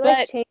 They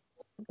But- changed.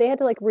 They had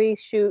to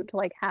reshoot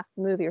like half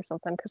the movie or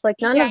something because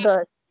none Yeah. of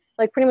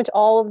the pretty much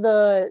all of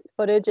the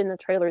footage in the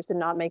trailers did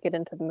not make it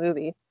into the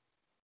movie.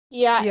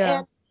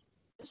 Yeah.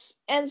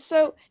 And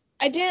so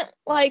I didn't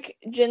like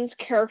Jyn's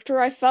character.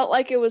 I felt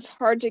like it was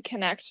hard to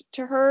connect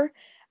to her.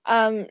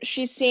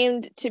 She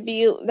seemed to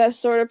be the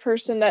sort of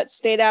person that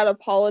stayed out of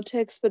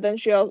politics, but then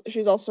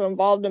she's also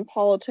involved in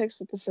politics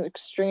with this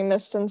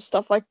extremist and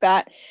stuff like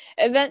that.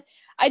 And then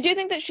I do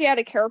think that she had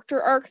a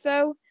character arc,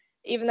 though,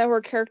 even though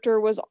her character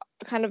was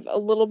kind of a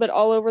little bit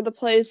all over the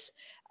place.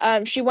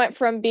 She went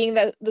from being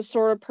the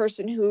sort of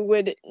person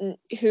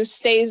who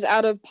stays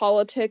out of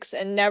politics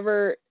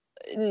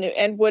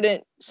and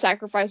wouldn't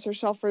sacrifice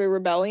herself for the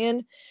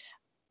rebellion.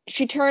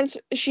 She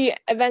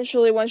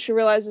eventually, once she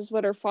realizes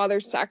what her father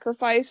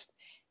sacrificed,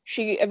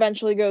 she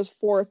eventually goes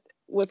forth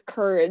with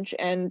courage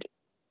and,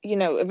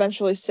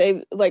 eventually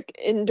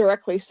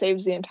indirectly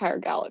saves the entire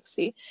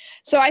galaxy.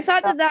 So I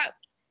thought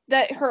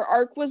that her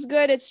arc was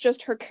good. It's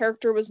just her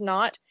character was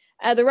not.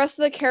 The rest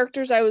of the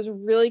characters I was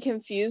really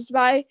confused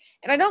by.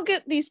 And I don't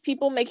get these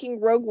people making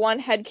Rogue One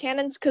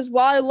headcanons, because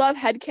while I love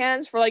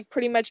headcanons for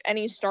pretty much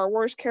any Star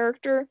Wars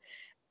character,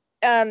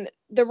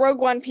 the Rogue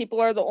One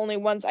people are the only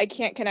ones I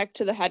can't connect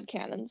to the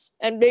headcanons.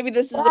 And maybe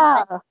this is a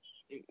problem.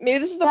 Maybe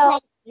this is the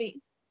problem for me.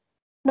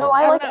 No,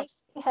 I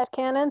see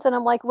headcanons and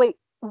I'm like, wait,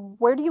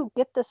 where do you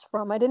get this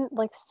from? I didn't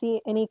see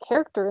any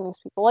character in these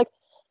people. I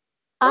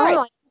don't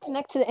know, I can't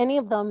connect to any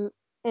of them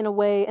in a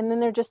way, and then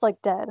they're just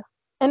dead.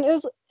 And it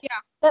was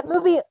that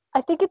movie,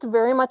 I think it's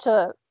very much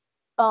a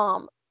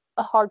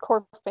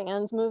hardcore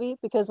fans movie,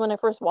 because when I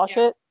first watched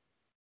it,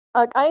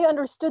 I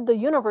understood the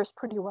universe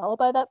pretty well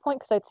by that point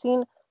because I'd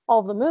seen all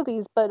of the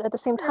movies, but at the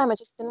same time I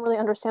just didn't really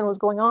understand what was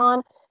going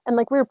on, and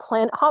we were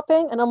planet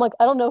hopping and I'm like,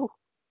 I don't know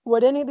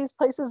what any of these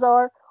places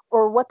are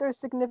or what their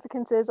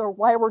significance is or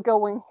why we're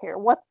going here.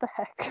 What the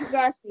heck?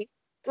 Exactly.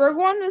 Rogue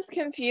One was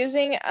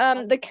confusing.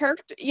 The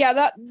character,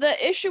 the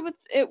issue with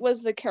it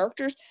was the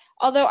characters.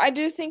 Although I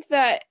do think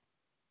that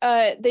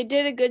they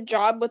did a good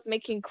job with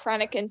making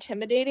Krennic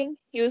intimidating.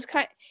 He was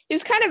kind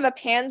of a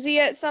pansy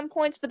at some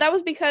points, but that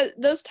was because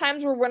those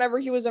times were whenever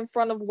he was in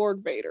front of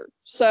Lord Vader.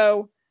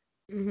 So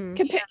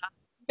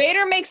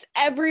Vader makes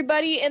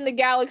everybody in the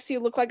galaxy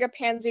look like a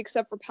pansy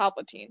except for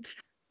Palpatine.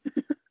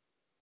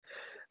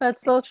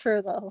 That's so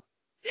true, though.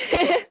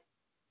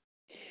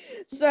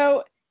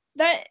 So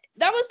that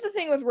was the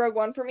thing with Rogue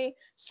One for me.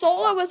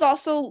 Solo was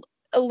also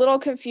a little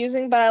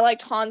confusing, but I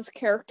liked Han's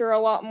character a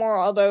lot more,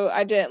 although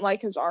I didn't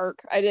like his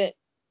arc. I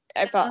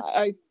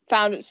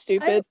found it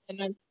stupid.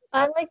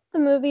 I liked the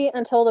movie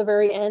until the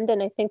very end,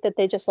 and I think that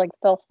they just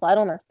fell flat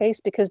on their face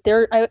because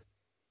I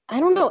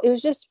don't know, it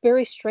was just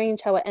very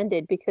strange how it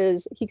ended,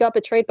 because he got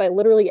betrayed by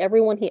literally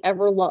everyone he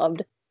ever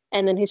loved,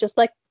 and then he's just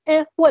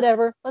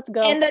whatever, let's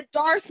go. And the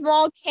Darth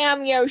Maul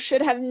cameo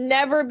should have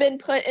never been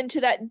put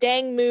into that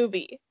dang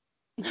movie.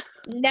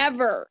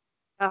 Never.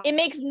 It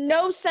makes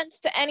no sense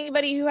to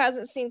anybody who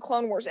hasn't seen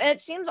Clone Wars. And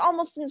it seems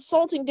almost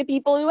insulting to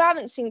people who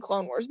haven't seen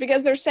Clone Wars,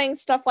 because they're saying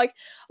stuff like,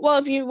 well,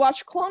 if you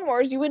watch Clone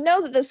Wars, you would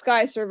know that this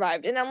guy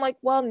survived. And I'm like,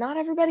 well, not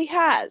everybody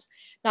has.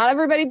 Not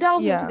everybody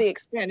delves into the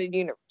expanded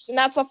universe. And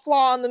that's a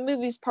flaw on the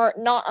movie's part,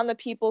 not on the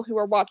people who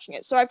are watching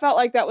it. So I felt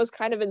like that was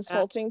kind of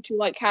insulting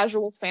to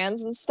casual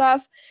fans and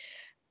stuff.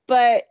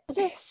 But it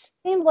just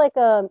seemed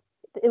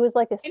it was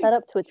a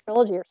setup to a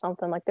trilogy or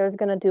something. They're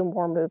gonna do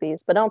more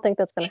movies, but I don't think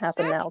that's gonna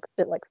happen now because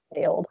it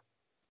failed.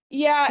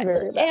 Yeah,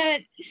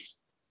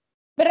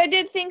 but I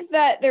did think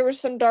that there was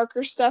some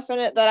darker stuff in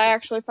it that I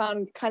actually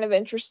found kind of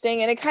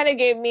interesting, and it kind of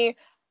gave me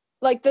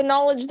the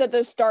knowledge that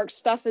this dark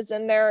stuff is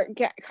in there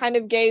kind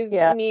of gave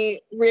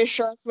me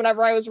reassurance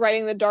whenever I was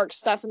writing the dark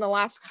stuff in The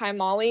Last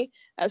Kaimali,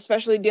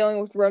 especially dealing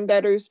with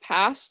Ronderu's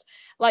past.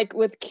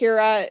 With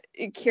Kira,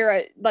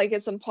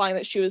 it's implying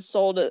that she was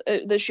sold as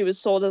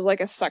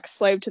a sex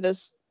slave to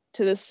this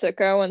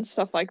sicko and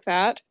stuff like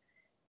that,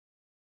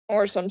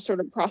 or some sort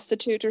of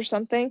prostitute or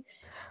something.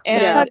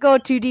 And let's not go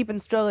too deep in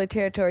spoiler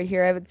territory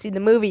here. I haven't seen the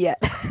movie yet.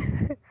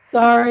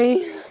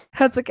 Sorry.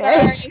 That's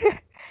okay. Sorry.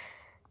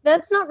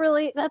 That's not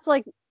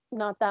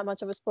not that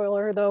much of a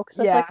spoiler though, because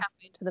that's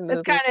happening to the movie.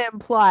 It's kind of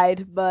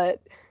implied,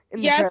 but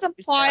it's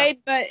implied,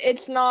 but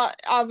it's not.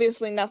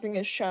 Obviously, nothing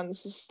is shown.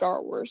 This is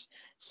Star Wars,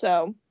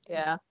 so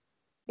it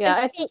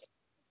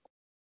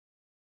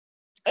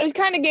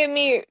kind of gave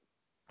me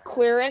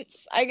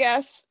clearance, I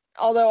guess.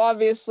 Although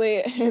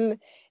obviously, in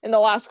the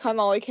Last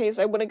Kaimali case,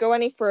 I wouldn't go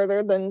any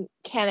further than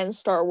canon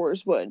Star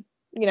Wars would.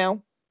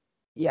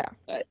 Yeah.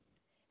 But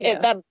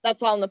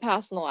that's all in the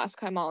past in The Last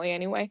Kaimali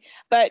anyway.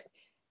 But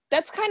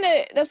that's kind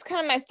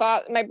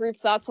of my brief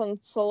thoughts on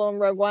Solo and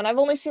Rogue One. I've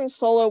only seen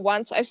Solo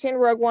once. I've seen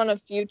Rogue One a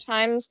few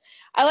times.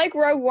 I like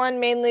Rogue One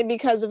mainly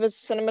because of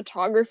its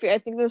cinematography. I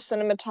think the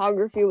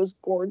cinematography was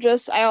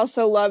gorgeous. I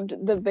also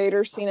loved the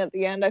Vader scene at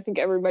the end. I think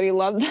everybody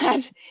loved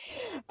that.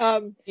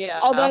 Yeah.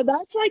 Although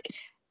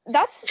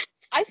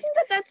I think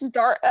that's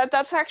dark.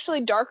 That's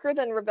actually darker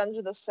than Revenge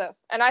of the Sith,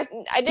 and I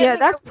didn't. Yeah, think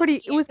that's it was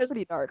pretty. It was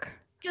pretty dark.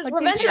 because Like, the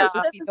Revenge of entire the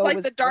Sith movie, is though, like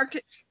was the dark.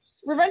 darkest.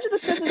 Revenge of the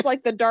Sith is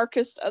like the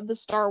darkest of the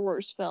Star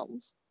Wars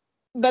films.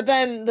 But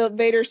then the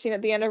Vader scene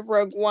at the end of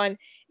Rogue One,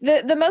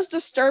 the most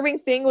disturbing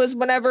thing was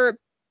whenever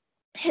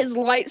his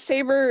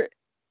lightsaber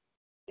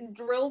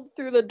drilled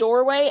through the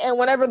doorway, and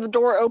whenever the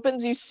door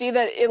opens, you see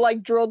that it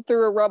like drilled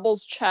through a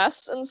rebel's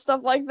chest and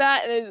stuff like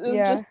that, and it was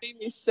Yeah. just made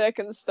me sick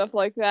and stuff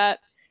like that.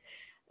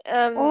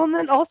 Oh, and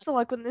then also,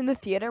 like, when in the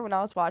theater when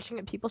I was watching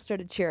it, people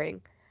started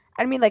cheering.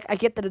 I mean, like, I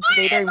get that it's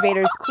Vader and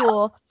Vader's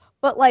cool,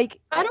 but like,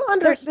 I don't the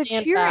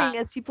understand cheering that.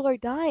 as people are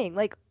dying,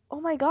 like, oh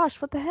my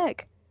gosh, what the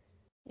heck?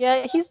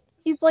 Yeah, he's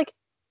like,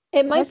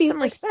 it might Has be some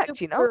like respect,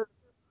 super, you know?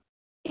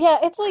 Yeah,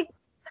 it's like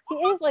he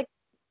is like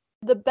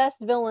the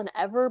best villain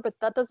ever, but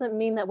that doesn't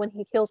mean that when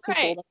he kills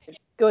people, Right. that's a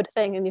good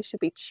thing, and you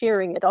should be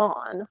cheering it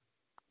on.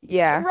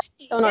 Yeah. Right.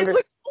 Don't It's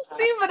understand a cool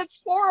scene, but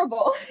it's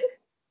horrible.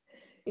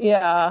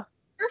 Yeah.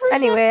 River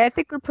City- Anyway, I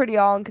think we're pretty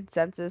all in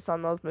consensus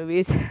on those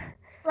movies.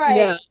 right?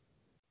 Yeah.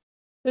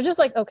 They're just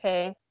like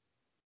okay.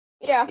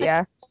 Yeah.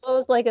 Yeah. It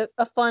was like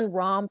a fun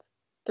romp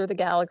through the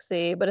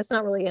galaxy, but it's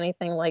not really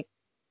anything like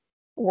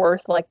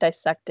worth like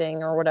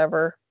dissecting or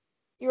whatever.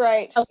 You're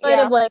right. Outside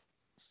Yeah. of like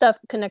stuff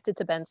connected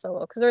to Ben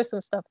Solo, because there's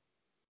some stuff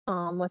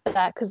with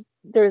that, because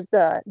there's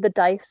the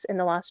dice in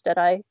The Last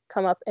Jedi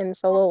come up in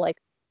Solo like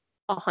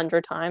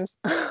 100 times.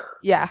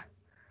 Yeah.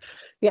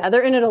 Yeah,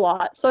 they're in it a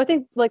lot. So I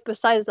think like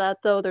besides that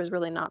though, there's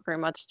really not very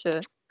much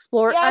to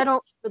explore. Yeah, I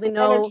don't really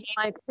know entertaining.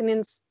 my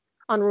opinions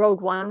on Rogue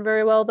One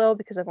very well though,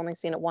 because I've only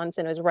seen it once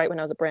and it was right when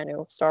I was a brand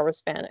new Star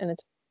Wars fan, and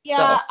it's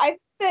Yeah, I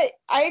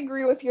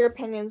agree with your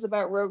opinions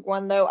about Rogue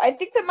One though. I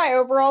think that my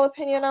overall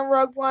opinion on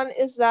Rogue One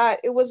is that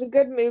it was a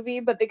good movie,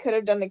 but they could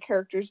have done the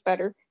characters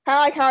better. Kind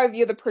of like how I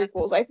view the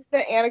prequels. I think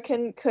that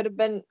Anakin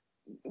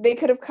they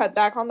could have cut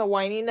back on the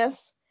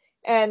whininess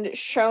and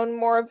shown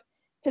more of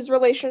his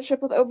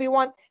relationship with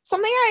Obi-Wan.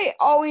 Something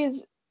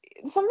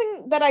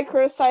that I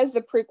criticize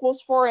the prequels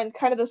for, and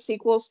kind of the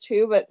sequels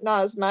too, but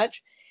not as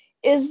much,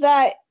 is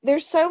that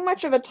there's so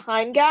much of a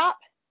time gap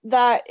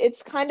that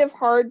it's kind of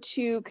hard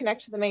to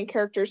connect to the main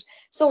characters.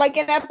 So like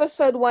in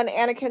episode 1,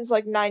 Anakin's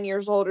like 9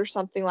 years old or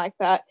something like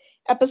that.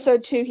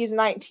 Episode 2, he's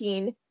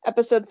 19.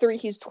 Episode 3,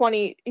 he's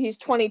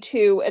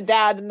 22, a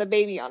dad and the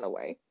baby on the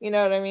way. You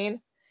know what I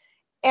mean?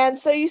 And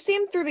so you see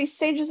him through these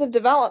stages of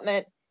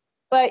development,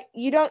 but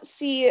you don't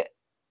see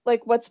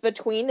like what's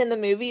between in the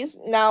movies.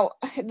 Now,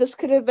 this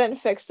could have been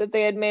fixed if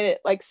they had made it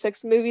like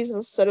 6 movies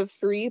instead of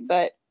 3,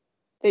 but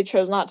they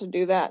chose not to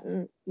do that,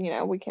 and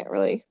we can't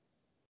really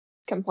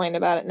complain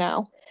about it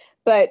now.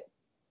 But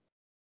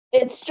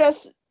it's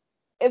just,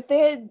 if they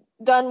had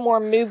done more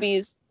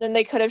movies, then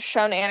they could have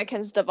shown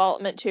Anakin's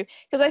development too.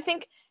 Because I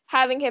think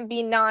having him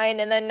be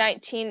 9 and then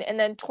 19 and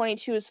then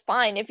 22 is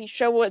fine if you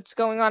show what's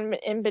going on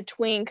in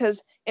between,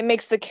 because it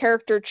makes the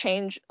character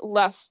change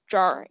less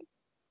jarring.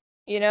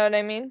 You know what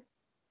I mean?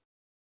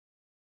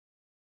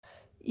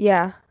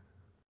 Yeah.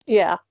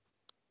 yeah.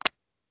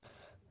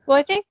 Well,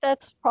 I think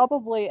that's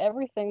probably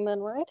everything then,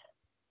 right?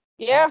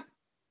 Yeah.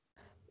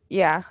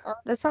 Yeah.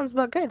 That sounds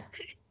about good.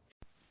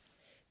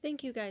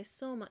 Thank you guys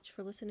so much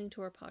for listening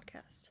to our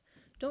podcast.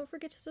 Don't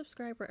forget to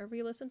subscribe wherever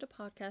you listen to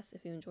podcasts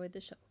if you enjoyed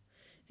the show.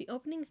 The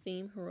opening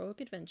theme,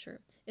 Heroic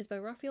Adventure, is by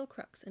Raphael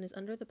Crux and is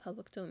under the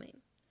public domain.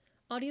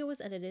 Audio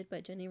was edited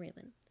by Jenny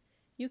Raylan.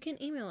 You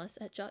can email us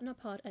at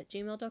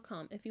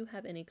jotnapod@gmail.com if you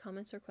have any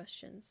comments or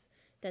questions.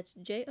 That's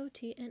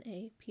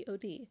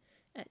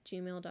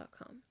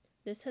jotnapod@gmail.com.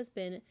 This has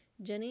been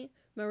Jenny,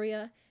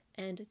 Maria,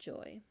 and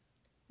Joy.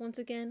 Once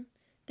again,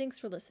 thanks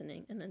for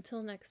listening, and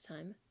until next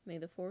time, may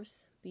the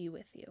Force be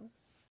with you.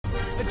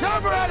 It's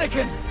over,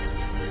 Anakin!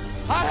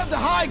 I have the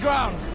high ground!